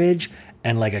mini fridge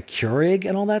and like a Keurig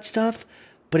and all that stuff.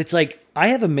 But it's like, I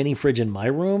have a mini fridge in my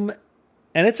room,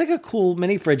 and it's like a cool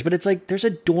mini fridge, but it's like there's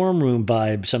a dorm room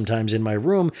vibe sometimes in my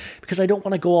room because I don't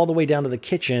want to go all the way down to the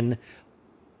kitchen.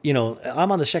 You know,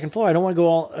 I'm on the second floor. I don't want to go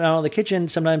all out of the kitchen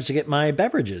sometimes to get my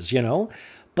beverages, you know.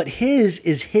 But his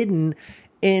is hidden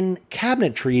in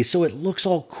cabinetry, so it looks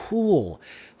all cool.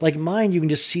 Like mine, you can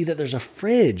just see that there's a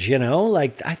fridge, you know.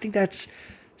 Like I think that's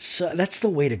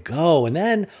the way to go. And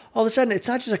then all of a sudden, it's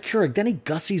not just a Keurig. Then he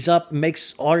gussies up,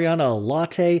 makes Ariana a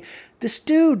latte. This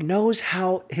dude knows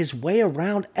how his way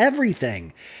around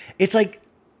everything. It's like,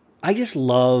 I just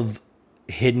love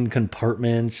hidden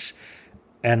compartments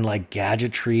and like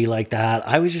gadgetry like that.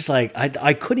 I was just like,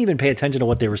 I couldn't even pay attention to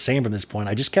what they were saying from this point.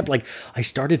 I just kept like, I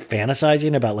started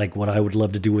fantasizing about like what I would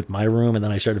love to do with my room. And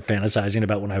then I started fantasizing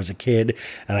about when I was a kid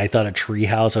and I thought a tree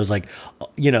house. I was like,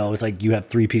 you know, it's like you have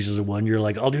 3 pieces of one. You're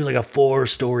like, I'll do like a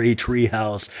 4-story tree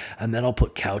house and then I'll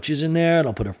put couches in there and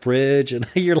I'll put a fridge. And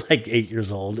you're like 8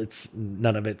 years old.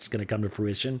 None of it's going to come to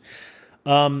fruition.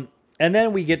 And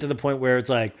then we get to the point where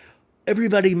it's like,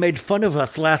 everybody made fun of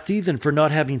us last season for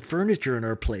not having furniture in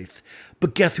our place.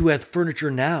 But guess who has furniture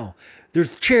now?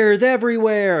 There's chairs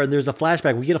everywhere. And there's a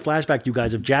flashback. We get a flashback, you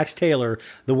guys, of Jax Taylor.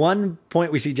 The one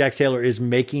point we see Jax Taylor is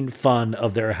making fun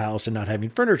of their house and not having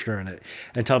furniture in it.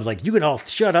 And Tom's like, you can all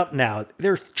shut up now.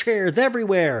 There's chairs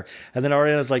everywhere. And then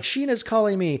Ariana's like, Sheena's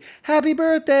calling me. Happy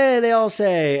birthday, they all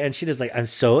say. And Sheena's like, I'm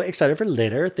so excited for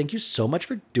later. Thank you so much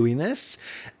for doing this.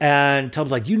 And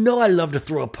Tom's like, you know I love to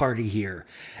throw a party here.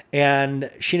 And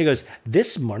Scheana goes,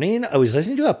 this morning I was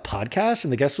listening to a podcast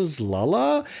and the guest was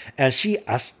Lala. And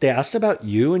they asked about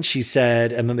you and she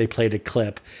said, and then they played a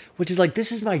clip, which is like,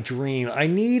 this is my dream. I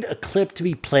need a clip to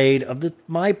be played of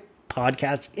my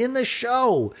podcast in the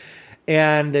show.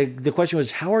 And the question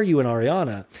was, how are you and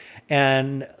Ariana?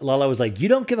 And Lala was like, you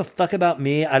don't give a fuck about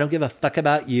me. I don't give a fuck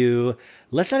about you.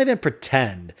 Let's not even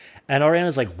pretend. And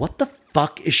Ariana's like, what the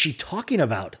fuck is she talking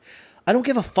about? I don't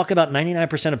give a fuck about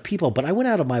 99% of people, but I went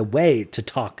out of my way to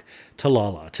talk to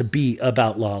Lala, to be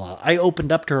about Lala. I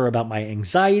opened up to her about my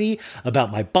anxiety,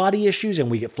 about my body issues, and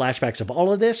we get flashbacks of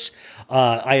all of this.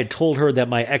 I had told her that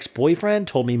my ex-boyfriend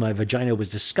told me my vagina was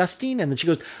disgusting, and then she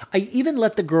goes, I even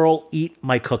let the girl eat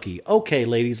my cookie. Okay,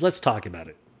 ladies, let's talk about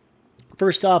it.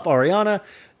 First off, Ariana,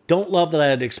 don't love that I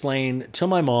had to explain to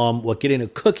my mom what getting a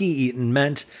cookie eaten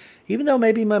meant, even though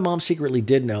maybe my mom secretly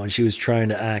did know and she was trying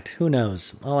to act. Who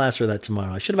knows? I'll ask her that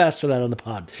tomorrow. I should have asked her that on the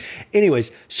pod.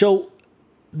 Anyways, so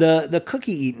the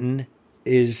cookie eaten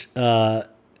is that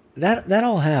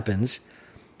all happens.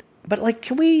 But like,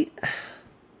 can we...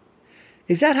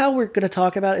 Is that how we're going to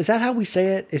talk about it? Is that how we say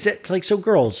it? Is it like, so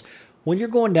girls, when you're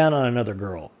going down on another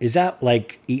girl, is that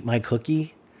like, eat my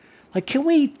cookie? Like, can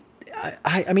we,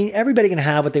 I mean, everybody can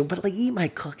have what they, but like, eat my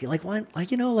cookie. Like, what,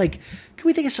 like, you know, like, can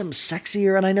we think of something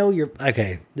sexier? And I know you're,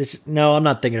 okay, no, I'm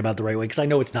not thinking about the right way because I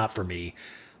know it's not for me.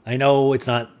 I know it's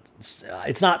not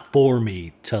for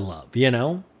me to love, you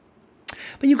know?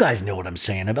 But you guys know what I'm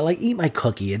saying about like, eat my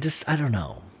cookie. It just, I don't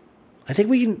know. I think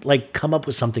we can like come up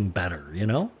with something better, you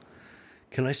know?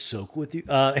 Can I soak with you?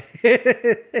 So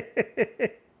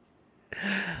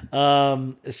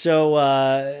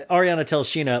Ariana tells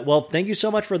Scheana, well, thank you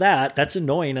so much for that. That's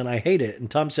annoying and I hate it.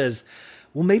 And Tom says,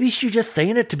 well, maybe she's just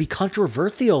saying it to be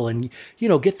controversial and, you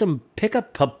know, get them pick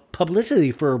up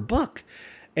publicity for her book.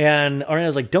 And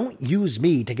Ariana's like, don't use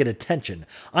me to get attention.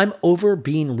 I'm over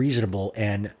being reasonable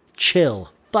and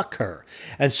chill. Fuck her.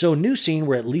 And so new scene,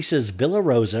 we're at Lisa's Villa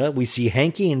Rosa. We see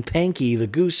Hanky and Panky, the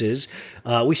gooses.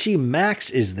 We see Max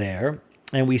is there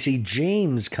and we see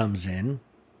James comes in.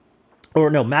 Or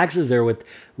no, Max is there with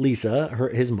Lisa,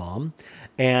 his mom.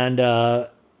 And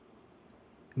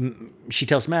she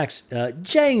tells Max,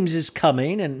 James is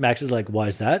coming. And Max is like, why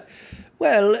is that?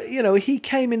 Well, you know, he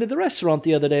came into the restaurant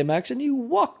the other day, Max, and you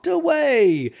walked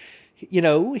away. You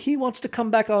know, he wants to come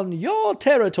back on your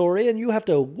territory and you have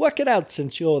to work it out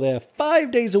since you're there 5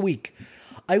 days a week.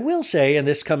 I will say, and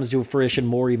this comes to fruition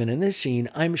more even in this scene,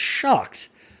 I'm shocked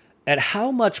at how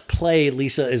much play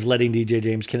Lisa is letting DJ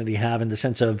James Kennedy have in the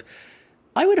sense of,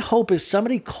 I would hope if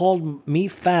somebody called me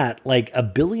fat like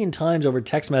 1 billion times over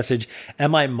text message and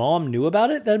my mom knew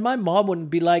about it, then my mom wouldn't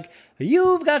be like,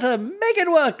 you've got to make it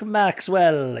work,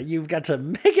 Maxwell. You've got to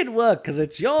make it work because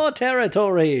it's your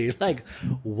territory. Like,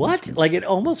 what? Like, it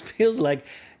almost feels like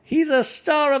he's a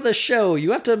star of the show.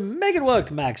 You have to make it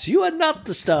work, Max. You are not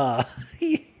the star.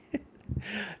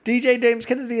 DJ James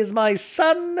Kennedy is my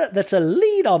son that's a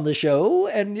lead on the show,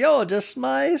 and you're just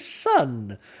my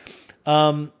son.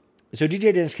 So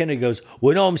DJ James Kennedy goes,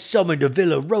 when I'm summoned to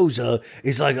Villa Rosa,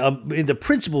 it's like I'm in the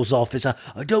principal's office.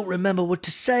 I don't remember what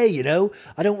to say, you know?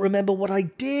 I don't remember what I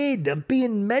did. I'm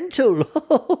being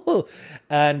mental.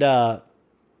 And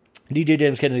DJ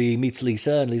James Kennedy meets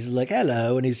Lisa, and Lisa's like,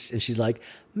 hello. And she's like,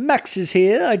 Max is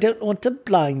here. I don't want to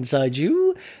blindside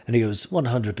you. And he goes,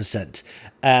 100%.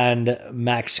 And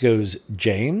Max goes,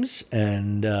 James.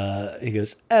 And he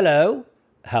goes, hello.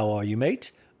 How are you,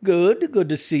 mate? Good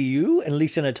to see you. And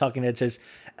Lisa in a talking head says,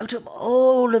 out of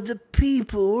all of the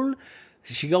people,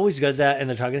 she always does that in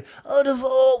the talking, out of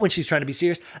all, when she's trying to be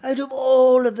serious, out of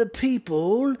all of the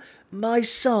people, my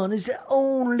son is the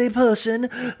only person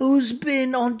who's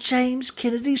been on James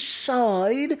Kennedy's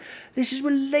side. This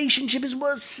relationship is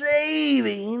worth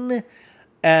saving.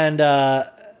 And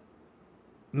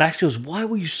Max goes, why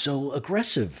were you so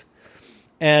aggressive?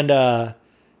 And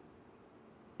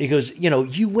he goes, you know,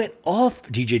 you went off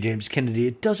DJ James Kennedy.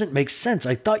 It doesn't make sense.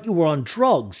 I thought you were on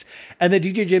drugs. And then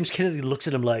DJ James Kennedy looks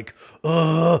at him like,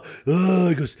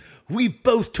 he goes, we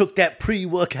both took that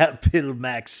pre-workout pill,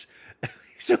 Max.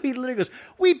 So he literally goes,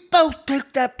 we both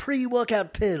took that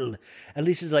pre-workout pill. And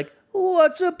Lisa's like,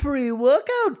 what's a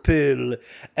pre-workout pill?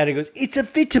 And he goes, it's a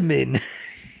vitamin.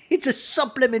 It's a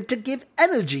supplement to give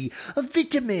energy. A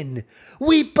vitamin.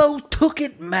 We both took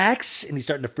it, Max. And he's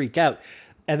starting to freak out.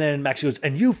 And then Max goes,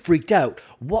 and you freaked out.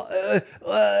 What?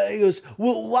 He goes,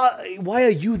 well, why are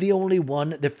you the only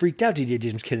one that freaked out, DJ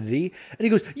James Kennedy? And he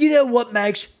goes, you know what,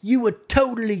 Max? You were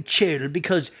totally chill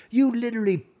because you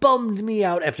literally bummed me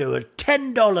out after a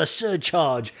 $10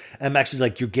 surcharge. And Max is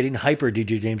like, you're getting hyper,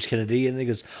 DJ James Kennedy. And he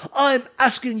goes, I'm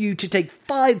asking you to take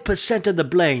 5% of the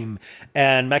blame.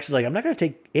 And Max is like, I'm not going to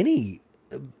take any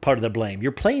part of the blame.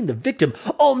 You're playing the victim.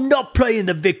 Oh, I'm not playing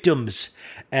the victims.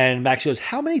 And Max goes,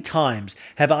 how many times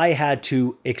have I had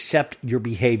to accept your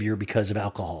behavior because of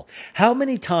alcohol? How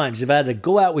many times have I had to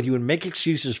go out with you and make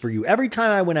excuses for you every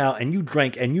time I went out and you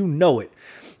drank and you know it?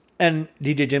 And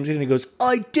DJ James goes,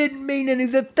 I didn't mean any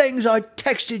of the things I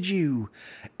texted you.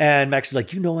 And Max is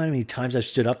like, you know how many times I've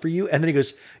stood up for you? And then he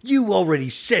goes, you already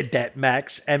said that,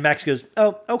 Max. And Max goes,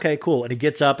 oh, okay, cool. And he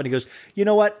gets up and he goes, you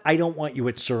know what? I don't want you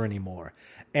at Sir anymore.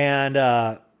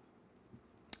 And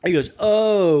he goes,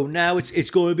 oh, now it's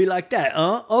going to be like that,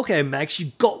 huh? Okay, Max,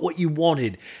 you got what you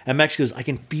wanted. And Max goes, I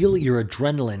can feel your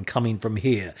adrenaline coming from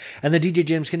here. And then DJ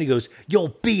James Kennedy goes,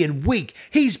 you're being weak.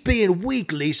 He's being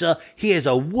weak, Lisa. He has a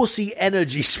wussy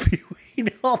energy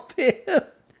spewing off him.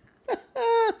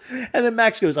 And then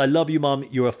Max goes, I love you, Mom.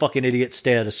 You're a fucking idiot.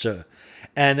 Stay out of sir.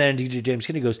 And then DJ James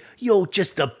Kennedy goes, you're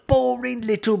just the boring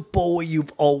little boy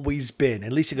you've always been.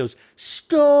 And Lisa goes,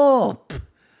 stop.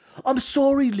 I'm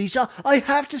sorry, Lisa. I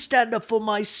have to stand up for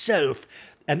myself.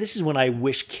 And this is when I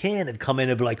wish Ken had come in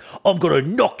and be like, I'm going to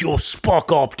knock your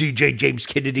Spock off, DJ James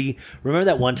Kennedy. Remember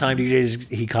that one time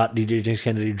he caught DJ James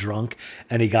Kennedy drunk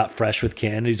and he got fresh with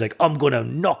Ken? And he's like, I'm going to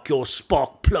knock your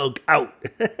Spock plug out.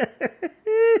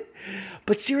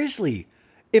 But seriously,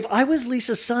 if I was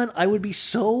Lisa's son, I would be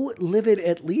so livid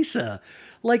at Lisa.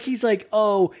 Like, he's like,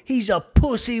 oh, he's a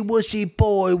pussy-wussy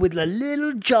boy with a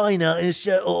little gina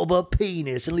instead of a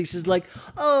penis. And Lisa's like,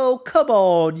 oh, come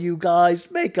on, you guys,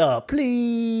 make up,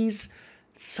 please.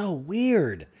 It's so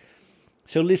weird.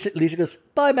 So Lisa goes,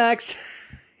 bye, Max.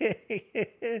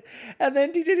 And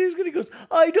then DJ James goes,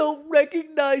 I don't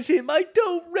recognize him. I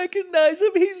don't recognize him.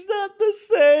 He's not the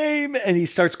same. And he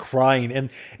starts crying.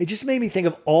 And it just made me think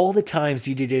of all the times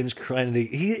DJ James cried.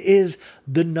 He is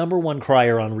the number one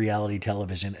crier on reality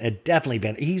television. And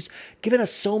definitely, he's given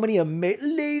us so many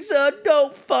amazing... Lisa,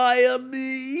 don't fire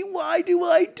me. Why do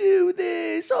I do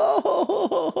this?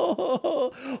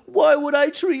 Oh, why would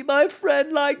I treat my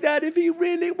friend like that if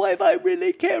I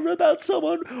really care about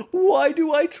someone? Why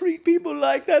do I treat people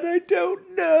like that? I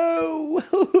don't know.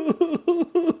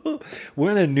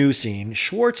 We're in a new scene.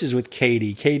 Schwartz is with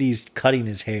Katie. Katie's cutting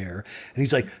his hair. And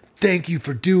he's like, thank you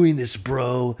for doing this,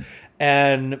 bro.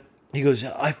 And he goes,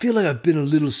 I feel like I've been a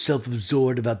little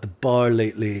self-absorbed about the bar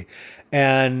lately.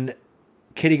 And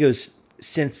Katie goes,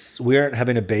 since we aren't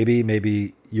having a baby,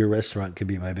 maybe your restaurant could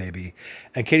be my baby.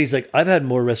 And Katie's like, I've had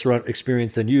more restaurant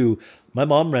experience than you. My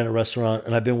mom ran a restaurant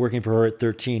and I've been working for her at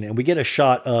 13. And we get a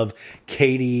shot of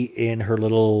Katie in her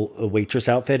little waitress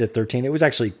outfit at 13. It was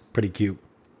actually pretty cute.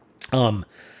 And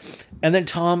then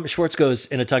Tom Schwartz goes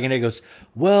in a talking head, goes,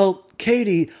 well,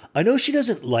 Katie, I know she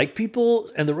doesn't like people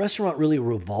and the restaurant really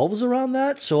revolves around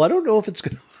that. So I don't know if it's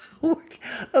going to work.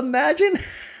 Imagine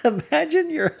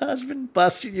your husband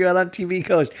busting you out on TV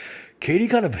goes, Katie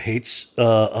kind of hates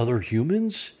other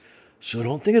humans. So I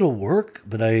don't think it'll work,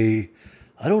 but I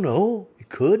don't know. It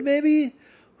could maybe.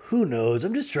 Who knows?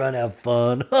 I'm just trying to have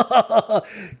fun.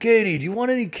 Katie, do you want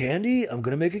any candy? I'm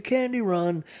going to make a candy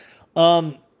run.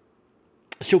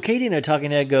 So Katie in a talking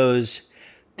head goes,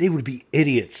 they would be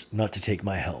idiots not to take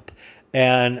my help.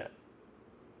 And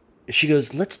she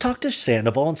goes, let's talk to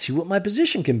Sandoval and see what my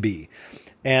position can be.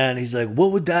 And he's like,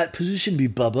 what would that position be,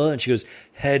 Bubba? And she goes,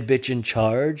 head bitch in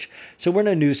charge. So we're in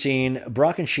a new scene.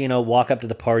 Brock and Scheana walk up to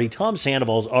the party. Tom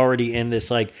Sandoval's already in this,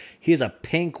 like, he has a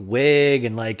pink wig.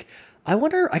 And, like, I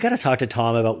wonder, I got to talk to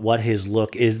Tom about what his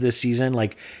look is this season.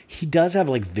 Like, he does have,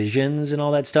 like, visions and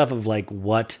all that stuff of, like,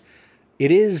 what... It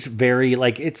is very,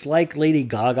 like, it's like Lady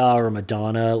Gaga or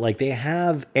Madonna. Like, they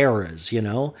have eras, you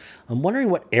know? I'm wondering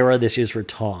what era this is for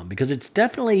Tom, because it's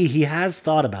definitely, he has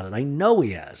thought about it. I know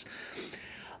he has.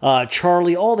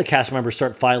 Charlie, all the cast members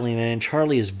start filing in.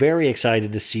 Charlie is very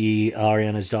excited to see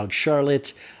Ariana's dog,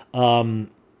 Charlotte. Tom's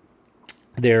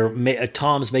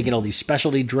making all these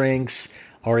specialty drinks.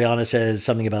 Ariana says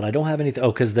something about, I don't have anything.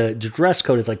 Oh, because the dress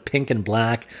code is like pink and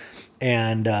black.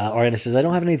 And Ariana says, I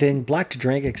don't have anything black to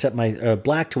drink except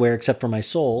black to wear except for my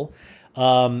soul.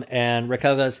 And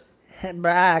Raquel goes, hey,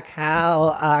 Brock,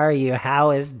 how are you? How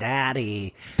is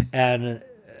Daddy? And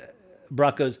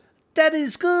Brock goes,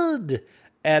 Daddy's good.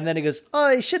 And then he goes,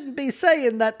 I shouldn't be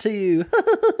saying that to you.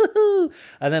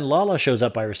 And then Lala shows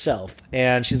up by herself.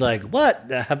 And she's like, what?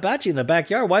 Hibachi in the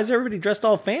backyard? Why is everybody dressed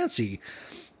all fancy?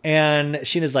 And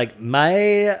Scheana's like,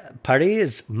 my party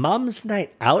is Mom's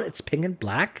night out. It's pink and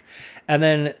black. And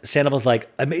then Sandoval's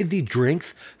like, I made thee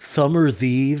drinks, Summer's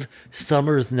Eve,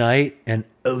 Summer's Night, and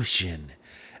Ocean.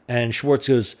 And Schwartz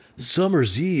goes,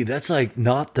 Summer's Eve, that's like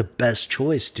not the best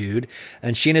choice, dude.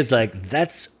 And Scheana's like,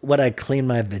 that's what I clean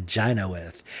my vagina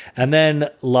with. And then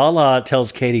Lala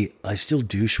tells Katie, I still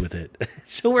douche with it.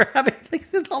 So we're having, like,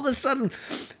 all of a sudden...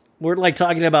 We're like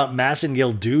talking about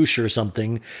Massengill douche or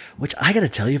something, which I got to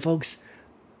tell you, folks,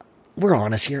 we're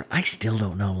honest here. I still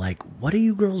don't know. Like, what do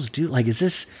you girls do? Like, is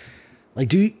this like,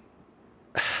 do you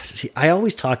see? I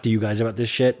always talk to you guys about this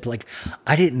shit, but like,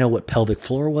 I didn't know what pelvic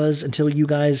floor was until you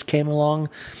guys came along.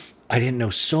 I didn't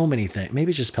know so many things. Maybe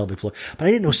it's just pelvic floor, but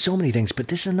I didn't know so many things. But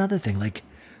this is another thing. Like,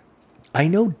 I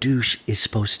know douche is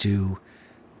supposed to,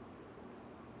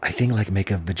 I think, like, make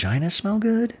a vagina smell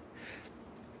good,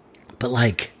 but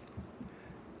like,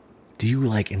 do you,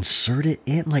 like, insert it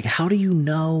in? Like, how do you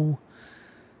know?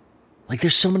 Like,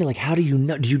 there's so many, like, how do you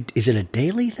know? Is it a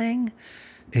daily thing?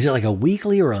 Is it like a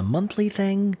weekly or a monthly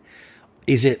thing?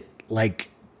 Is it like,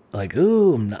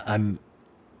 ooh,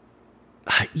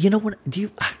 you know what?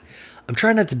 I'm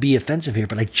trying not to be offensive here,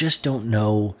 but I just don't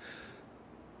know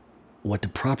what the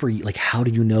proper, like, how do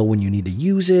you know when you need to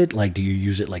use it? Like, do you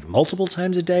use it like multiple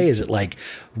times a day? Is it like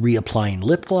reapplying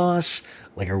lip gloss?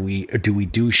 Like, or do we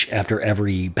douche after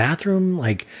every bathroom?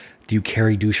 Like, do you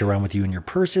carry douche around with you in your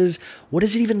purses? What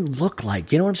does it even look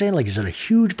like? You know what I'm saying? Like, is it a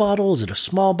huge bottle? Is it a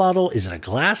small bottle? Is it a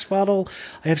glass bottle?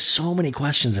 I have so many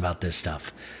questions about this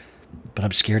stuff, but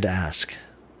I'm scared to ask.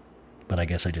 But I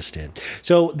guess I just did.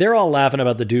 So they're all laughing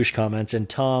about the douche comments, and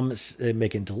Tom's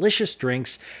making delicious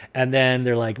drinks. And then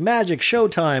they're like, magic,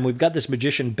 showtime. We've got this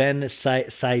magician, Ben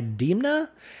Sidimna.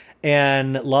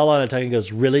 And Lala and Ataka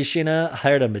goes, really, Scheana?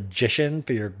 Hired a magician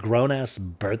for your grown-ass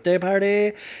birthday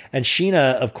party? And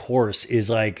Scheana, of course, is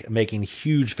like making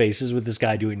huge faces with this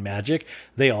guy doing magic.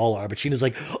 They all are. But Sheena's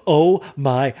like, oh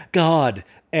my God.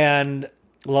 And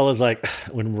Lala's like,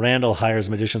 when Randall hires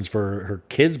magicians for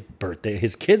his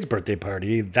kid's birthday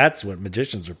party, that's what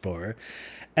magicians are for.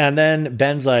 And then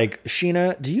Ben's like,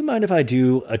 Scheana, do you mind if I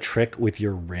do a trick with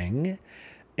your ring?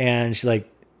 And she's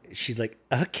like,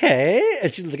 okay.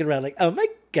 And she's looking around like, oh my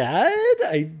God,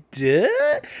 I did.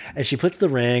 And she puts the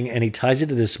ring and he ties it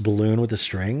to this balloon with a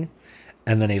string,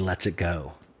 and then he lets it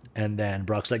go. And then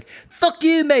Brock's like, fuck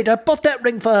you, mate. I bought that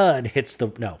ring for her. And hits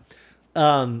the, no.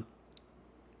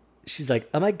 She's like,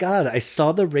 oh my God, I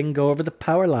saw the ring go over the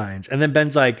power lines. And then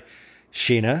Ben's like,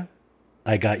 Scheana,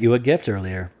 I got you a gift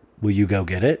earlier. Will you go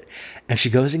get it? And she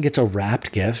goes and gets a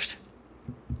wrapped gift.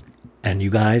 And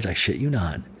you guys, I shit you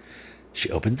not,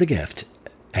 she opens the gift.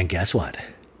 And guess what?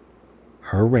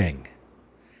 Her ring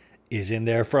is in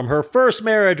there from her first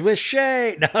marriage with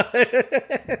Shay. No.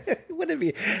 What have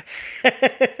you?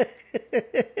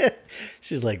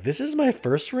 She's like, this is my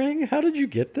first ring? How did you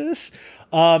get this?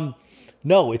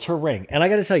 No, it's her ring. And I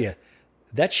got to tell you,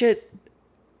 that shit,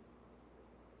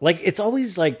 like, it's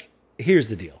always like, here's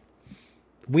the deal.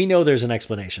 We know there's an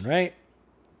explanation, right?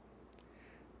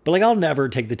 But, like, I'll never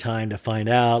take the time to find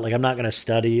out. Like, I'm not going to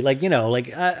study. Like, you know,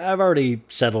 like, I've already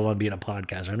settled on being a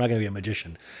podcaster. I'm not going to be a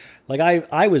magician. Like,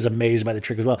 I was amazed by the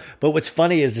trick as well. But what's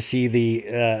funny is to see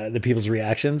the people's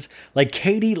reactions. Like,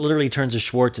 Katie literally turns to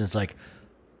Schwartz and it's like,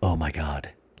 oh, my God.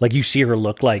 Like, you see her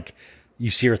look like, you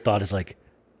see her thought is like,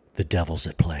 the devil's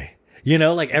at play. You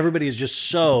know, like everybody is just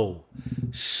so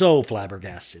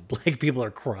flabbergasted. Like people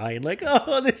are crying like,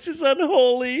 oh, this is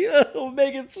unholy. Oh,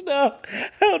 Megan Snuff.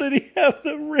 How did he have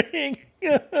the ring?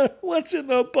 What's in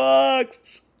the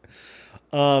box?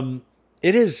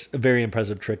 It is a very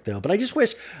impressive trick though. But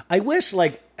I wish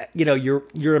like, you know,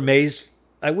 you're amazed.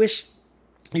 I wish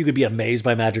you could be amazed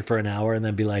by magic for an hour and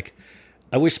then be like,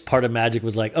 I wish part of magic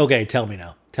was like, okay, tell me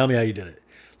now. Tell me how you did it.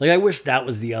 Like, I wish that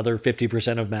was the other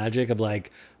 50% of magic of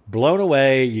like, blown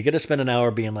away. You get to spend an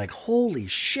hour being like, holy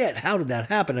shit, how did that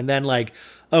happen? And then like,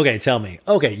 okay, tell me.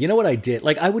 Okay, you know what I did?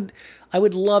 Like, I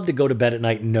would love to go to bed at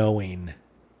night knowing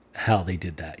how they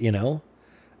did that, you know?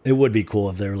 It would be cool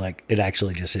if they were like, it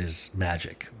actually just is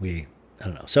magic. I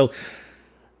don't know. So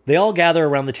they all gather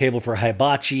around the table for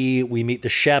hibachi. We meet the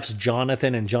chefs,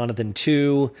 Jonathan and Jonathan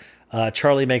 2.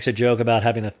 Charlie makes a joke about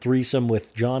having a threesome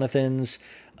with Jonathan's.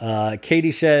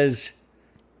 Katie says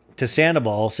to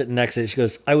Sandoval, sitting next to it, she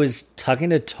goes, I was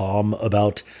talking to Tom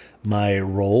about my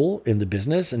role in the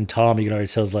business. And Tom, you can already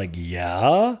tell, is like,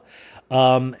 yeah.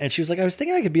 And she was like, I was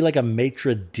thinking I could be like a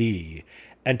maitre d'.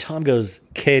 And Tom goes,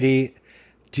 Katie,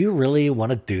 do you really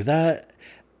want to do that?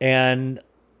 And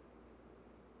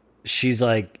she's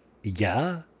like,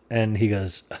 yeah. And he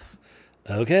goes,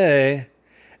 okay.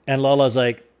 And Lala's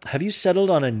like, have you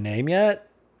settled on a name yet?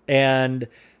 And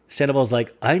Sandoval's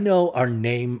like, I know our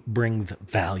name brings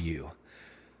value.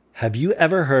 Have you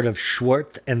ever heard of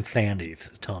Schwartz and Sandy?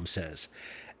 Tom says.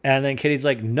 And then Katie's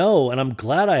like, no, and I'm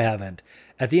glad I haven't.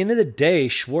 At the end of the day,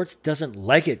 Schwartz doesn't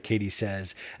like it, Katie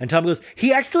says. And Tom goes,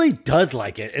 he actually does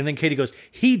like it. And then Katie goes,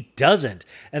 he doesn't.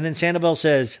 And then Sandoval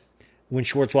says, when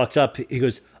Schwartz walks up, he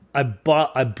goes, I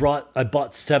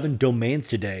bought 7 domains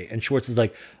today. And Schwartz is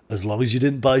like, as long as you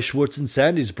didn't buy Schwartz and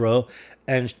Sandy's, bro.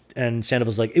 And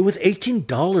Sandoval's like, it was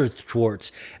 $18,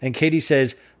 Schwartz. And Katie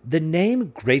says, the name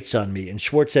grates on me. And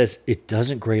Schwartz says, it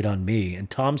doesn't grate on me. And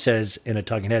Tom says in a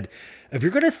talking head, if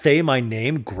you're going to say my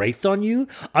name grates on you,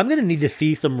 I'm going to need to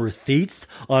see some receipts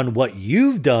on what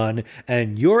you've done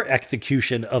and your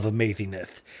execution of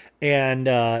amazingness. And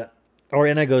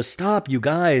Ariana goes, stop, you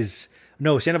guys.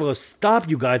 No, Sandoval goes, stop,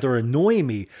 you guys are annoying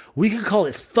me. We can call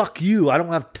it fuck you. I don't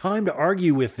have time to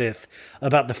argue with this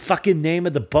about the fucking name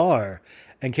of the bar.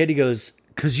 And Katie goes,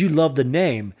 because you love the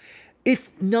name.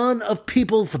 It's none of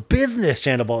people's business,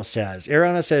 Sandoval says.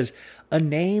 Ariana says, a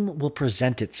name will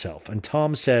present itself. And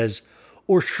Tom says,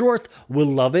 or Schwartz will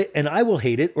love it and I will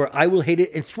hate it, or I will hate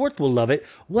it and Schwartz will love it,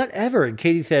 whatever. And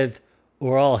Katie says,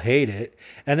 or I'll hate it.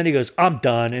 And then he goes, I'm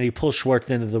done. And he pulls Schwartz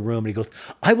into the room and he goes,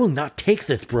 I will not take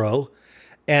this, bro.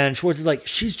 And Schwartz is like,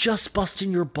 she's just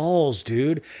busting your balls,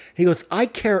 dude. And he goes, I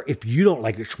care if you don't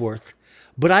like it, Schwartz,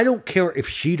 but I don't care if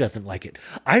she doesn't like it.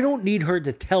 I don't need her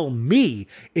to tell me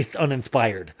it's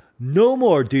uninspired. No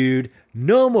more, dude.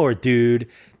 No more, dude.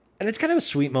 And it's kind of a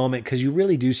sweet moment because you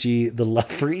really do see the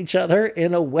love for each other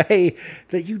in a way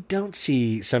that you don't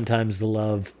see sometimes the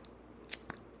love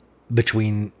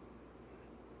between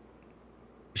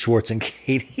Schwartz and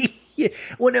Katie.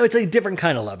 Well, no, it's a different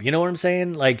kind of love. You know what I'm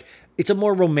saying? Like, it's a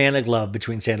more romantic love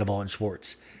between Sandoval and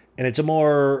Schwartz. And it's a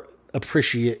more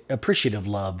appreciative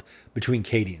love between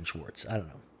Katie and Schwartz. I don't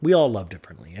know. We all love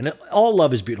differently. And all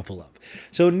love is beautiful love.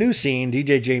 So, new scene,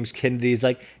 DJ James Kennedy's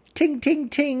like, ting, ting,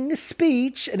 ting,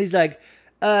 speech. And he's like,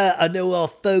 I know I'll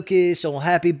focus on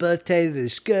happy birthday to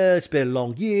this girl. It's been a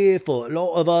long year for a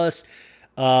lot of us.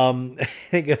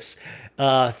 He goes,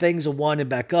 things are winding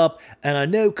back up, and I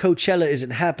know Coachella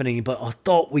isn't happening, but I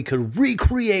thought we could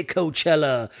recreate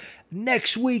Coachella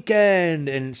next weekend.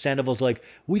 And Sandoval's like,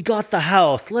 we got the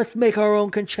house. Let's make our own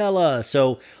Coachella.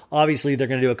 So obviously they're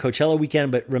going to do a Coachella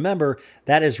weekend, but remember,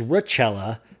 that is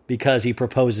Rachella because he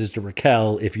proposes to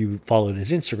Raquel if you followed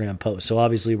his Instagram post. So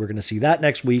obviously we're going to see that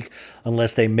next week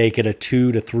unless they make it a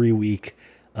 2 to 3 week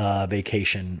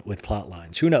vacation with plot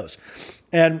lines. Who knows?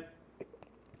 And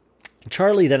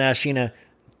Charlie then asked Scheana,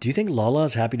 do you think Lala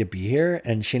is happy to be here?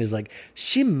 And Sheena's like,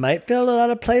 she might feel out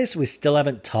of place. We still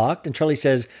haven't talked. And Charlie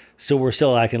says, so we're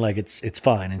still acting like it's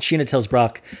fine. And Scheana tells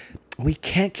Brock, we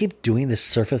can't keep doing this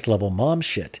surface level mom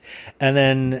shit. And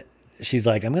then she's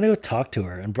like, I'm going to go talk to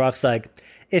her. And Brock's like,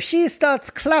 if she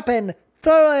starts clapping,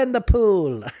 throw her in the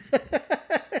pool.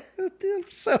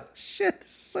 So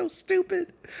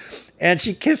stupid. And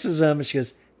she kisses him and she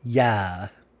goes, yeah.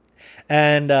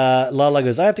 And Lala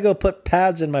goes, I have to go put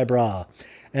pads in my bra.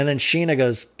 And then Scheana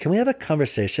goes, can we have a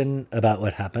conversation about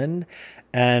what happened?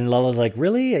 And Lala's like,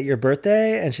 really? At your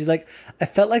birthday? And she's like, I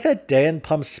felt like that day in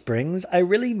Palm Springs. I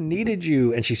really needed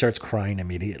you. And she starts crying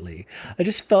immediately. I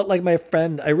just felt like my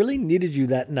friend. I really needed you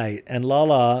that night. And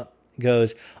Lala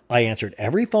goes, I answered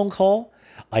every phone call.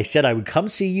 I said I would come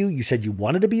see you. You said you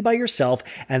wanted to be by yourself.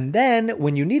 And then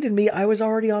when you needed me, I was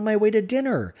already on my way to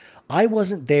dinner. I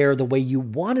wasn't there the way you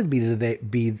wanted me to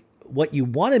be, what you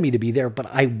wanted me to be there, but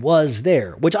I was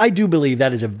there, which I do believe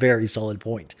that is a very solid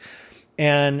point.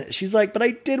 And she's like, but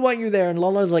I did want you there. And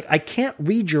Lala's like, I can't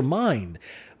read your mind.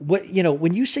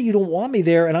 When you say you don't want me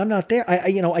there and I'm not there,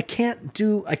 I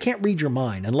can't read your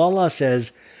mind. And Lala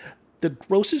says, the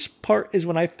grossest part is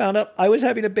when I found out I was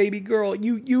having a baby girl.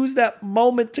 You used that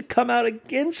moment to come out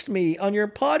against me on your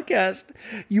podcast.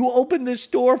 You opened this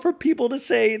door for people to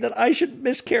say that I should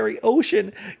miscarry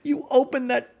Ocean. You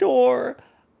opened that door.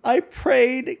 I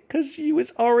prayed because he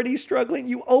was already struggling.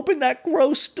 You opened that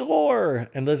gross door.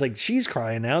 And there's like, she's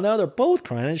crying now. Now they're both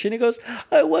crying. And Scheana goes,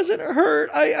 I wasn't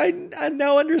hurt. I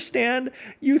now understand.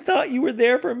 You thought you were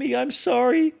there for me. I'm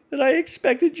sorry that I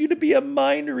expected you to be a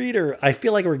mind reader. I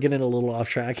feel like we're getting a little off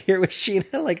track here with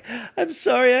Scheana. Like, I'm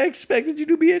sorry. I expected you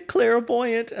to be a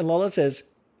clairvoyant. And Lala says,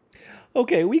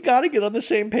 okay, we got to get on the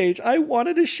same page. I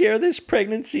wanted to share this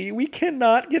pregnancy. We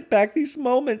cannot get back these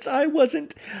moments. I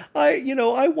want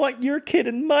your kid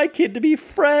and my kid to be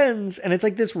friends. And it's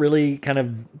like this really kind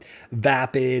of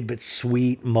vapid but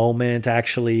sweet moment.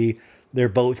 Actually, they're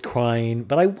both crying.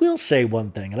 But I will say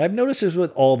one thing, and I've noticed this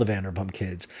with all the Vanderpump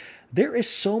kids. There is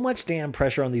so much damn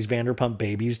pressure on these Vanderpump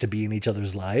babies to be in each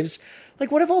other's lives.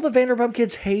 Like, what if all the Vanderpump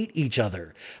kids hate each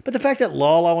other? But the fact that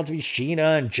Lala wants to be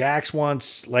Scheana and Jax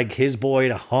wants, like, his boy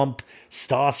to hump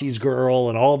Stassi's girl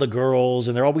and all the girls,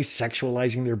 and they're always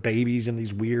sexualizing their babies in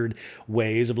these weird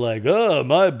ways of like, oh,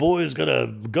 my boy's gonna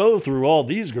go through all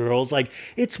these girls. Like,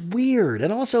 it's weird.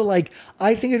 And also, like,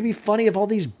 I think it'd be funny if all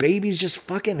these babies just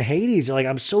fucking hate each other. Like,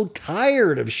 I'm so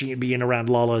tired of Scheana being around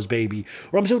Lala's baby.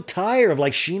 Or I'm so tired of,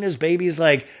 like, Sheena's baby's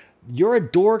like, you're a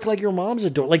dork like your mom's a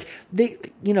dork. Like,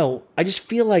 I just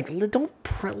feel like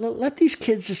let these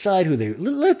kids decide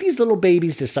let these little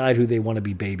babies decide who they want to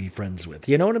be baby friends with.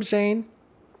 You know what I'm saying?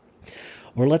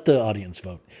 Or let the audience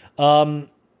vote.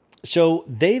 So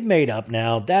they've made up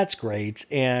now. That's great.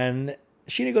 And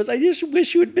Scheana goes, I just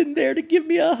wish you had been there to give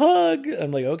me a hug.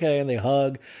 I'm like, okay. And they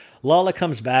hug. Lala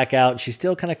comes back out. She's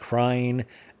still kind of crying.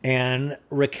 And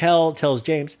Raquel tells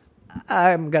James,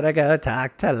 I'm going to go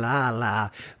talk to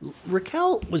Lala.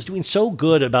 Raquel was doing so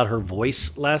good about her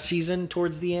voice last season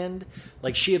towards the end.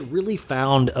 Like, she had really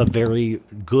found a very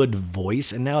good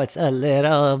voice, and now it's a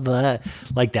little bit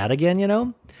like that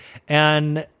again,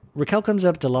 And Raquel comes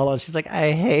up to Lala and she's like,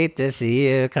 I hate to see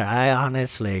you cry,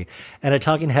 honestly. And a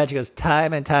talking head, she goes,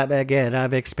 time and time again,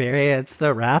 I've experienced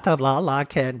the wrath of Lala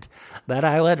Kent, but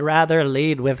I would rather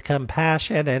lead with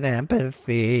compassion and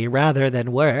empathy rather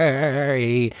than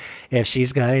worry if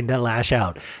she's going to lash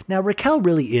out. Now, Raquel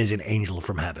really is an angel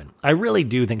from heaven. I really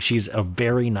do think she's a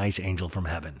very nice angel from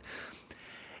heaven.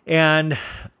 And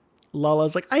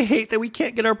Lala's like, I hate that we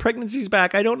can't get our pregnancies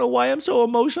back. I don't know why I'm so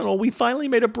emotional. We finally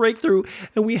made a breakthrough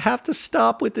and we have to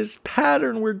stop with this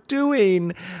pattern we're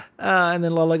doing. And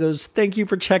then Lala goes, thank you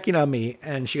for checking on me.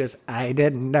 And she goes, I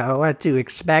didn't know what to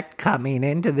expect coming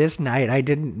into this night. I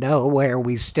didn't know where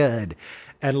we stood.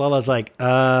 And Lala's like,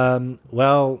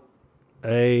 well,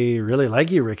 I really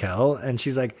like you, Raquel. And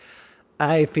she's like,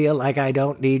 I feel like I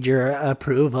don't need your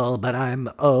approval, but I'm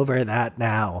over that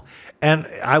now. And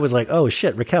I was like, oh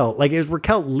shit, Raquel. Like,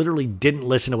 Raquel literally didn't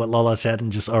listen to what Lala said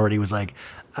and just already was like,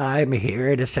 I'm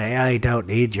here to say I don't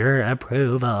need your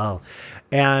approval.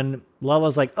 And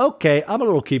Lala's like, okay, I'm a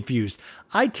little confused.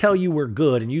 I tell you we're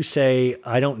good and you say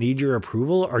I don't need your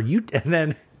approval. Are you? And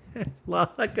then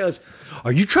Lala goes,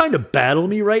 are you trying to battle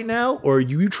me right now? Or are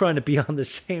you trying to be on the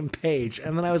same page?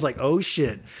 And then I was like, oh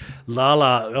shit,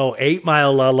 Lala, 8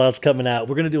 Mile Lala's coming out.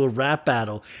 We're going to do a rap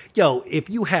battle. Yo, if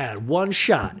you had one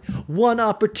shot, one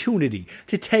opportunity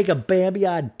to take a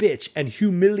Bambi-eyed bitch and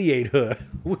humiliate her,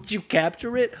 would you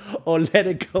capture it or let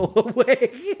it go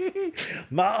away?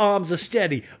 My arms are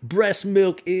steady. Breast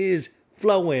milk is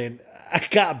flowing. I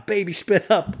got baby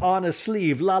spit up on a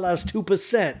sleeve. Lala's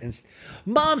 2%. And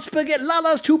Mom spaghetti.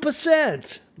 Lala's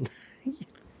 2%.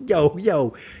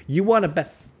 Yo, you want to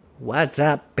What's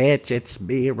up, bitch? It's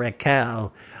me,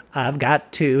 Raquel. I've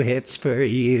got 2 hits for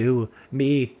you.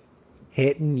 Me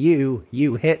hitting you.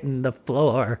 You hitting the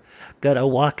floor. Gonna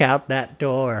walk out that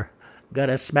door.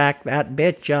 Gonna smack that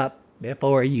bitch up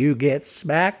before you get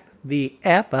smacked the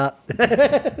F up.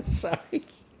 Sorry.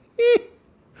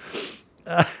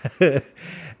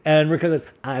 And Raquel goes,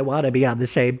 I want to be on the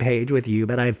same page with you,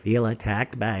 but I feel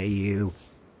attacked by you.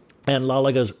 And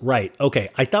Lala goes, right, okay,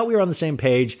 I thought we were on the same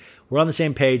page. We're on the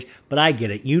same page, but I get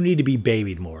it. You need to be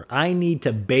babied more. I need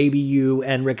to baby you.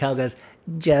 And Raquel goes,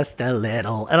 just a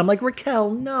little. And I'm like, Raquel,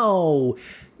 no.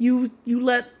 You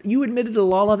admitted to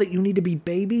Lala that you need to be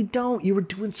babied. Don't. You were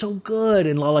doing so good.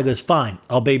 And Lala goes, fine,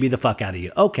 I'll baby the fuck out of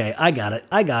you. Okay, I got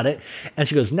it. And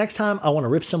she goes, next time I want to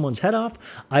rip someone's head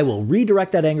off, I will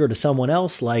redirect that anger to someone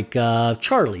else like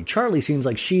Charlie. Charlie seems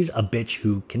like she's a bitch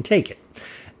who can take it.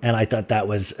 And I thought that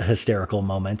was a hysterical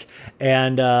moment.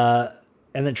 And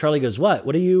then Charlie goes, what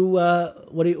are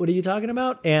you talking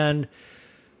about? And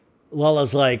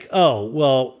Lala's like, oh,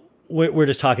 well, we're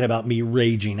just talking about me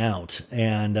raging out.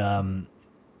 And,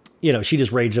 she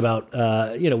just raged about,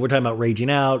 we're talking about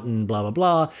raging out and blah, blah,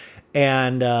 blah.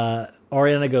 And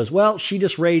Ariana goes, well, she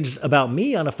just raged about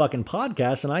me on a fucking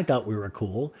podcast and I thought we were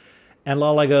cool. And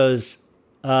Lala goes,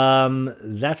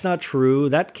 that's not true.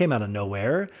 That came out of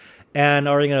nowhere. And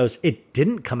Ariana goes, it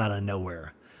didn't come out of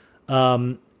nowhere.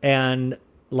 And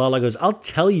Lala goes, I'll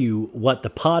tell you what the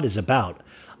pod is about.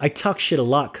 I talk shit a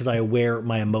lot because I wear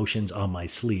my emotions on my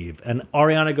sleeve. And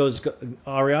Ariana goes,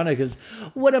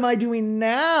 what am I doing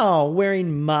now?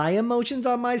 Wearing my emotions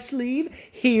on my sleeve?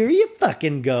 Here you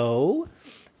fucking go.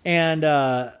 And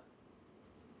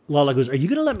Lala goes, are you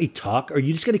going to let me talk? Or are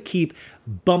you just going to keep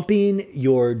bumping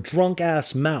your drunk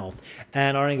ass mouth?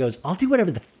 And Ariana goes, I'll do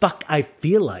whatever the fuck I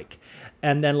feel like.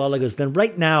 And then Lala goes, then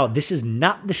right now, this is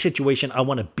not the situation I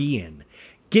want to be in.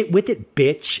 Get with it,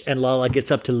 bitch. And Lala gets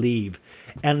up to leave.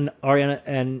 And Ariana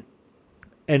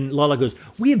and Lala goes,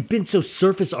 we have been so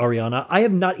surface, Ariana. I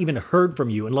have not even heard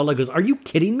from you. And Lala goes, are you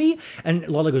kidding me? And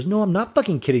Lala goes, no, I'm not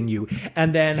fucking kidding you.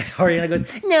 And then Ariana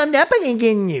goes, no, I'm not fucking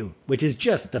kidding you. Which is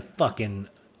just the fucking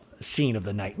scene of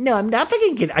the night. No, I'm not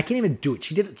fucking kidding. I can't even do it.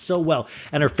 She did it so well.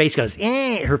 And her face goes,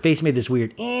 eh. Her face made this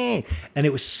weird, eh. And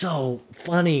it was so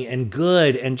funny and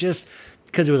good. And just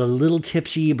because it was a little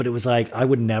tipsy, but it was like, I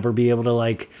would never be able to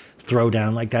like throw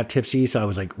down like that tipsy. So I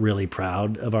was like really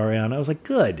proud of Ariana. I was like,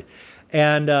 good.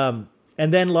 And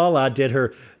then Lala did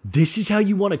her, this is how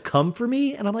you want to come for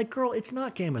me? And I'm like, girl, it's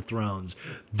not Game of Thrones.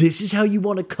 This is how you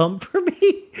want to come for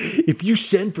me? If you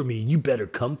send for me, you better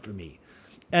come for me.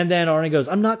 And then Ariana goes,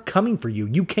 I'm not coming for you.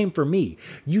 You came for me.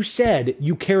 You said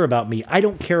you care about me. I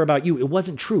don't care about you. It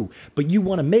wasn't true, but you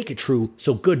want to make it true,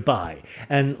 so goodbye.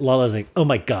 And Lala's like, oh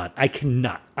my God, I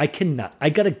cannot. I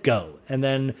gotta go. And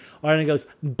then Ariana goes,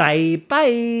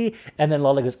 bye. And then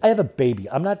Lala goes, I have a baby.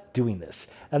 I'm not doing this.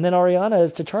 And then Ariana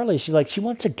is to Charlie. She's like, she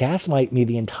wants to gaslight me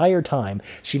the entire time.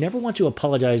 She never wants to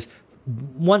apologize.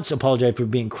 Once apologized for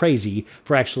being crazy,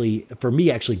 for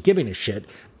me actually giving a shit.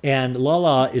 And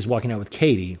Lala is walking out with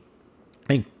Katie.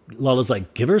 And Lala's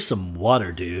like, give her some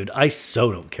water, dude. I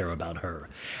so don't care about her.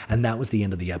 And that was the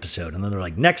end of the episode. And then they're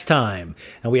like, next time.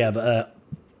 And we have a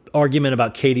argument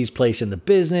about Katie's place in the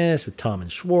business with Tom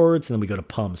and Schwartz. And then we go to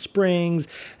Palm Springs.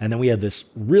 And then we have this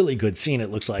really good scene, it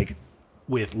looks like,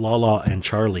 with Lala and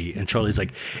Charlie. And Charlie's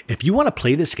like, if you want to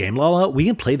play this game, Lala, we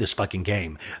can play this fucking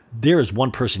game. There is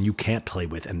one person you can't play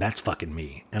with, and that's fucking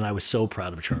me. And I was so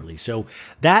proud of Charlie. So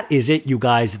that is it, you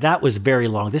guys. That was very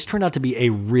long. This turned out to be a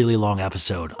really long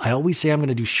episode. I always say I'm going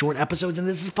to do short episodes, and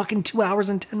this is fucking 2 hours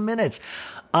and 10 minutes.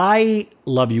 I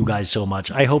love you guys so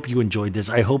much. I hope you enjoyed this.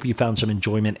 I hope you found some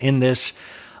enjoyment in this.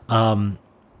 Man,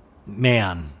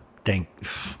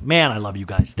 I love you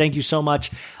guys. Thank you so much.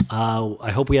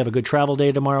 I hope we have a good travel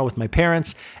day tomorrow with my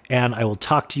parents, and I will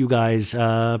talk to you guys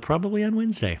probably on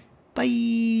Wednesday.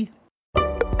 Bye.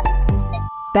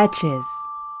 Betches.